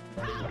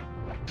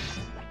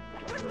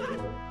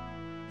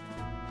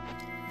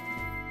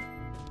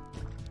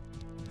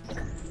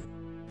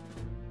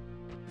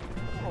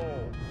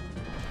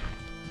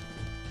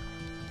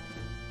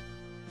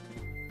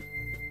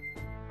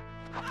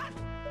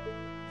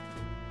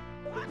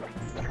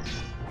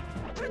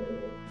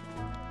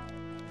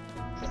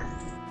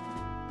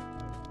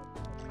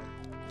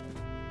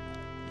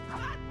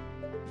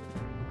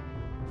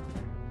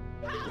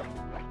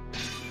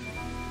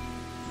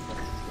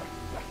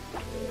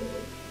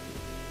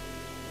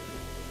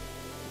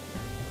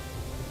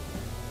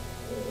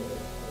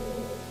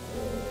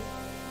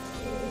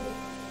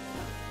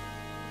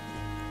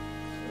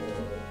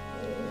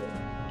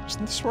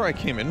 Isn't this where I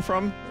came in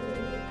from?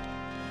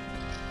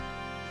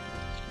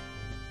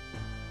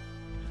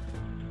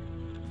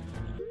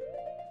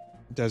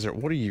 Desert,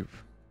 what are you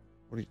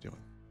doing?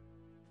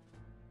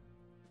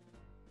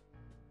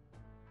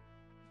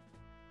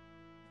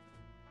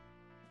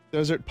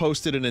 Desert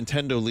posted a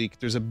Nintendo leak.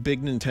 There's a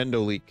big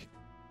Nintendo leak.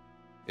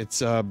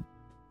 It's a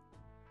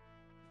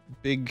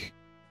big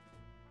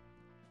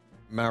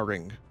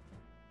Maring.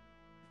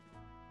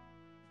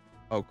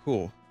 Oh,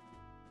 cool.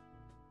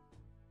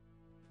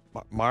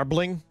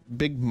 Marbling?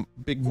 Big.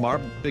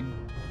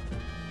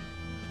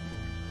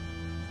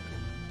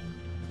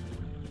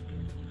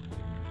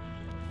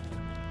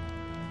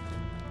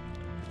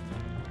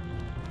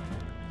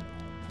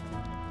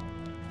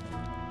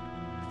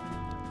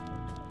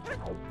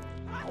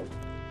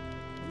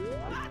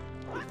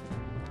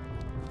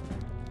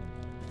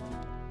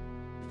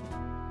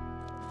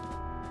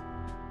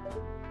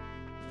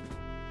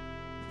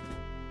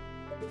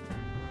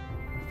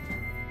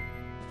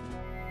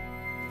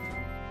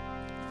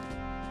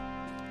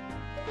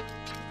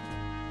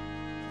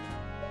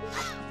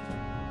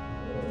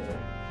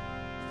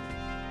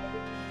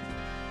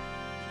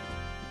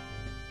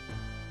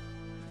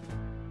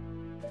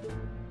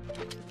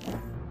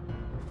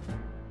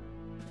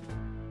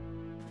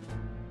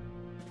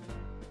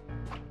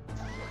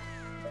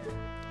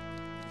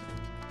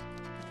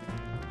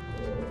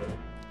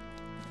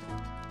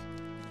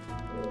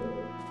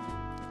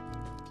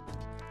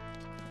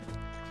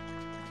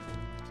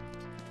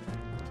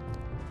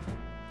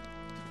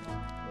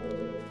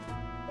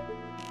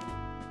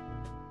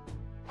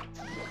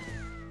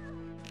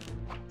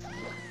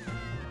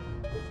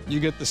 You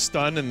get the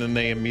stun and then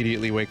they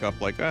immediately wake up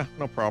like, ah,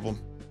 no problem.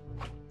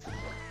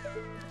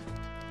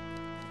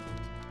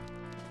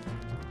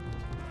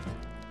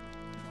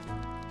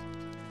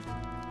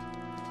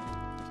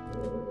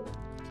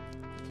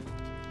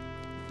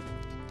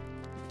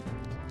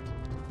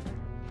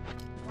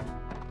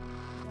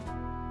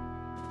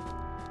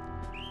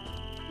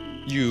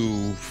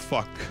 You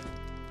fuck.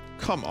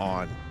 Come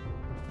on.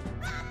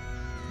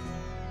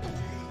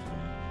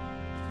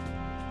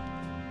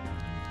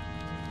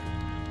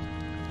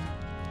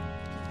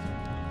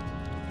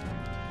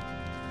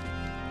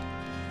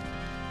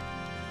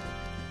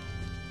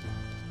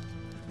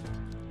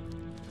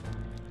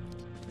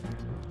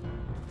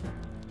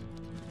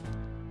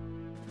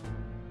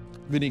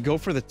 Vinny, go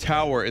for the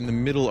tower in the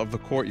middle of the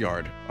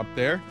courtyard. Up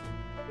there?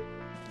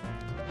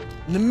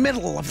 In the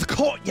middle of the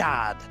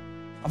courtyard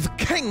of the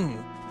king!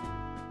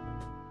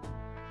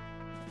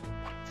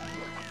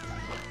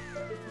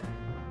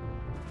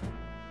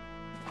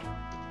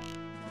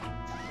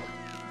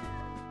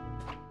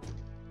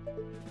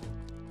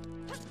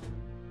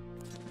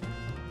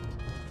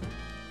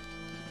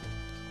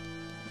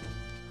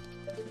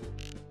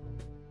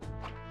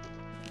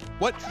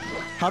 What?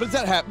 How does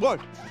that happen?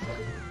 What?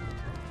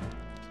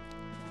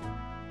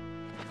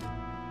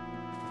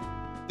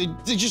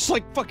 They just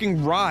like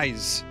fucking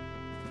rise.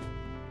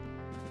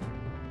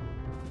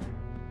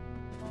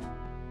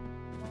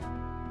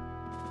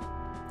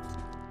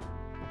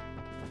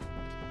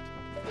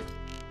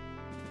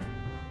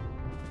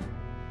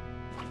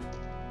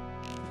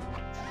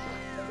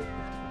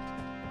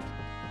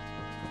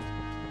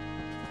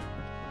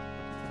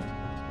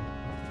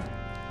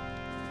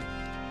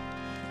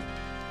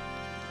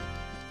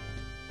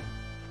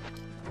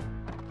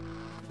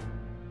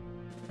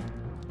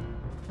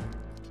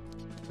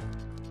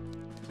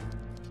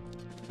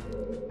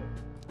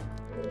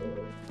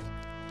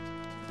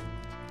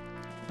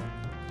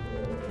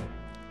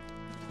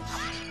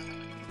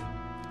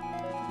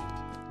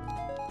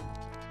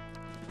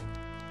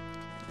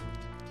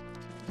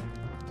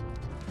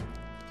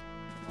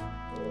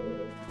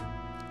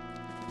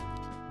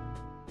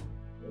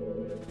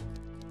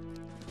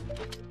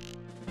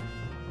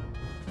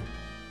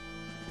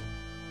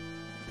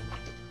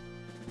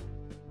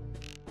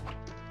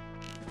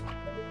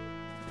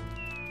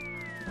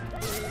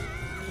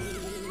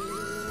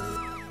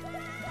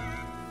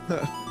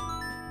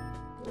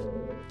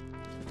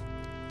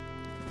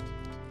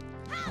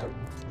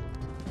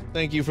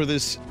 Thank you for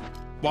this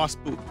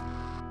wasp boot.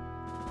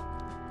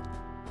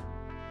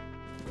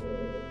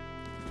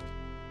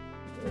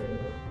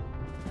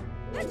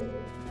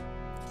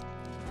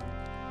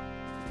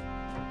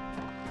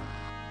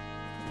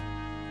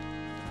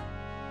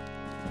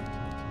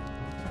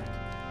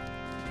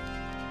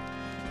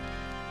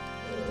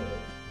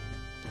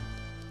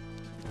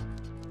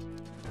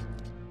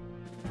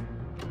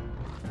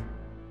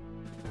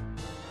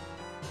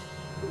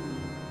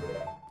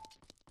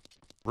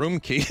 Room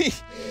key?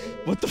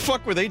 What the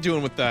fuck were they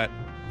doing with that?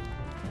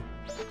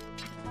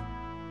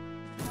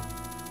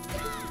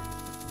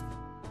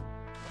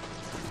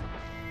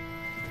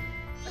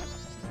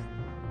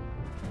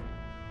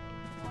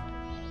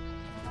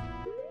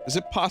 Is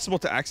it possible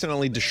to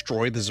accidentally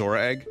destroy the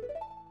Zora egg?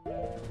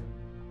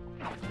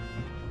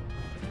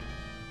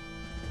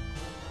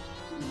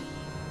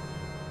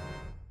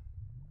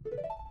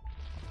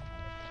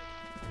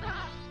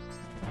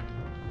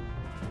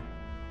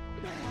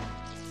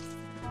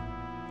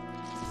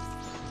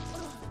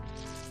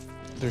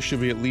 there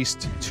should be at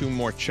least 2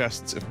 more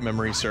chests if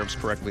memory serves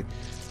correctly.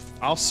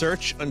 I'll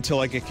search until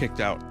I get kicked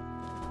out.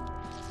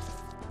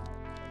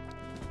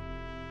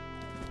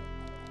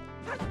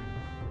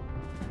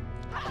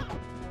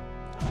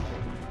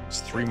 It's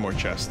 3 more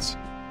chests.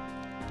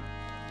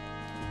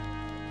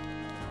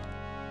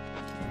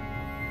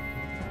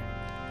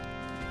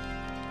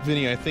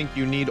 Vinny, I think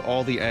you need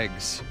all the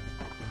eggs.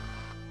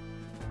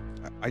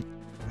 I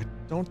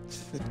don't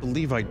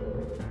believe I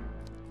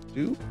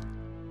do.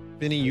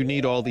 Vinny, you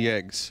need all the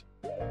eggs.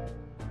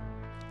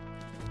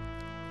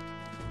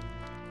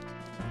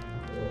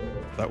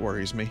 That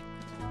worries me.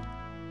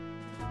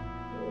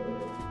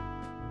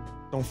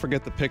 Don't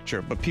forget the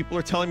picture, but people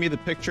are telling me the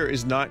picture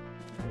is not...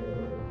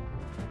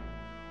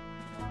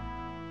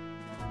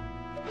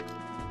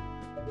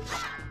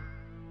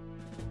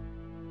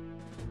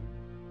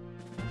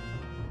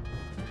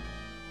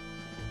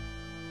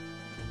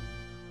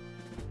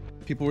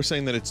 People were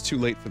saying that it's too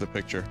late for the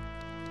picture.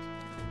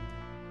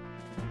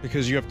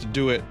 Because you have to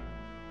do it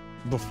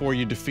before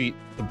you defeat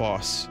the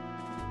boss.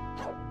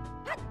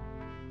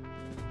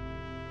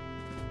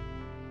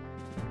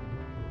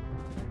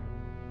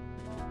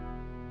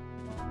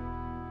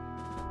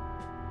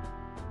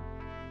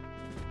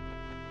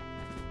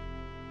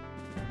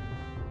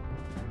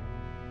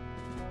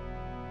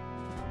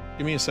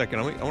 Give me a second,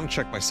 I want to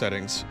check my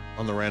settings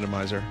on the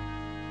randomizer.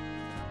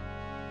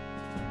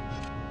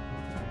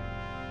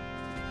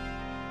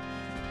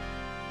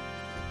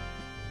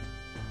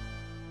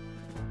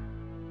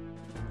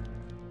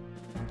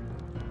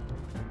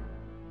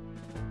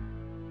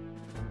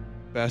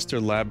 Faster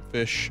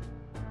Labfish,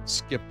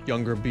 Skip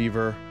Younger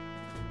Beaver,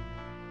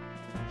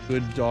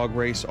 Good Dog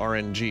Race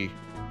RNG.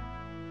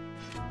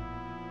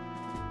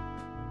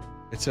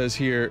 It says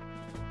here,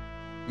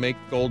 make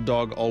Gold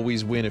Dog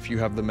always win if you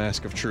have the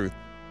Mask of Truth.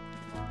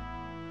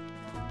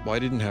 Well, I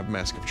didn't have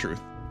Mask of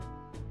Truth.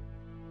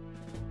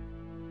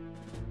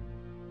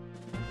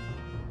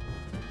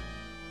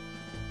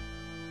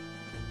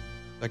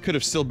 That could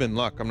have still been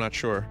luck, I'm not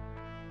sure.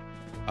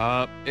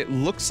 It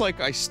looks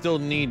like I still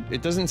need...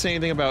 It doesn't say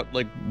anything about,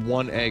 like,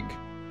 1 egg.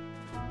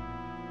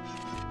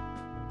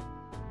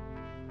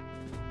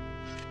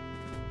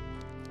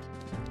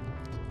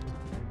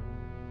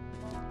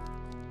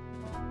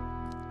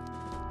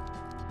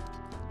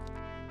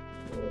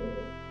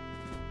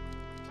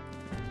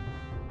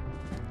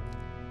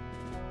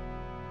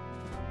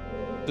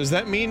 Does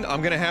that mean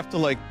I'm gonna have to,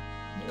 like,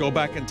 go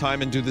back in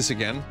time and do this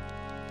again?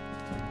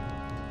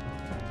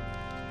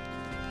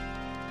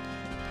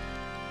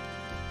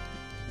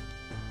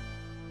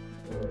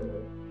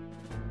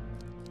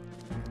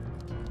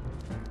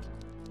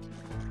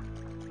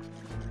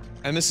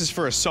 And this is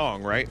for a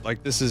song, right?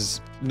 Like, this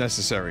is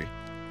necessary.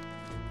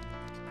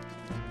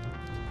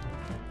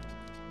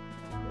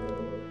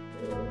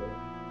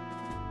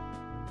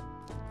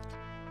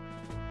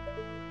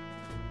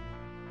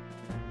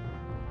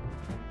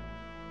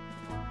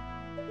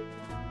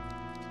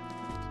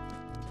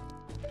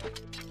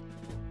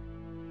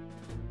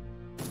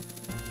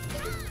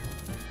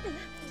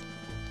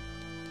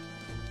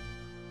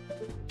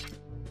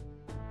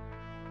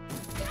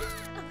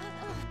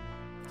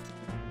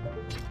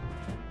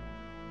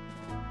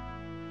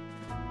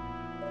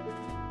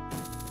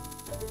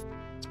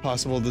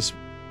 Possible this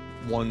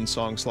 1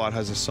 song slot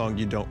has a song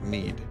you don't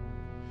need.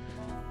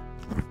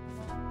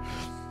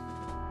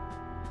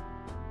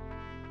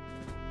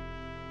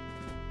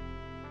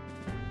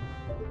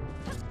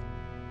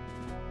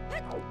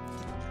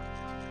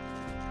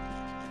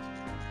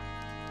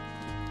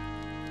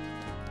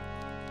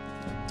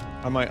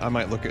 I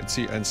might look at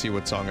see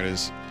what song it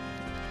is.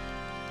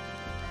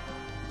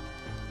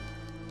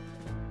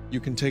 You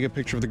can take a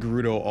picture of the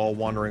Gerudo all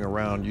wandering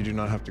around. You do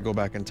not have to go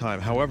back in time.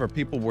 However,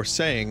 people were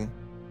saying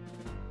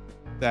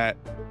that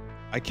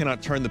I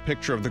cannot turn the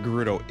picture of the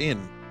Gerudo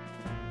in.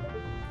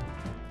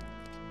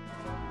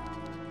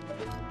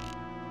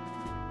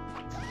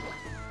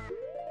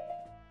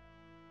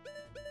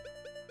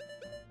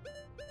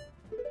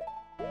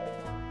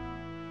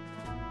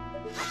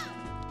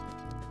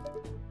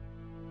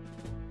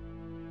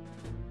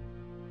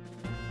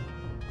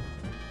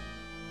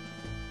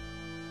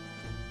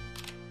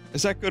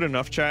 Is that good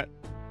enough, chat?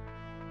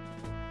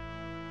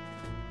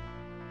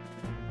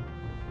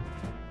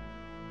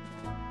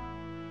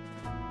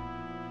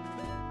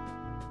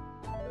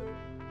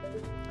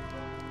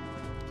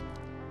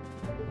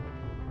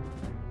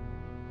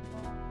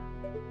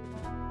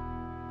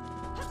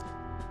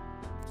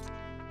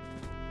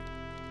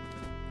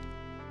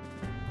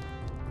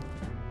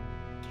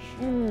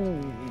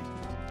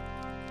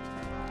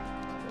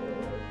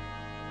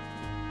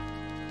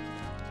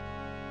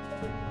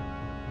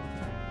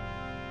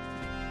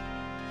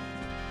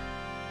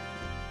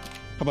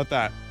 How about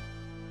that?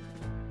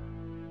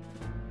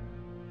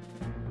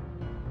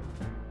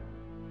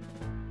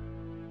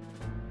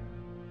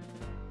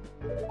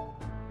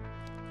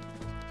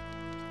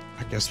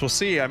 I guess we'll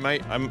see. You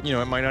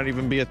know, it might not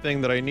even be a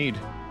thing that I need.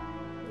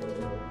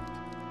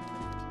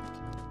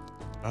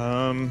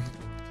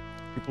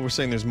 People were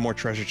saying there's more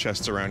treasure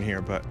chests around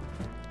here, but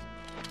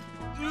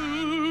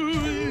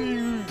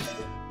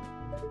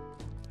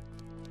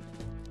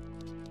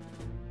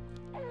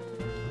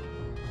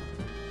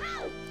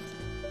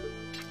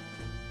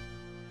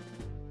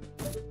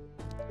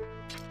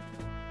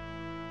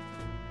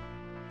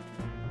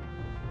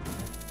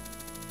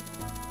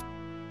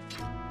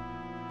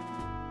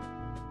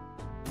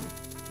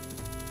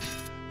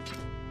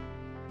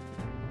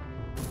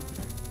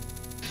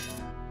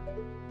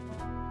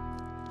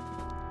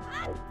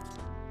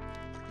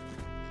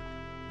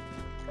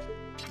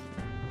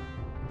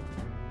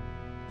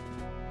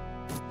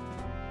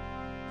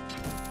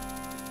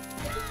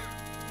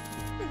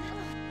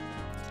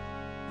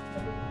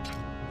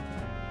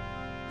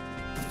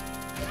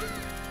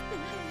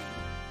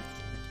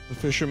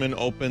Fisherman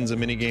opens a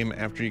minigame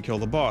after you kill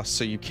the boss,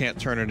 so you can't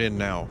turn it in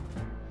now.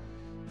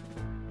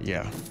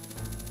 Yeah.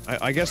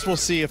 I guess we'll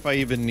see if I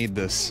even need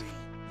this.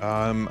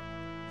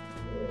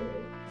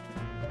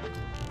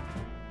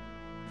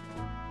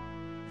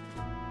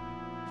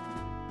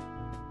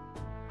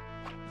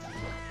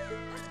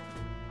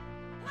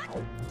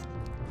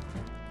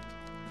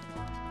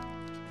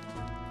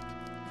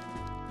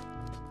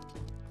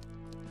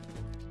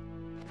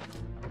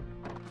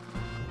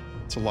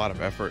 It's a lot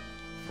of effort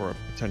for a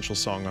potential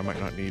song I might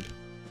not need.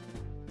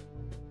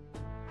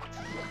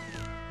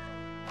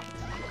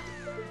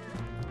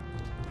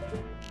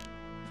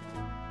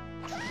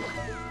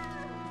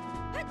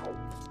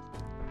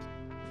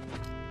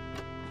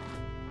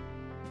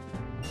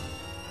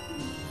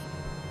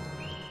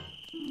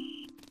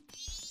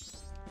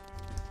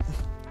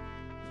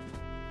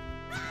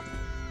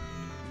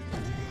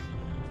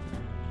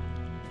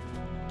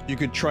 You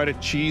could try to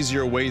cheese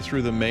your way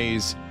through the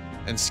maze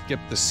and skip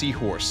the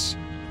seahorse.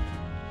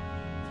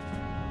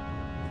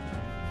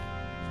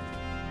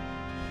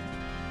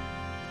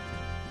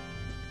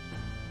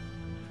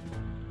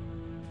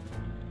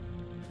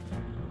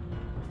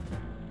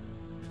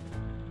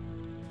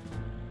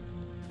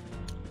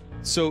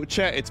 So,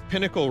 chat, it's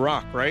Pinnacle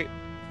Rock, right?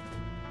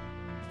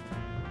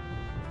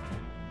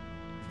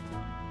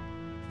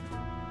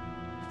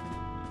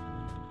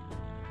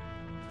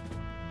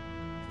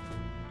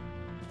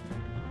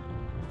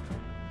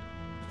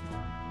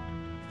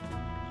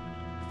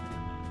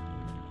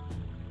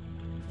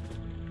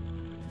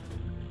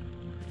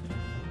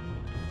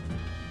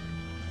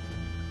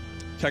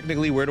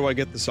 Technically, where do I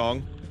get the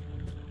song?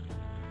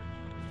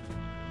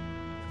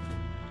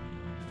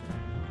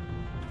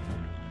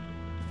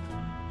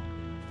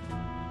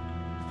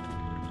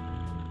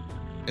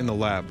 In the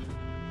lab.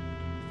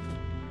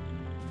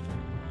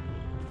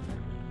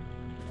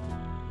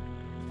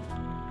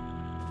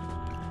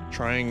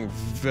 Trying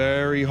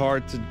very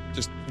hard to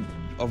just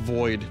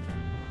avoid.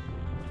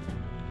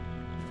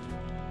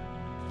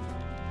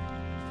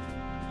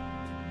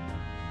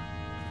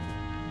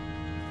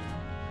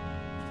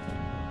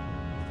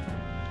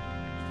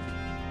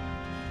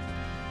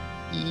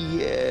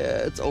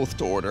 Yeah, it's Oath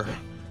to Order.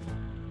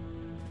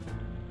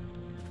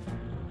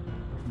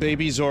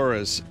 Baby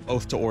Zora's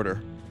Oath to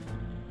Order.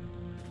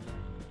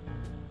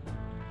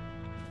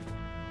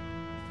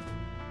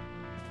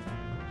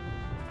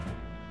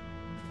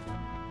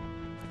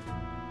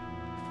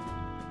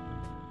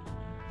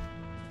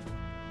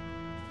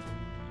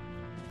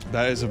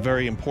 That is a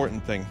very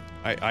important thing.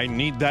 I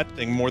need that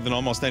thing more than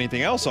almost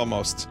anything else,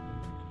 almost.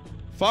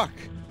 Fuck.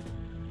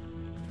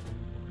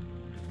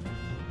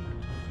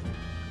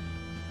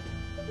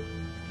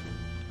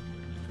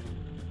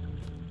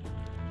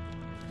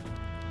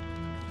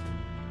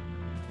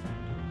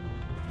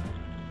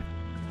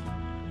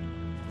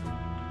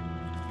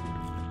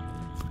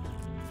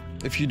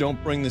 If you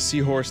don't bring the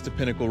seahorse to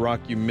Pinnacle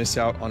Rock, you miss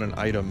out on an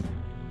item.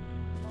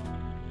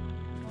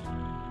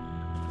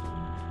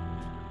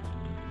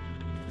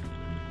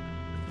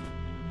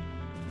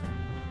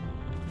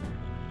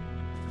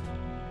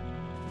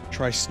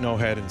 Try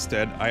Snowhead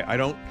instead. I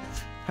don't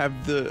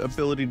have the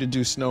ability to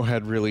do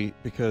Snowhead really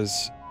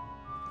because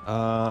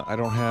I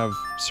don't have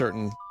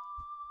certain...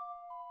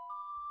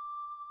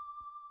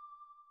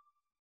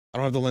 I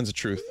don't have the Lens of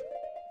Truth.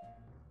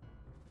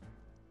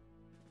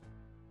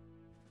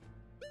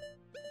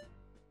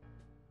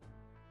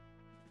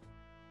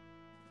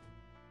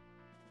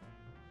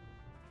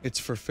 It's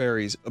for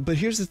fairies. But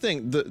here's the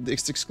thing,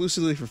 it's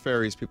exclusively for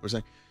fairies, people are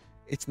saying.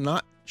 It's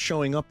not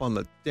showing up on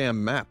the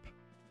damn map.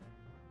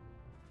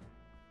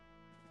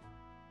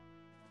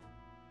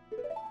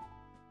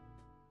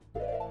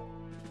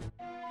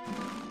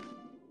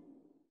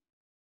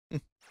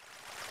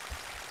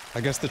 I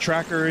guess the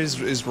tracker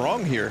is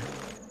wrong here.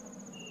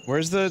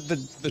 Where's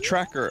the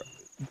tracker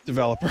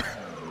developer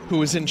who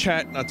was in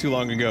chat not too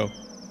long ago?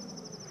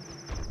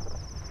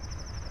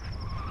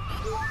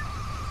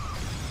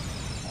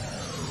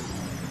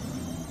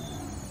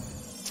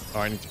 Oh,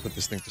 I need to put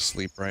this thing to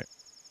sleep, right?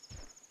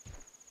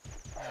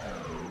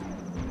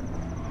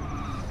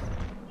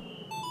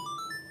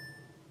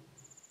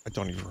 I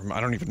don't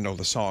even know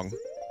the song.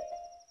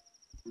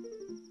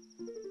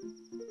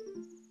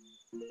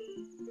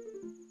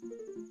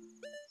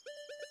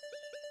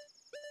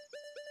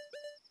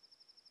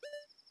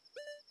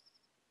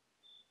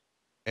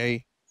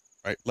 A,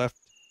 right, left,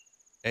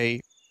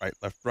 A, right,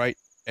 left, right,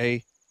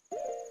 A.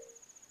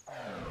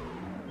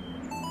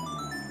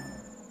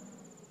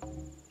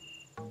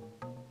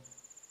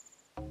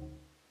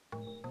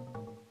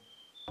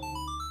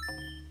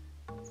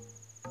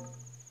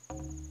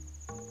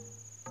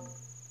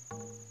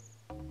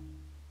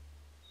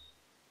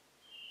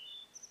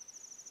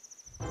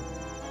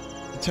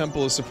 The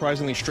temple is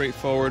surprisingly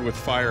straightforward with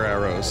fire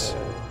arrows,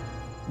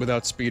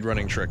 without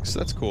speedrunning tricks.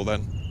 That's cool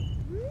then.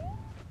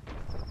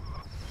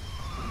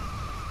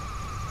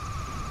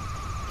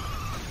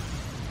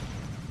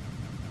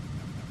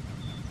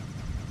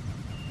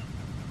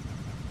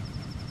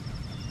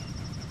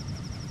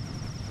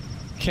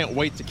 Can't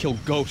wait to kill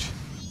Goat.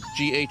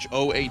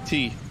 Ghoat.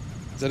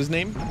 Is that his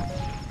name?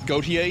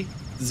 Gautier?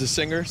 Is a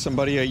singer?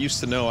 Somebody I used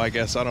to know, I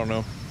guess. I don't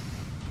know.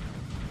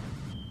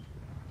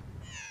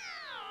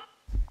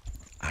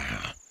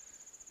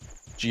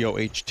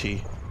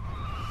 G-O-H-T.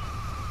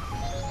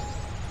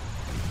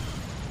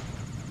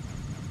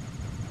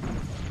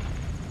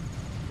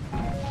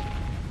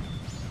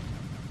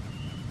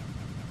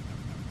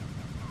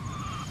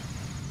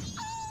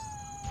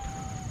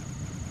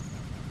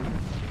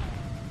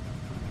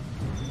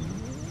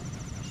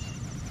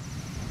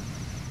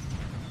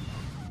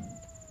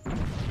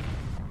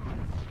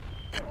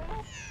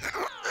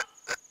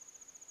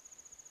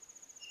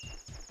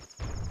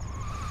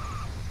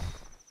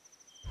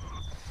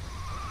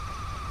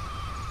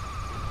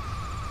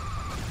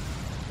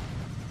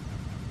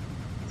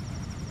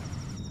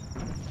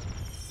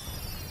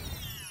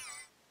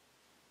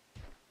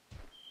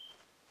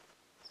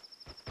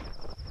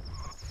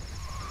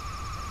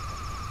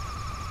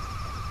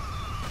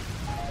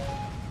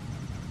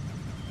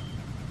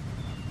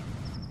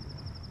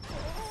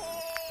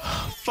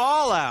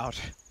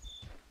 Fallout!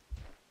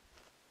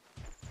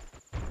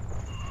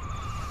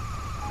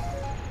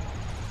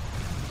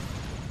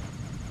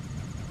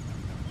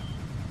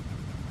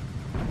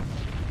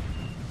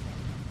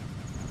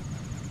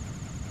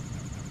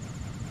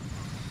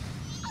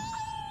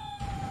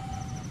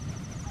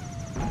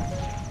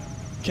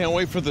 Can't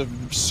wait for the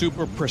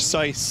super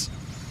precise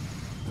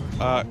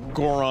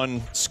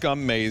Goron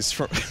scum maze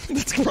from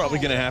that's probably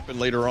gonna happen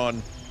later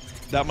on.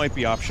 That might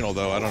be optional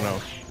though, I don't know.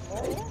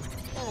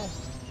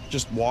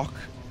 Just walk?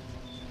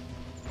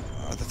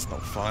 That's no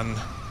fun.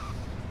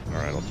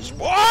 Alright, I'll just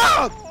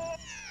walk!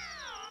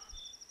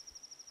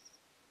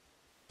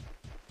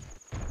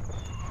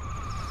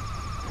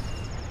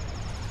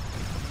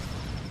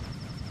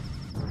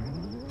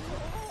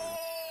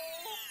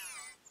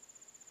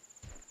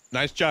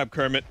 Nice job,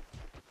 Kermit.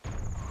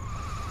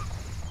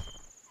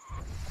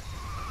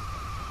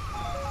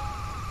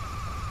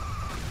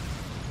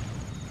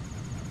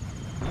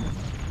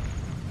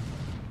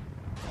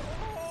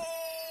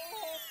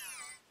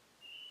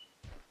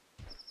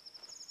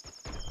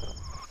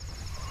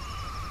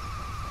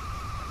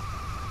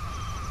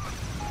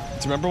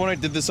 Do you remember when I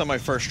did this on my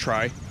first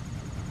try?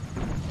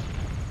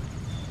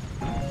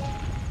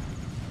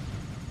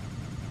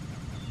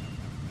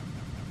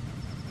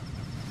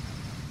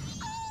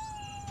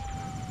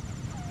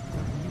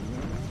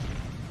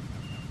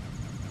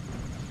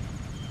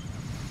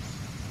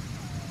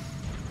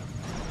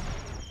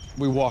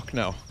 We walk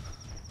now.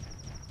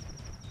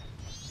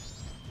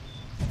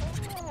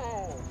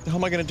 What the hell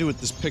am I gonna do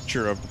with this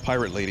picture of the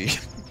pirate lady?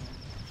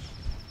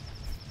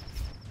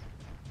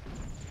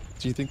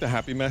 Do you think the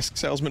Happy Mask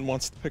salesman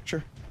wants the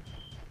picture?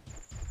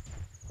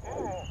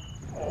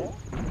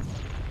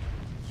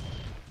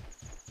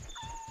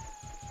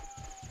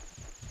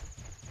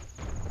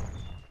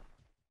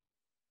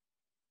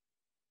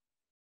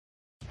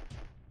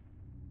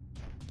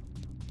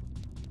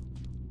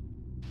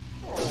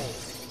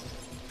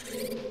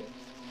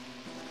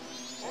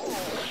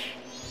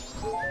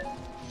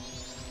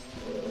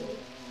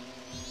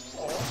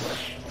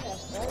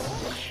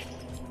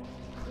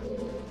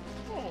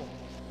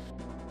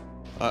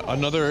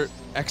 Another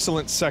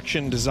excellent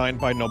section designed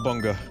by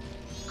Nobunga.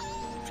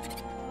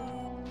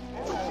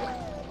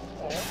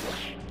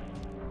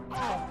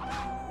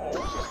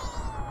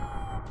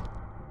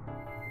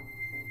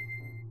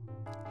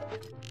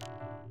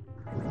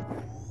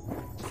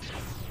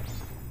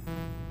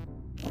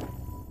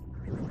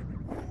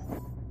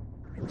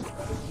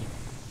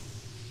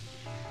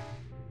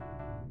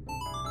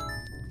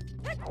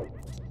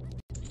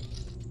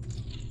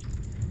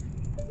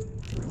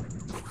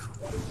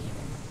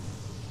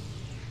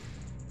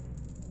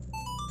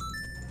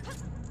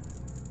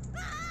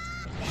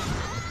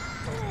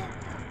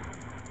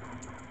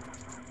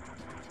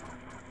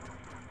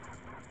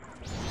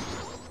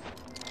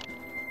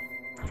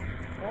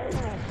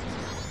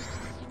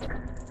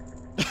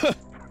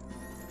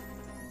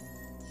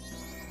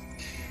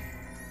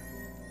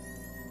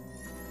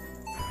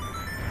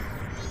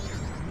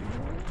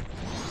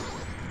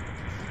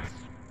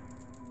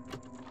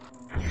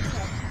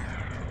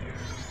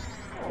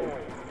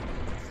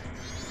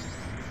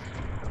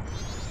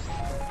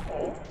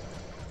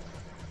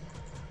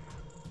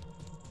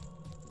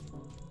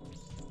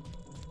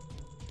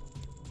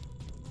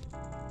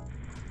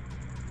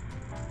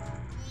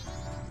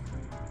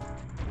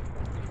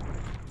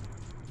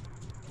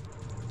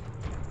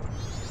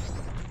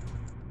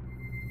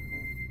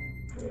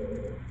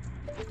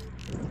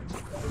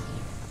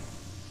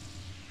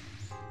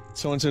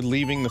 Someone said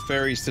leaving the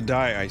fairies to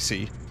die, I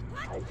see.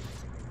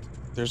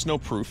 There's no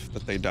proof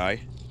that they die.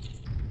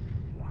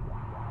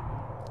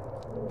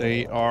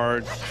 They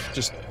are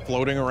just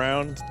floating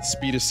around,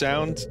 speed of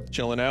sound,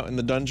 chilling out in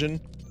the dungeon.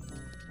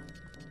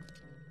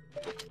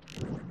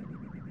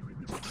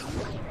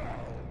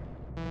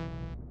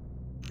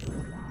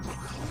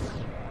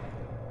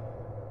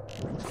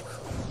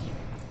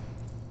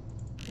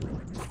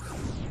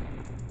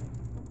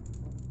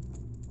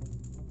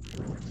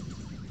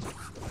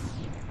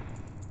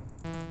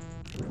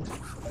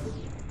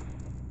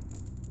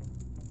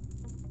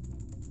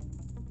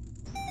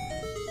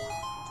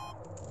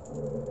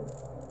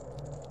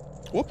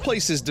 What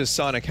places does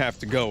Sonic have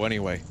to go,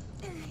 anyway?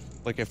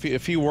 Like,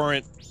 if he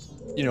weren't,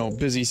 you know,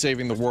 busy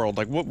saving the world,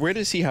 like, where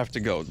does he have to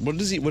go? What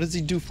does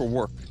he do for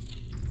work?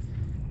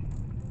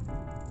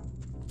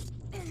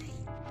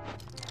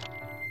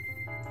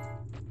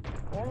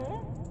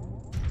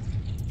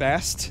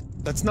 Fast?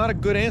 That's not a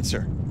good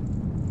answer.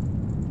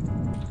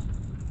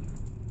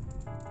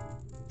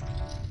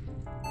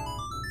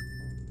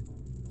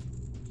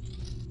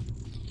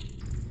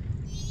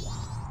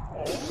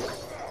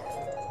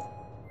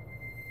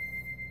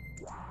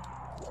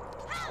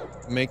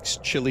 Makes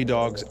chili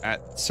dogs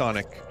at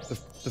Sonic,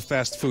 the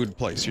fast food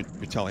place, you're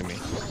telling me.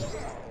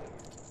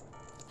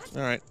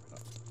 Alright.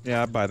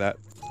 Yeah, I buy that.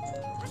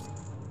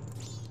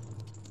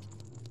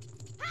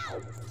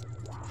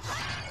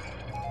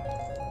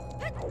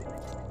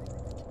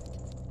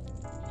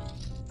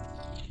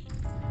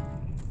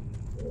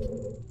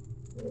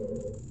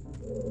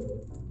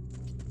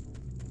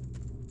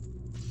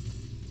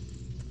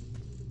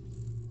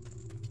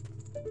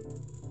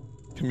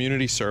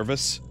 Community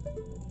service?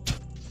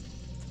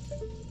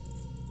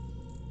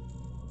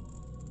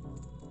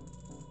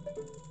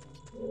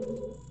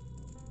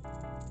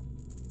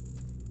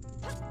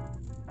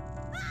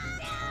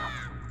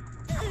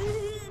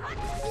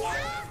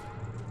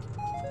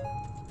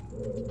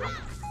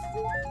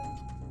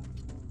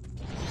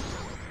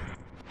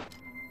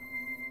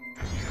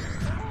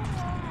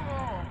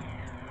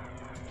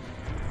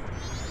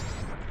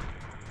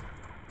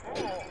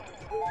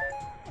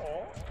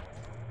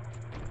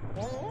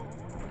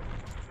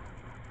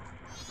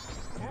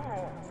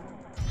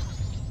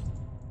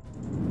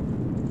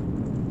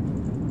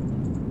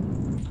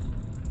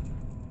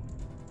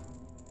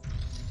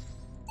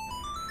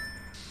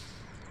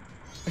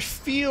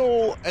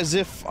 As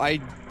if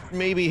I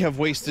maybe have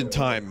wasted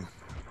time.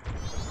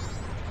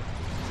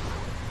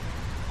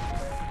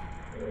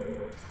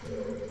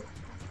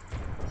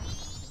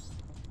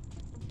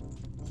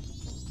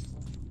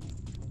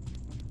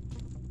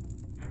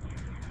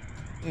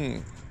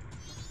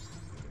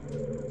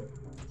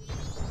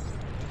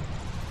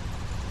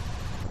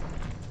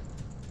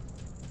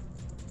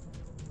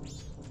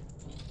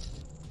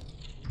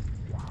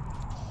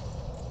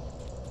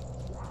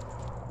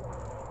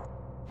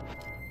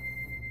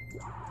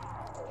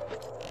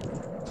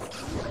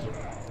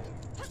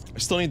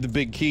 Still need the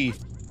big key.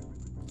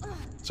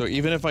 So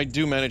even if I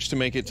do manage to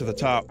make it to the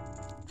top,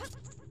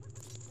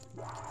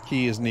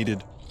 key is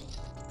needed.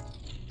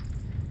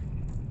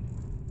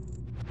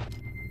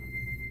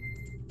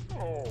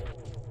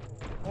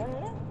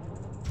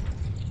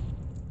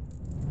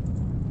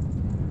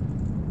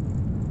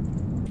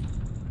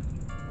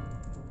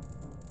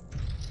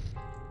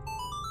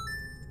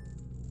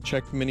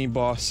 Check mini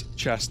boss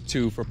chest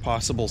 2 for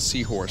possible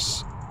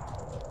seahorse.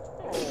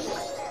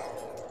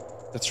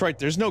 That's right,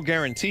 there's no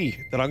guarantee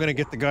that I'm gonna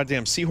get the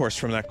goddamn seahorse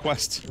from that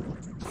quest.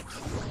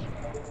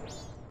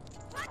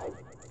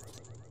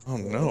 Oh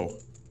no.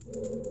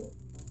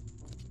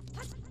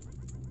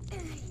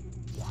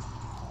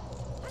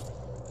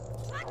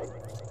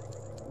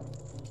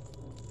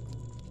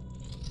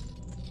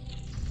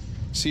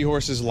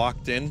 Seahorse is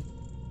locked in.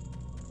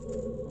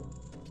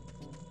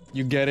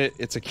 You get it,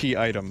 it's a key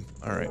item.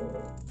 Alright.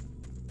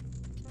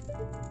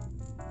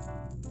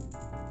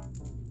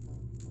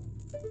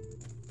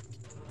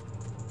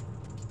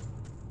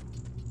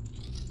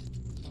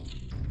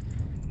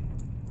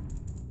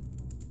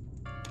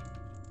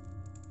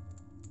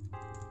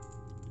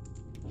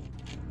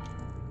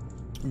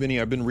 Vinny,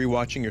 I've been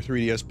rewatching your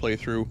 3DS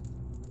playthrough.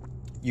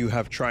 You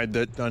have tried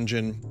that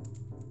dungeon,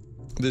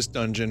 this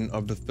dungeon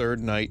of the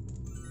third night,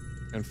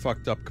 and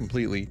fucked up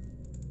completely.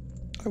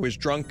 I was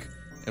drunk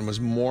and was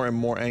more and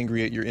more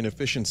angry at your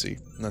inefficiency,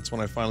 and that's when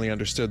I finally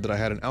understood that I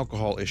had an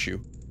alcohol issue.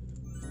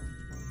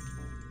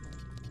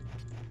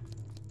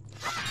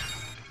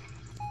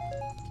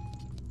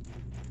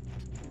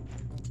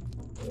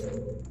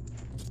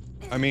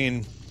 I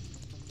mean,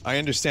 I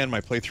understand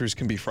my playthroughs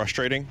can be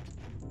frustrating.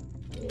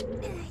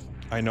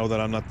 I know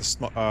that I'm not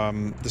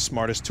the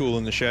smartest tool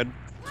in the shed,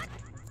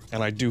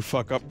 and I do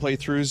fuck up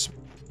playthroughs,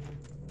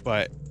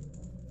 but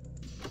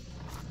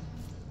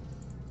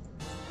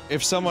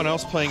if someone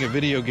else playing a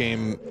video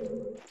game,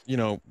 you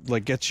know,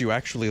 like, gets you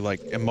actually,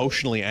 like,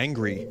 emotionally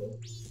angry,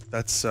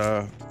 that's,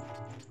 I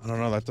don't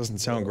know, that doesn't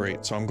sound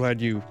great, so I'm glad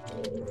you...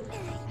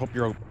 Hope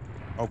you're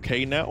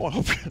okay now?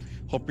 I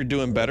hope you're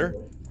doing better.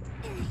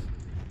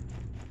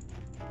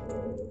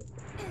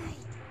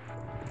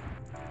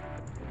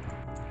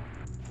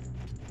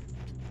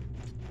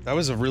 That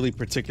was a really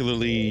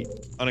particularly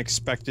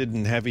unexpected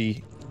and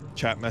heavy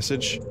chat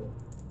message.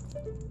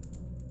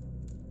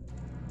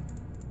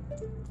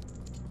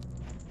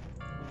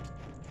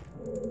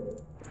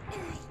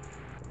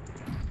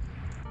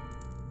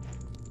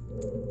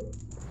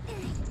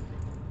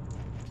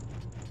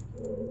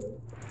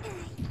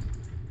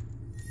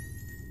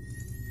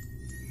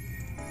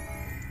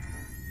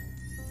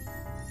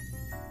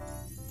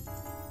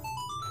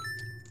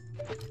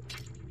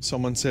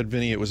 Someone said,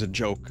 Vinny, it was a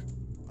joke.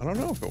 I don't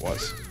know if it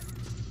was.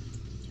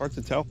 It's hard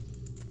to tell.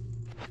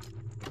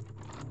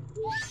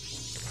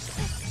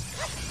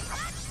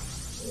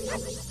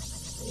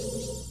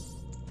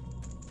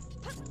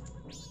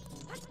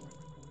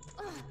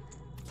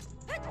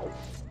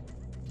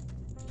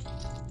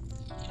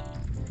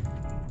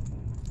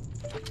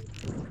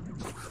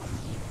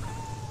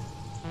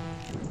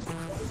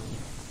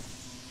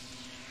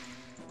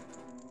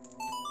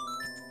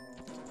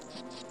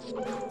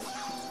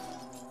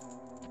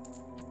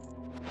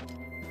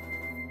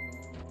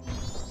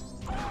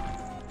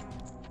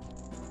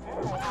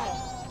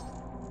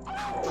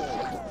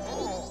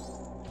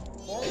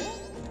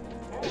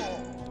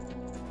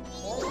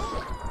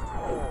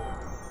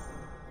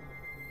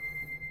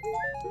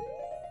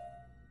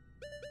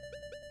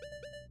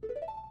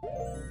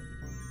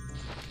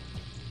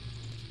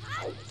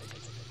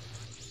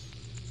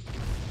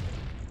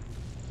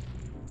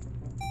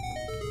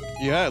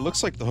 Yeah, it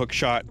looks like the hook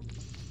shot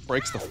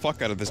breaks the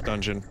fuck out of this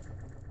dungeon.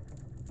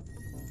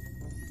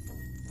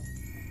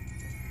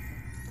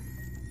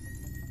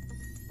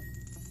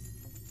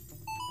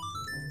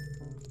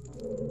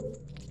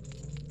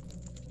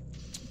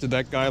 Did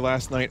that guy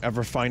last night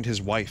ever find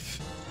his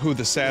wife? Who,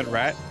 the sad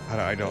rat?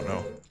 I don't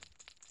know.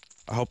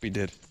 I hope he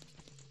did.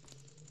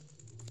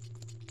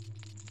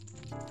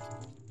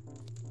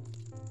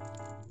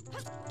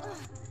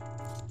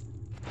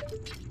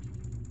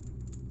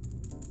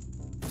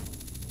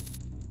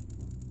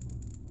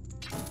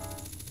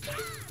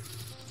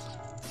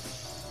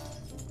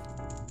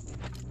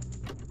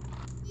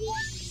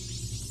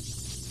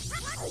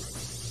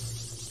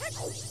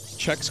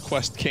 Chex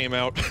Quest came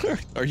out.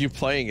 Are you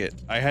playing it?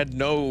 I had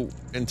no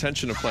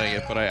intention of playing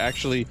it, but I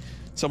actually...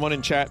 Someone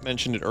in chat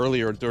mentioned it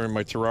earlier during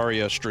my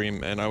Terraria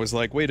stream, and I was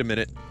like, wait a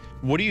minute.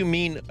 What do you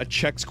mean a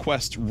Chex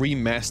Quest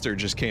remaster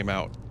just came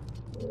out?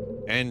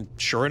 And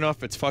sure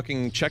enough, it's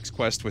fucking Chex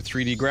Quest with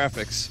 3D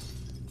graphics.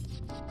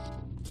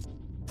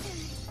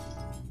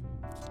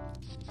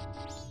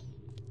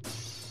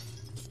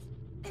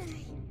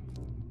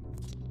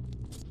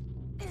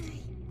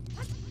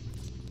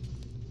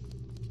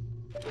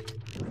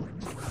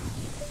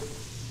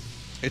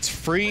 It's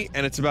free,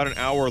 and it's about an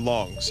hour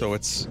long, so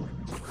it's...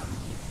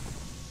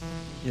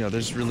 You know,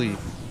 there's really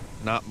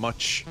not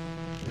much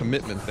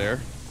commitment there.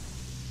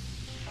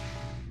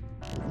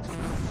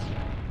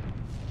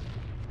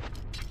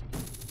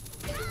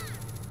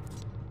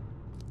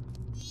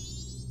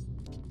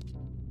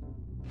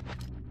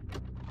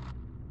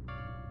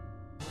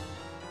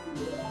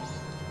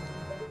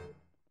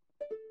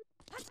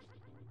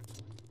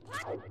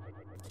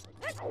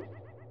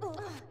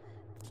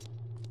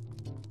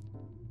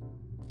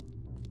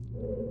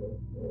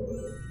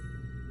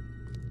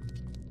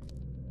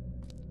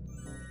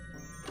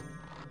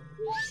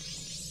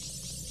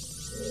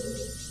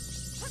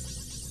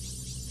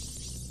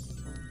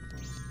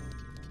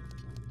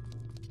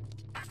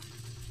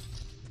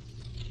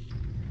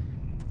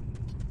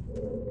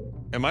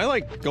 Am I,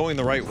 like, going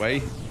the right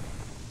way?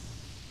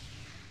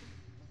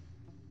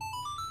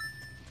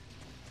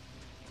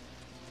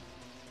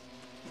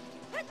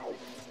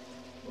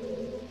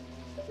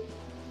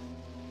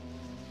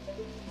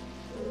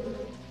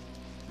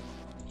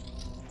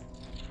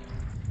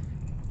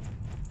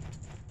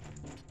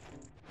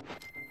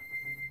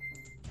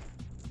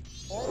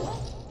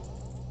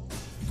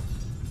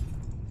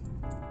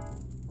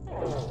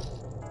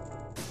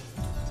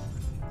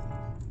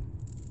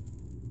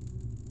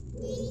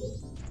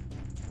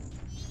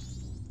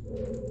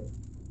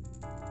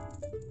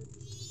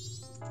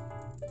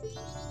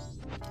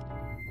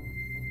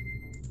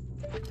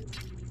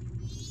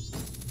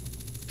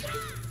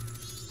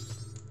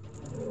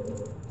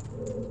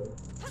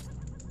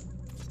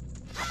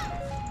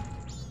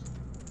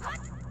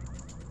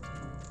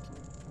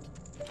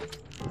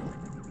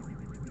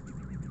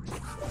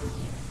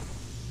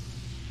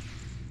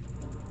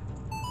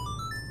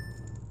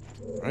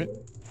 Right?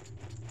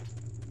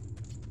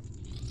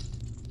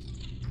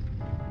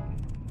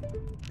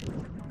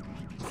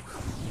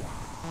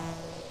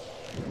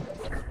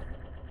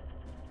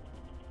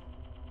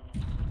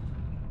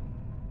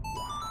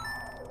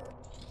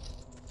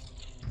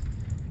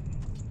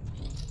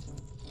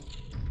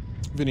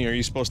 Vinny, are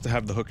you supposed to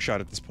have the hook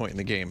shot at this point in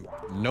the game?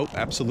 Nope,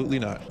 absolutely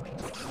not.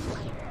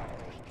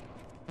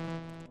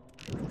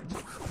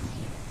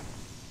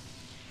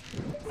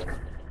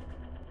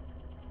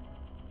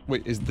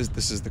 Wait, is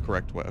this is the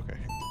correct way? Okay.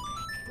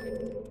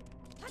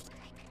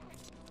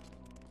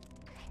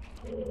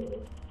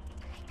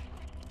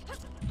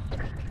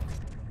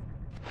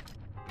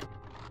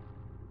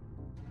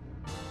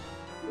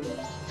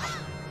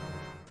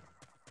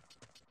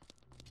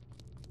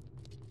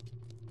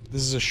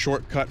 This is a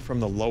shortcut from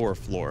the lower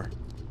floor.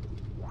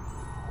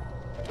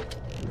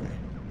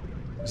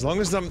 As long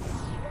as I'm,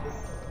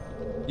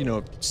 you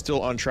know,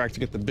 still on track to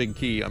get the big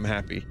key, I'm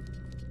happy.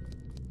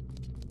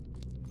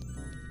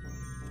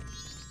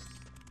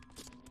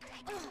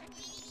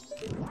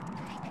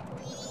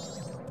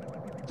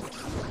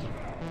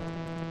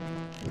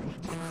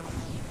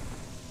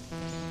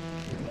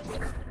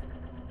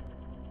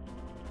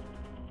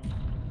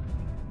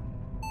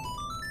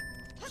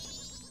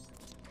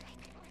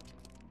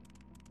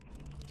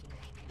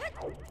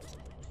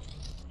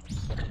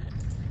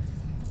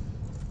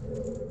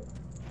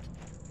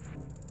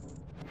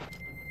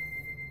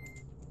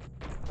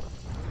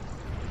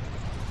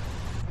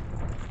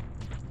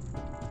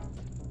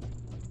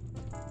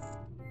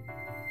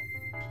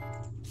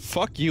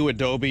 Fuck you,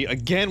 Adobe,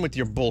 again with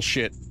your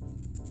bullshit.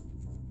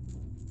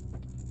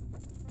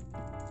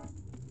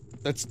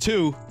 That's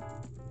 2.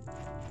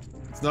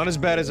 It's not as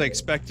bad as I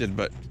expected,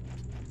 but...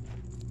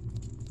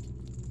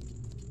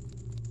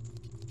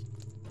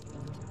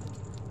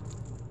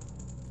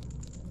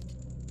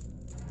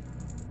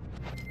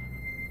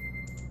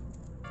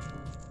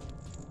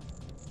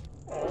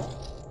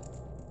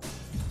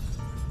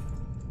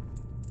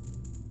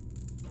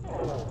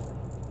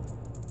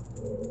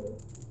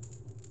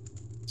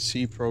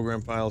 C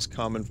program files,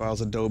 common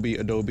files, Adobe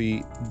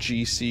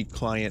GC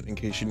client in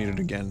case you need it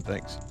again,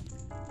 thanks.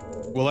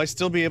 Will I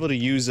still be able to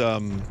use,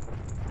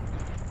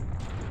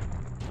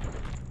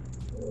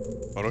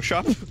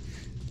 Photoshop?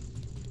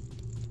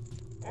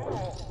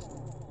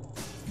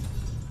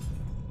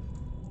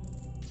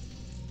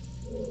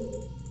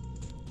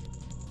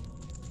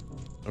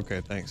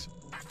 Okay, thanks.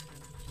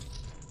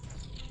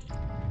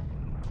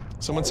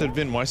 Someone said,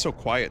 Vin, why so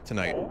quiet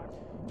tonight?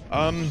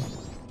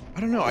 I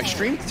don't know, I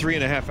streamed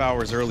 3.5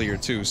 hours earlier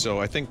too, so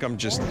I think I'm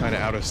just kinda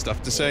out of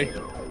stuff to say.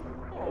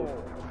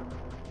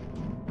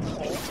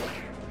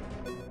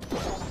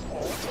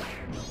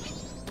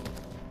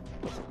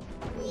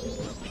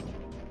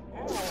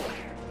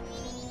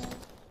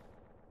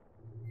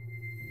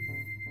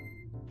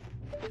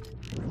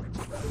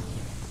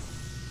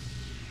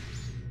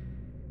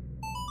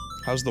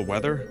 How's the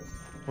weather?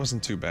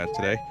 Wasn't too bad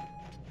today.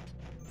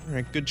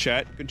 Alright, good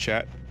chat, good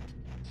chat.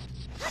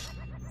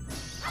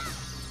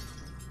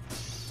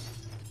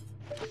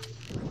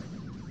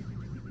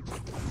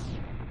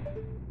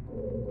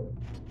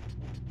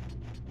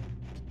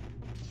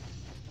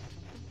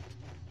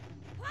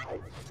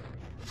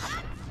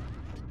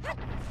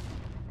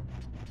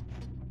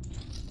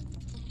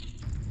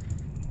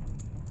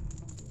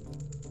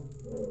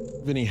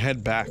 Vinny,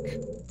 head back.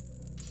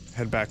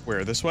 Head back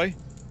where? This way?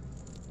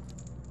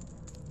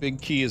 Big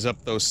key is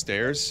up those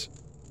stairs.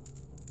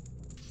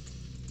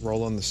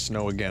 Roll on the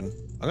snow again.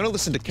 I'm gonna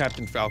listen to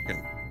Captain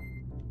Falcon.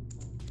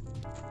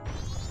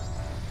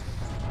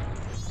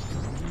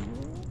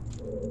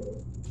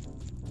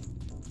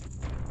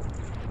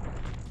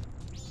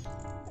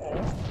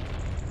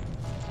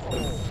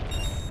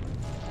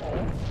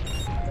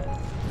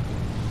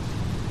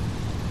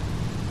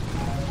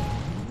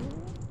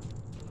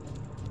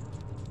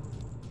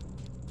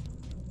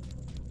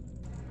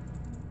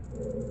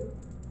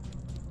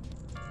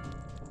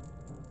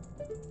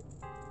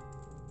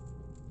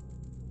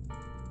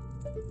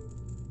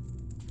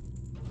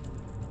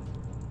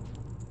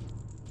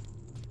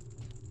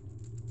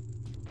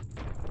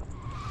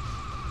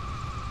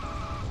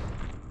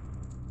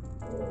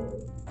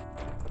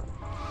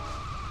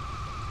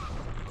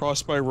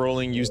 Cross by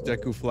rolling, use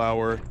Deku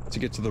Flower to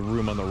get to the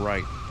room on the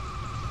right.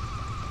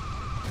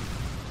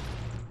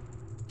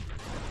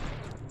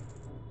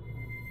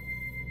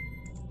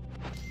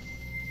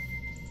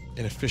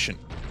 Inefficient.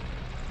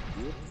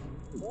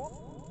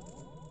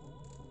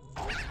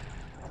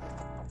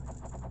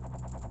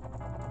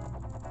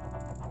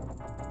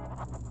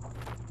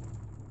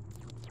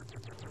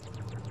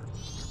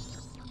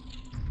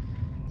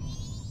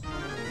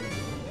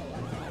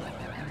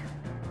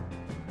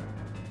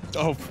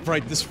 Oh,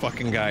 right, this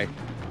fucking guy.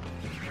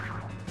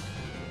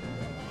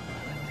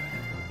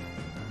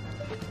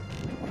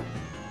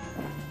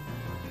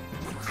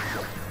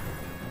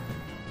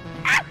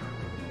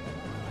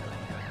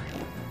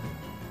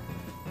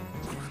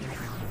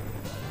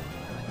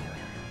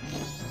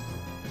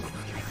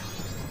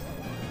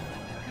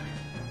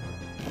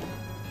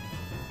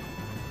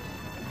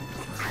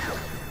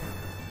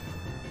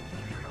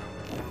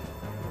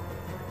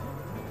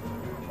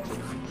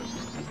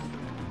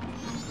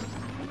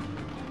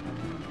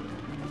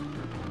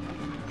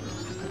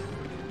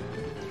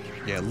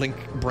 Yeah, Link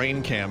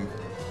brain cam.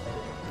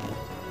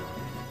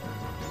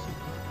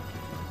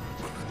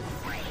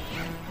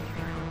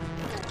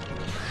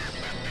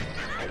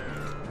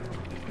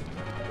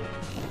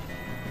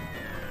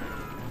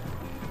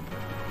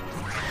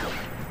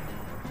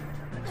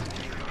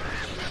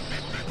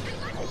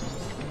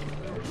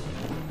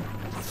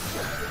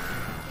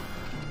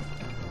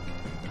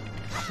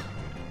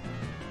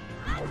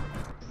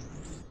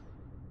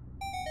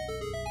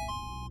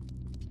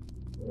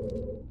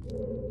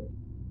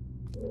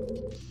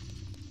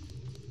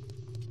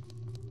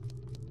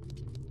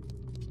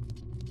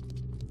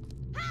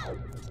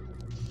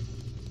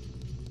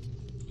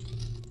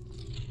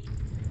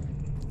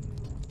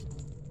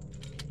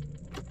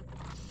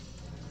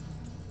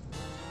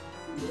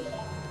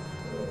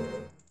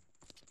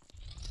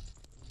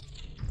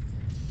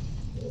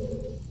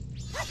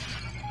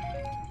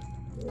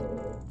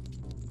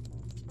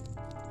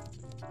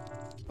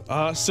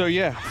 So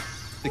yeah,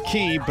 the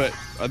key, but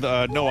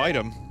no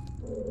item.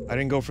 I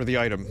didn't go for the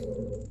item.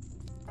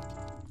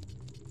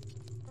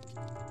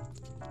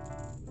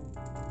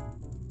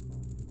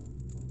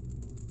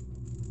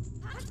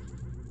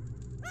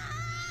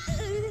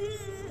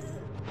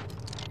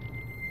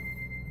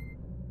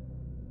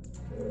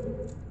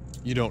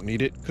 You don't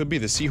need it. Could be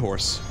the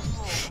seahorse.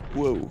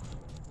 Whoa.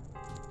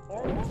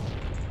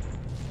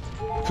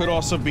 Could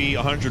also be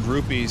 100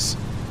 rupees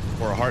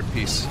or a heart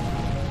piece.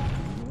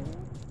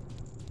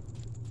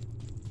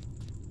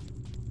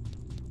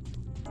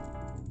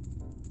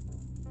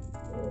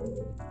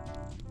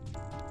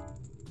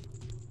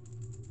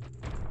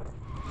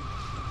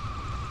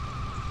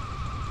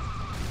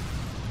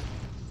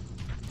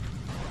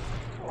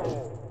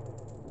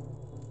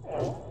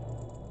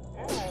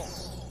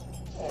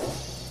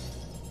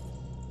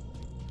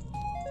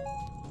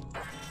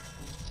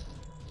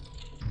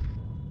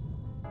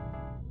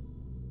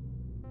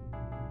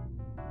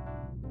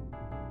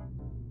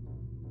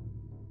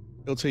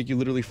 It'll take you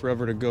literally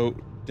forever to go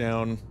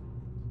down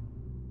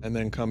and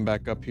then come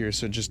back up here,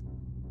 so just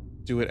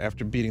do it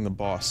after beating the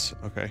boss,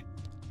 okay?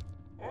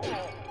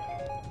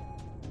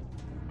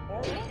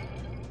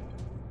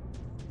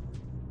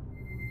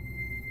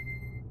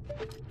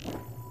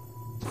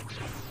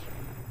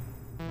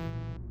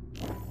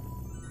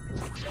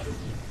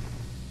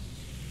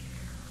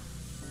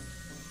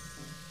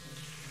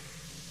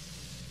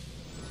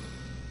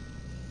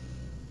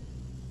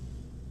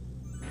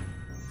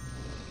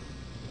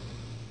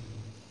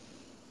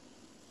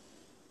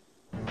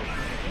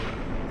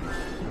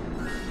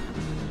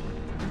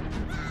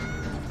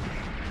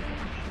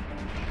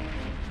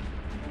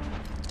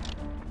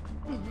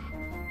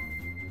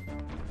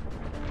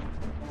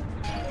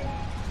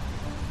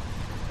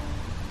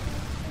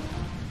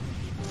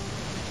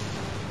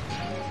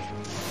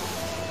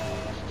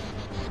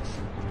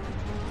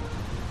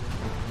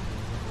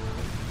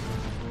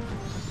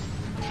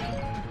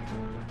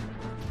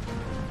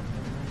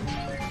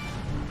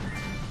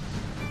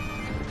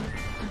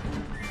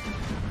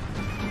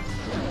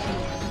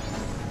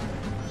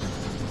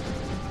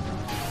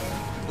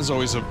 This is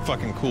always a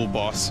fucking cool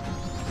boss.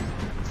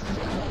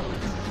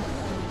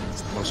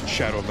 It's the most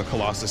Shadow of the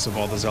Colossus of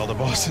all the Zelda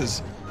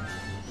bosses.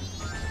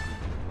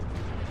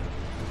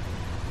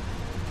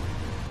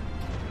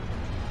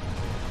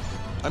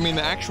 I mean,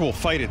 the actual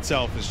fight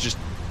itself is just,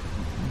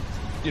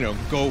 you know,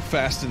 go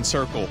fast in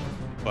circle.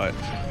 But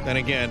then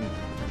again,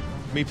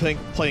 me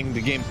playing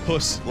the game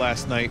Puss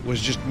last night was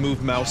just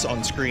move mouse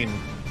on screen.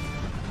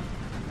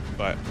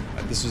 But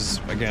this was,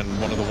 again,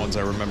 one of the ones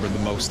I remember the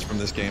most from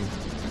this game.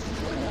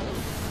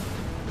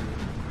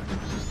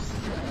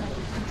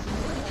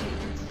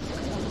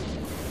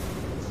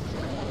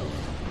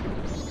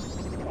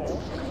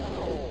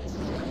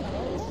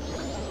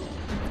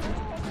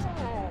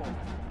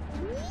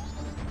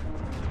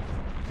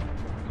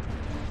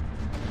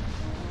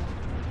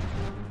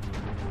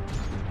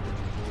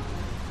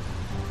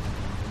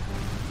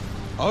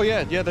 Oh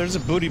yeah, there's a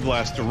booty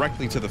blast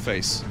directly to the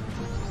face.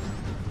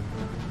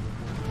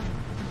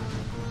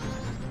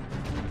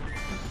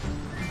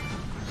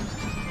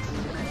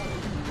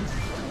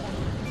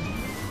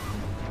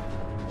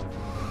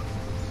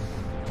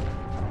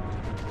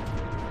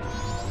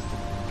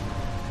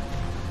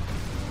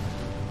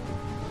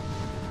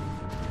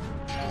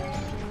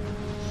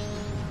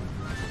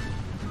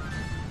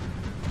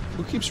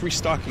 Who keeps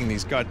restocking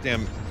these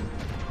goddamn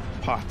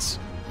pots?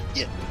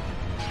 Yeah.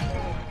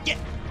 Yeah.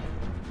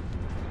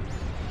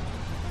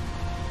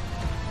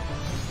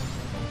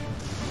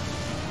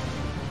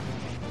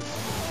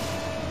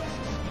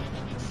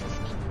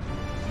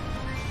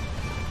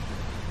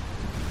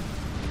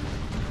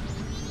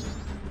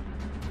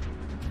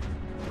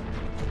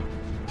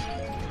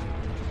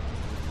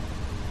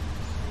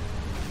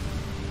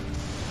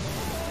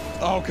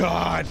 Oh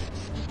God!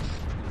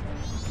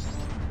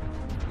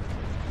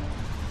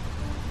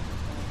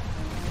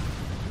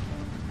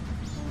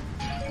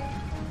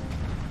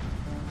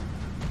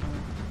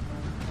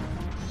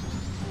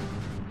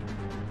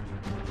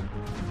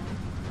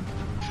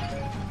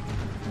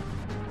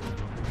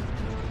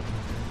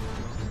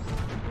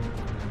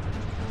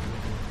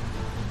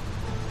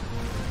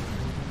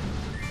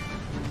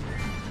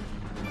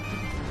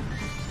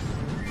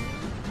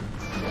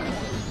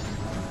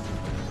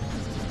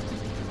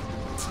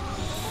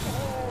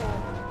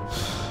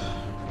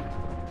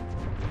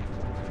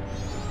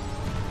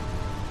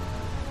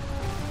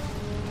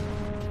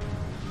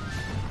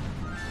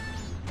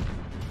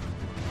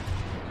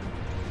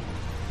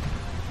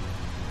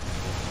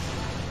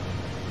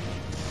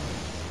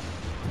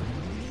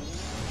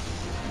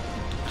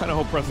 I kind of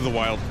hope Breath of the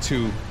Wild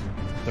 2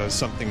 does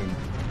something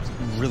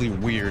really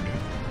weird.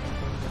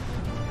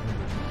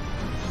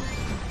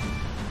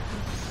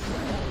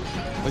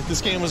 Like,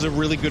 this game was a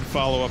really good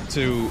follow-up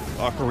to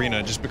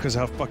Ocarina just because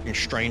of how fucking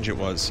strange it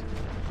was.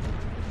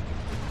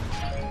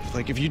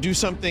 Like, if you do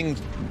something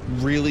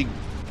really,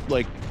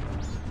 like,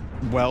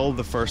 well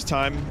the first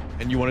time,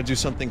 and you want to do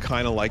something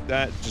kind of like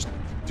that, just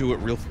do it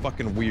real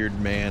fucking weird,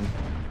 man.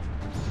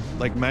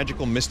 Like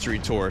Magical Mystery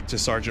Tour to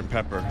Sgt.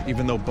 Pepper,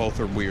 even though both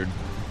are weird.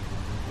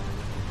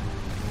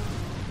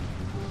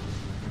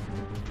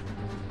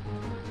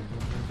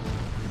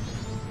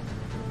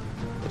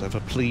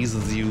 Whatever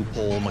pleases you,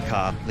 Paul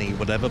McCartney.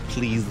 Whatever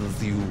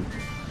pleases you.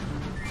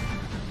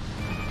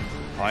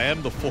 I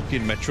am the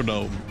fucking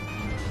metronome.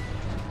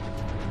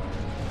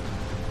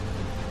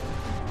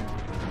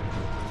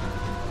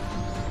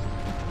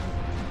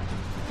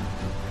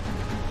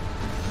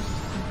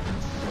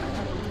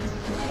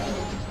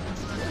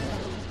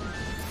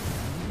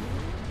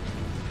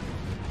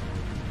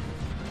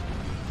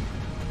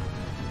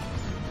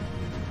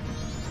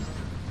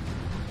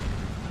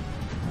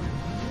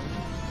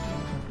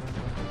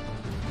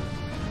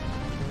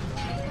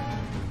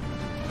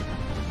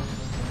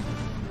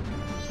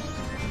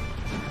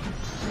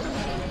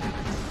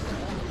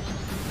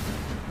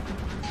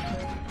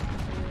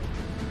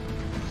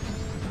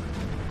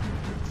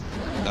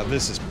 Now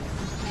this is...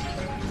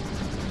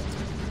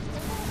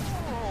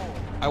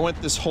 I went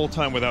this whole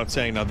time without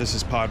saying, now this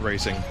is pod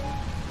racing.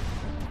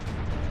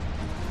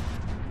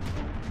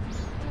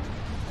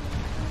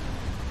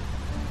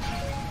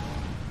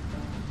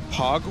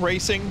 Hog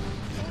racing?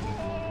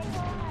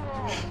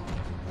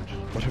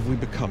 What have we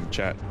become,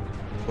 chat?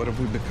 What have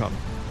we become?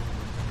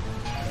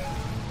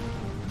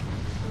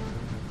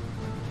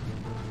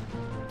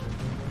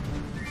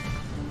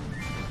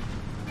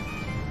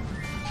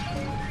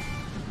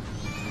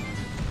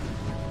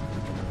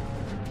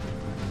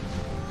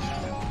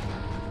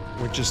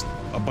 We're just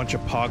a bunch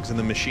of pogs in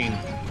the machine.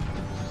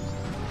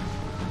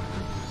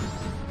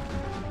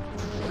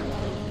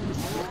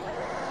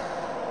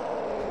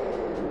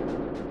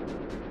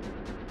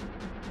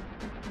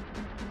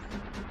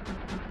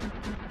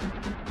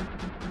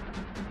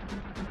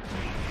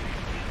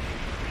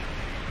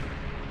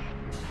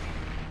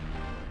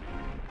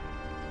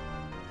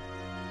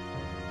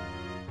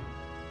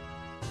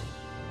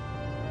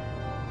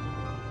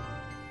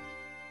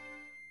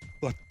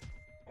 What?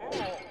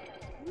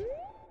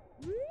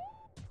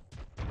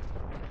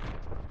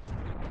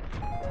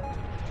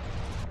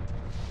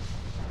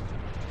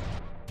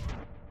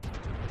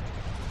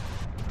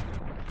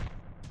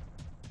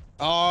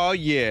 Oh,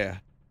 yeah.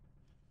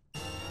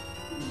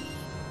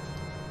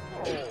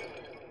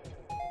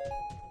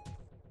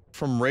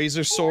 From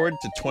razor sword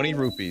to 20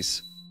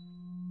 rupees.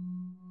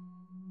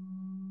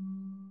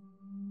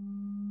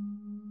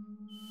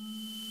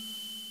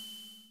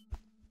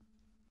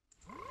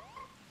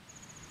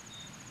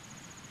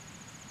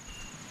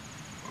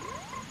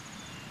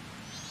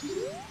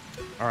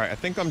 Alright, I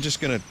think I'm just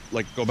gonna,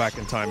 like, go back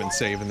in time and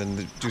save and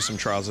then do some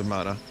Trials of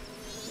Mana.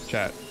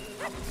 Chat.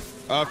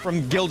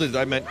 From Gilded,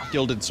 I meant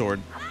Gilded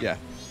Sword. Yeah.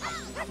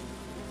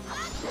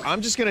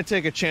 I'm just gonna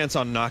take a chance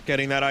on not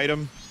getting that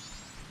item.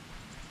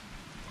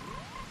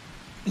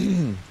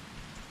 Vinny,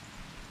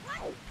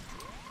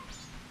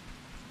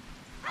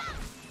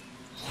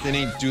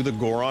 do the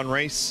Goron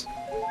race.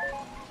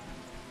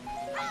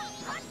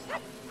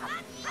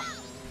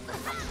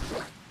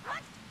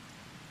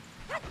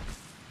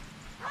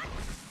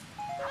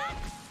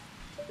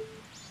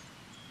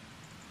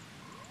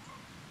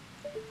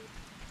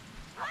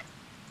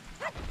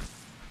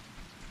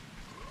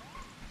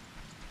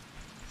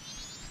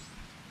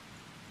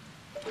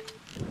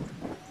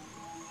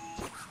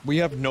 We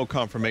have no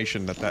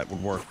confirmation that that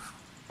would work,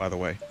 by the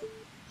way.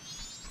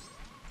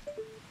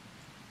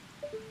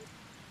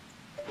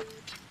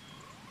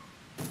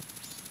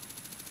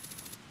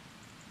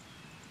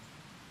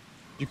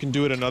 You can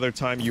do it another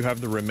time. You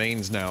have the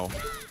remains now.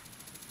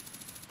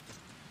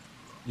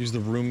 Use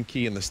the room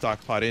key and the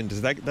stock pot in.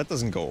 Does that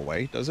doesn't go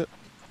away, does it?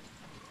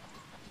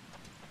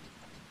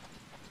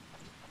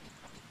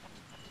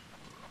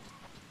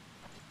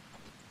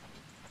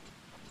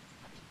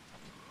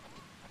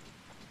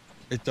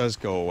 It does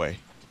go away.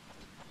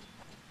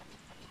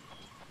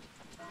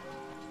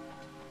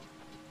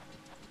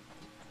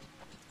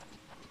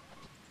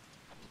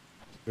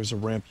 There's a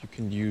ramp you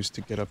can use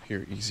to get up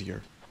here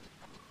easier.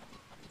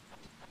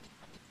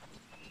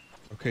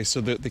 Okay,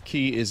 so the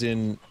key is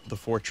in the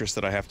fortress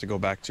that I have to go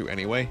back to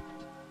anyway.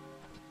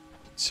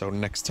 So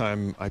next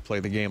time I play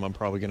the game, I'm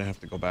probably gonna have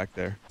to go back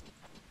there.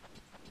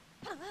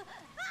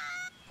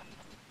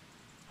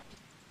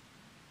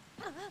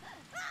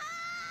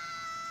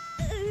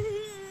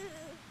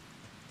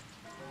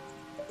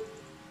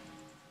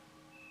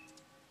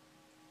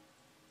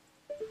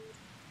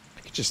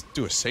 I could just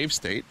do a save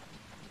state.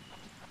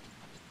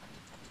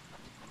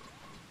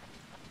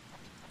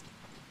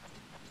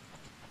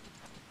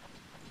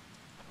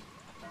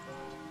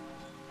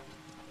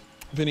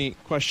 Vinny,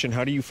 question,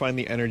 how do you find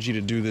the energy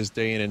to do this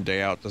day in and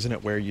day out? Doesn't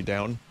it wear you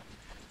down?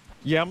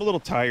 Yeah, I'm a little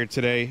tired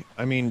today.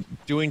 I mean,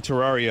 doing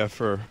Terraria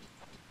for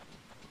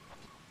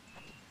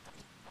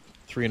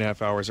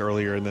 3.5 hours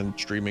earlier and then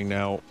streaming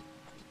now,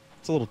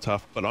 it's a little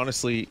tough, but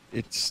honestly,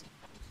 it's...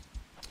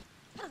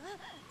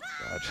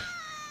 God.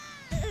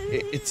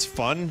 It's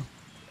fun,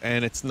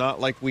 and it's not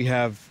like we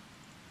have...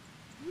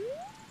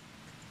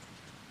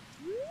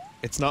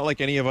 It's not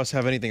like any of us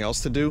have anything else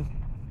to do.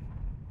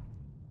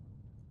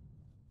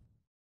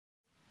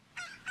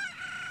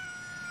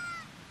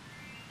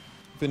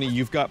 Vinny,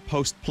 you've got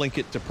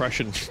post-Plinkett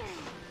depression.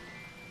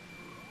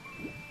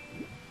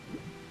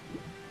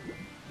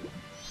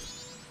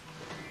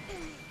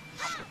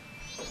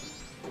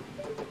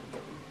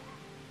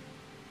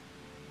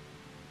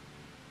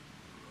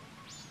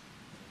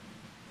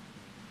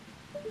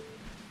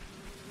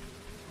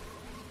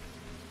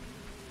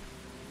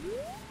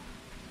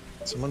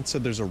 Someone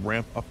said there's a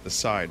ramp up the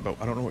side, but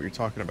I don't know what you're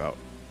talking about.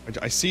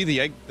 I see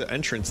the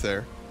entrance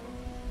there.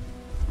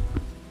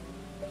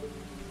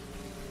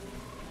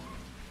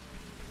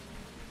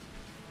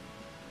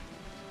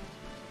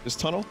 This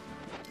tunnel?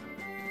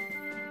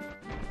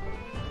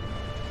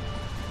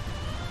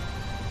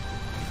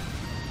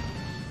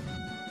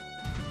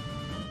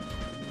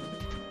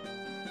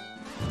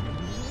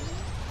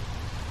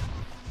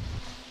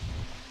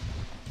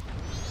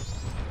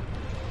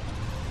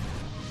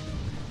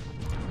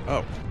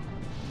 Oh.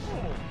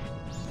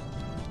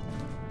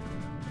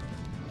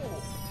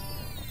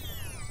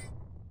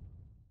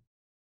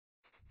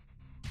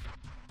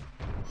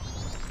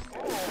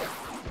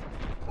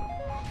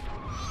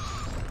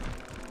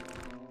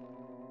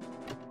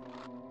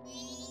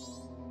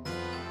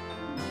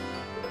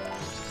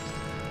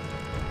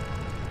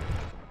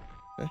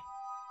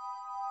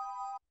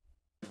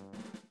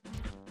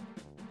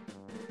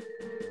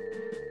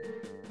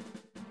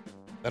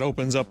 That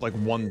opens up like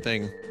one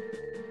thing.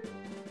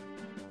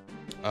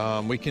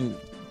 We can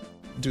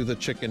do the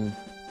chicken,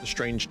 the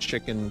strange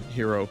chicken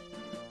hero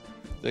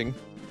thing.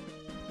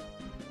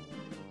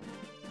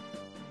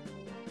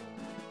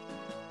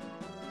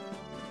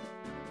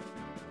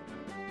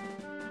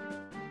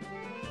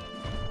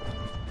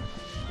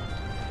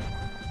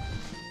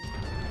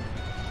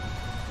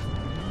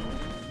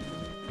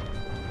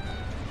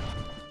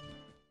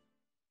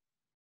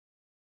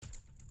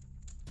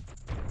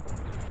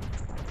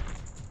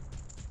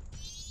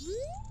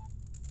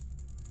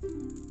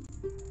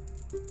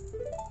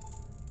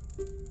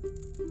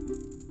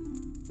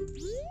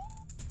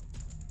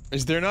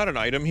 Is there not an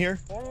item here?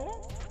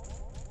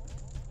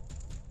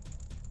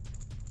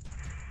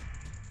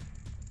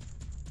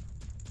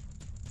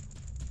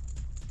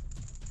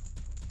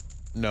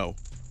 No.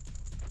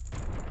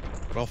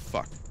 Well,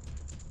 fuck.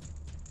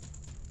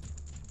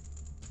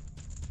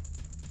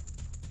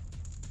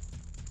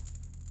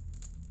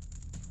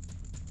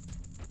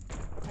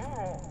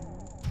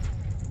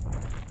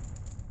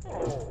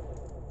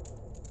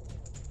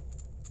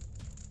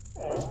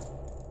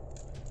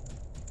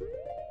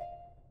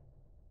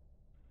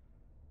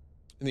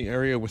 In the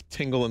area with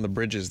Tingle and the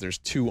bridges, there's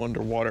 2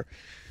 underwater.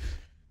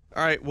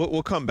 Alright,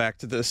 we'll come back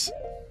to this.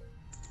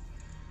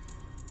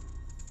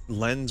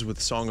 Lens with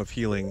Song of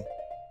Healing.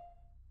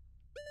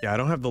 Yeah, I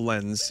don't have the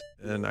lens,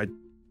 and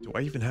do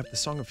I even have the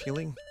Song of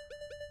Healing?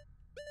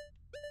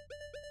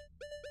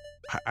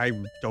 I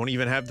don't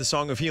even have the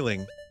Song of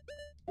Healing.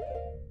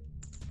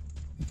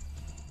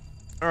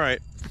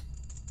 Alright.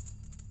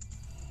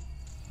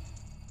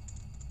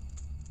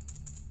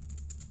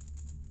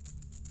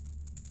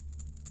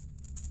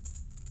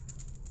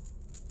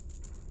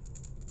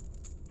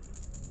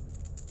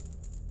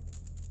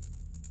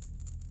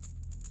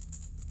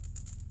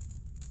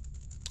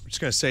 Just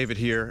gonna save it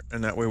here,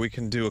 and that way we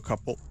can do a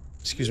couple...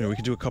 Excuse me, we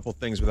can do a couple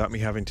things without me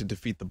having to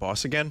defeat the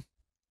boss again.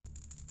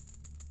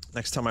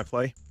 Next time I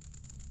play.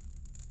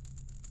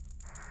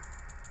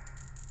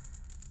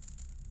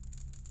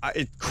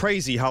 It's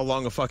crazy how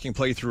long a fucking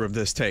playthrough of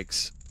this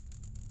takes.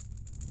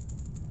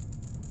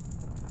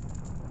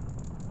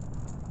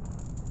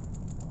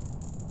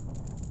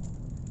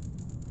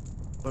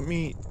 Let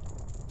me...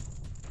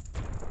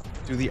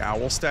 do the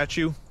owl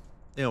statue?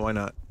 Yeah, why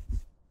not?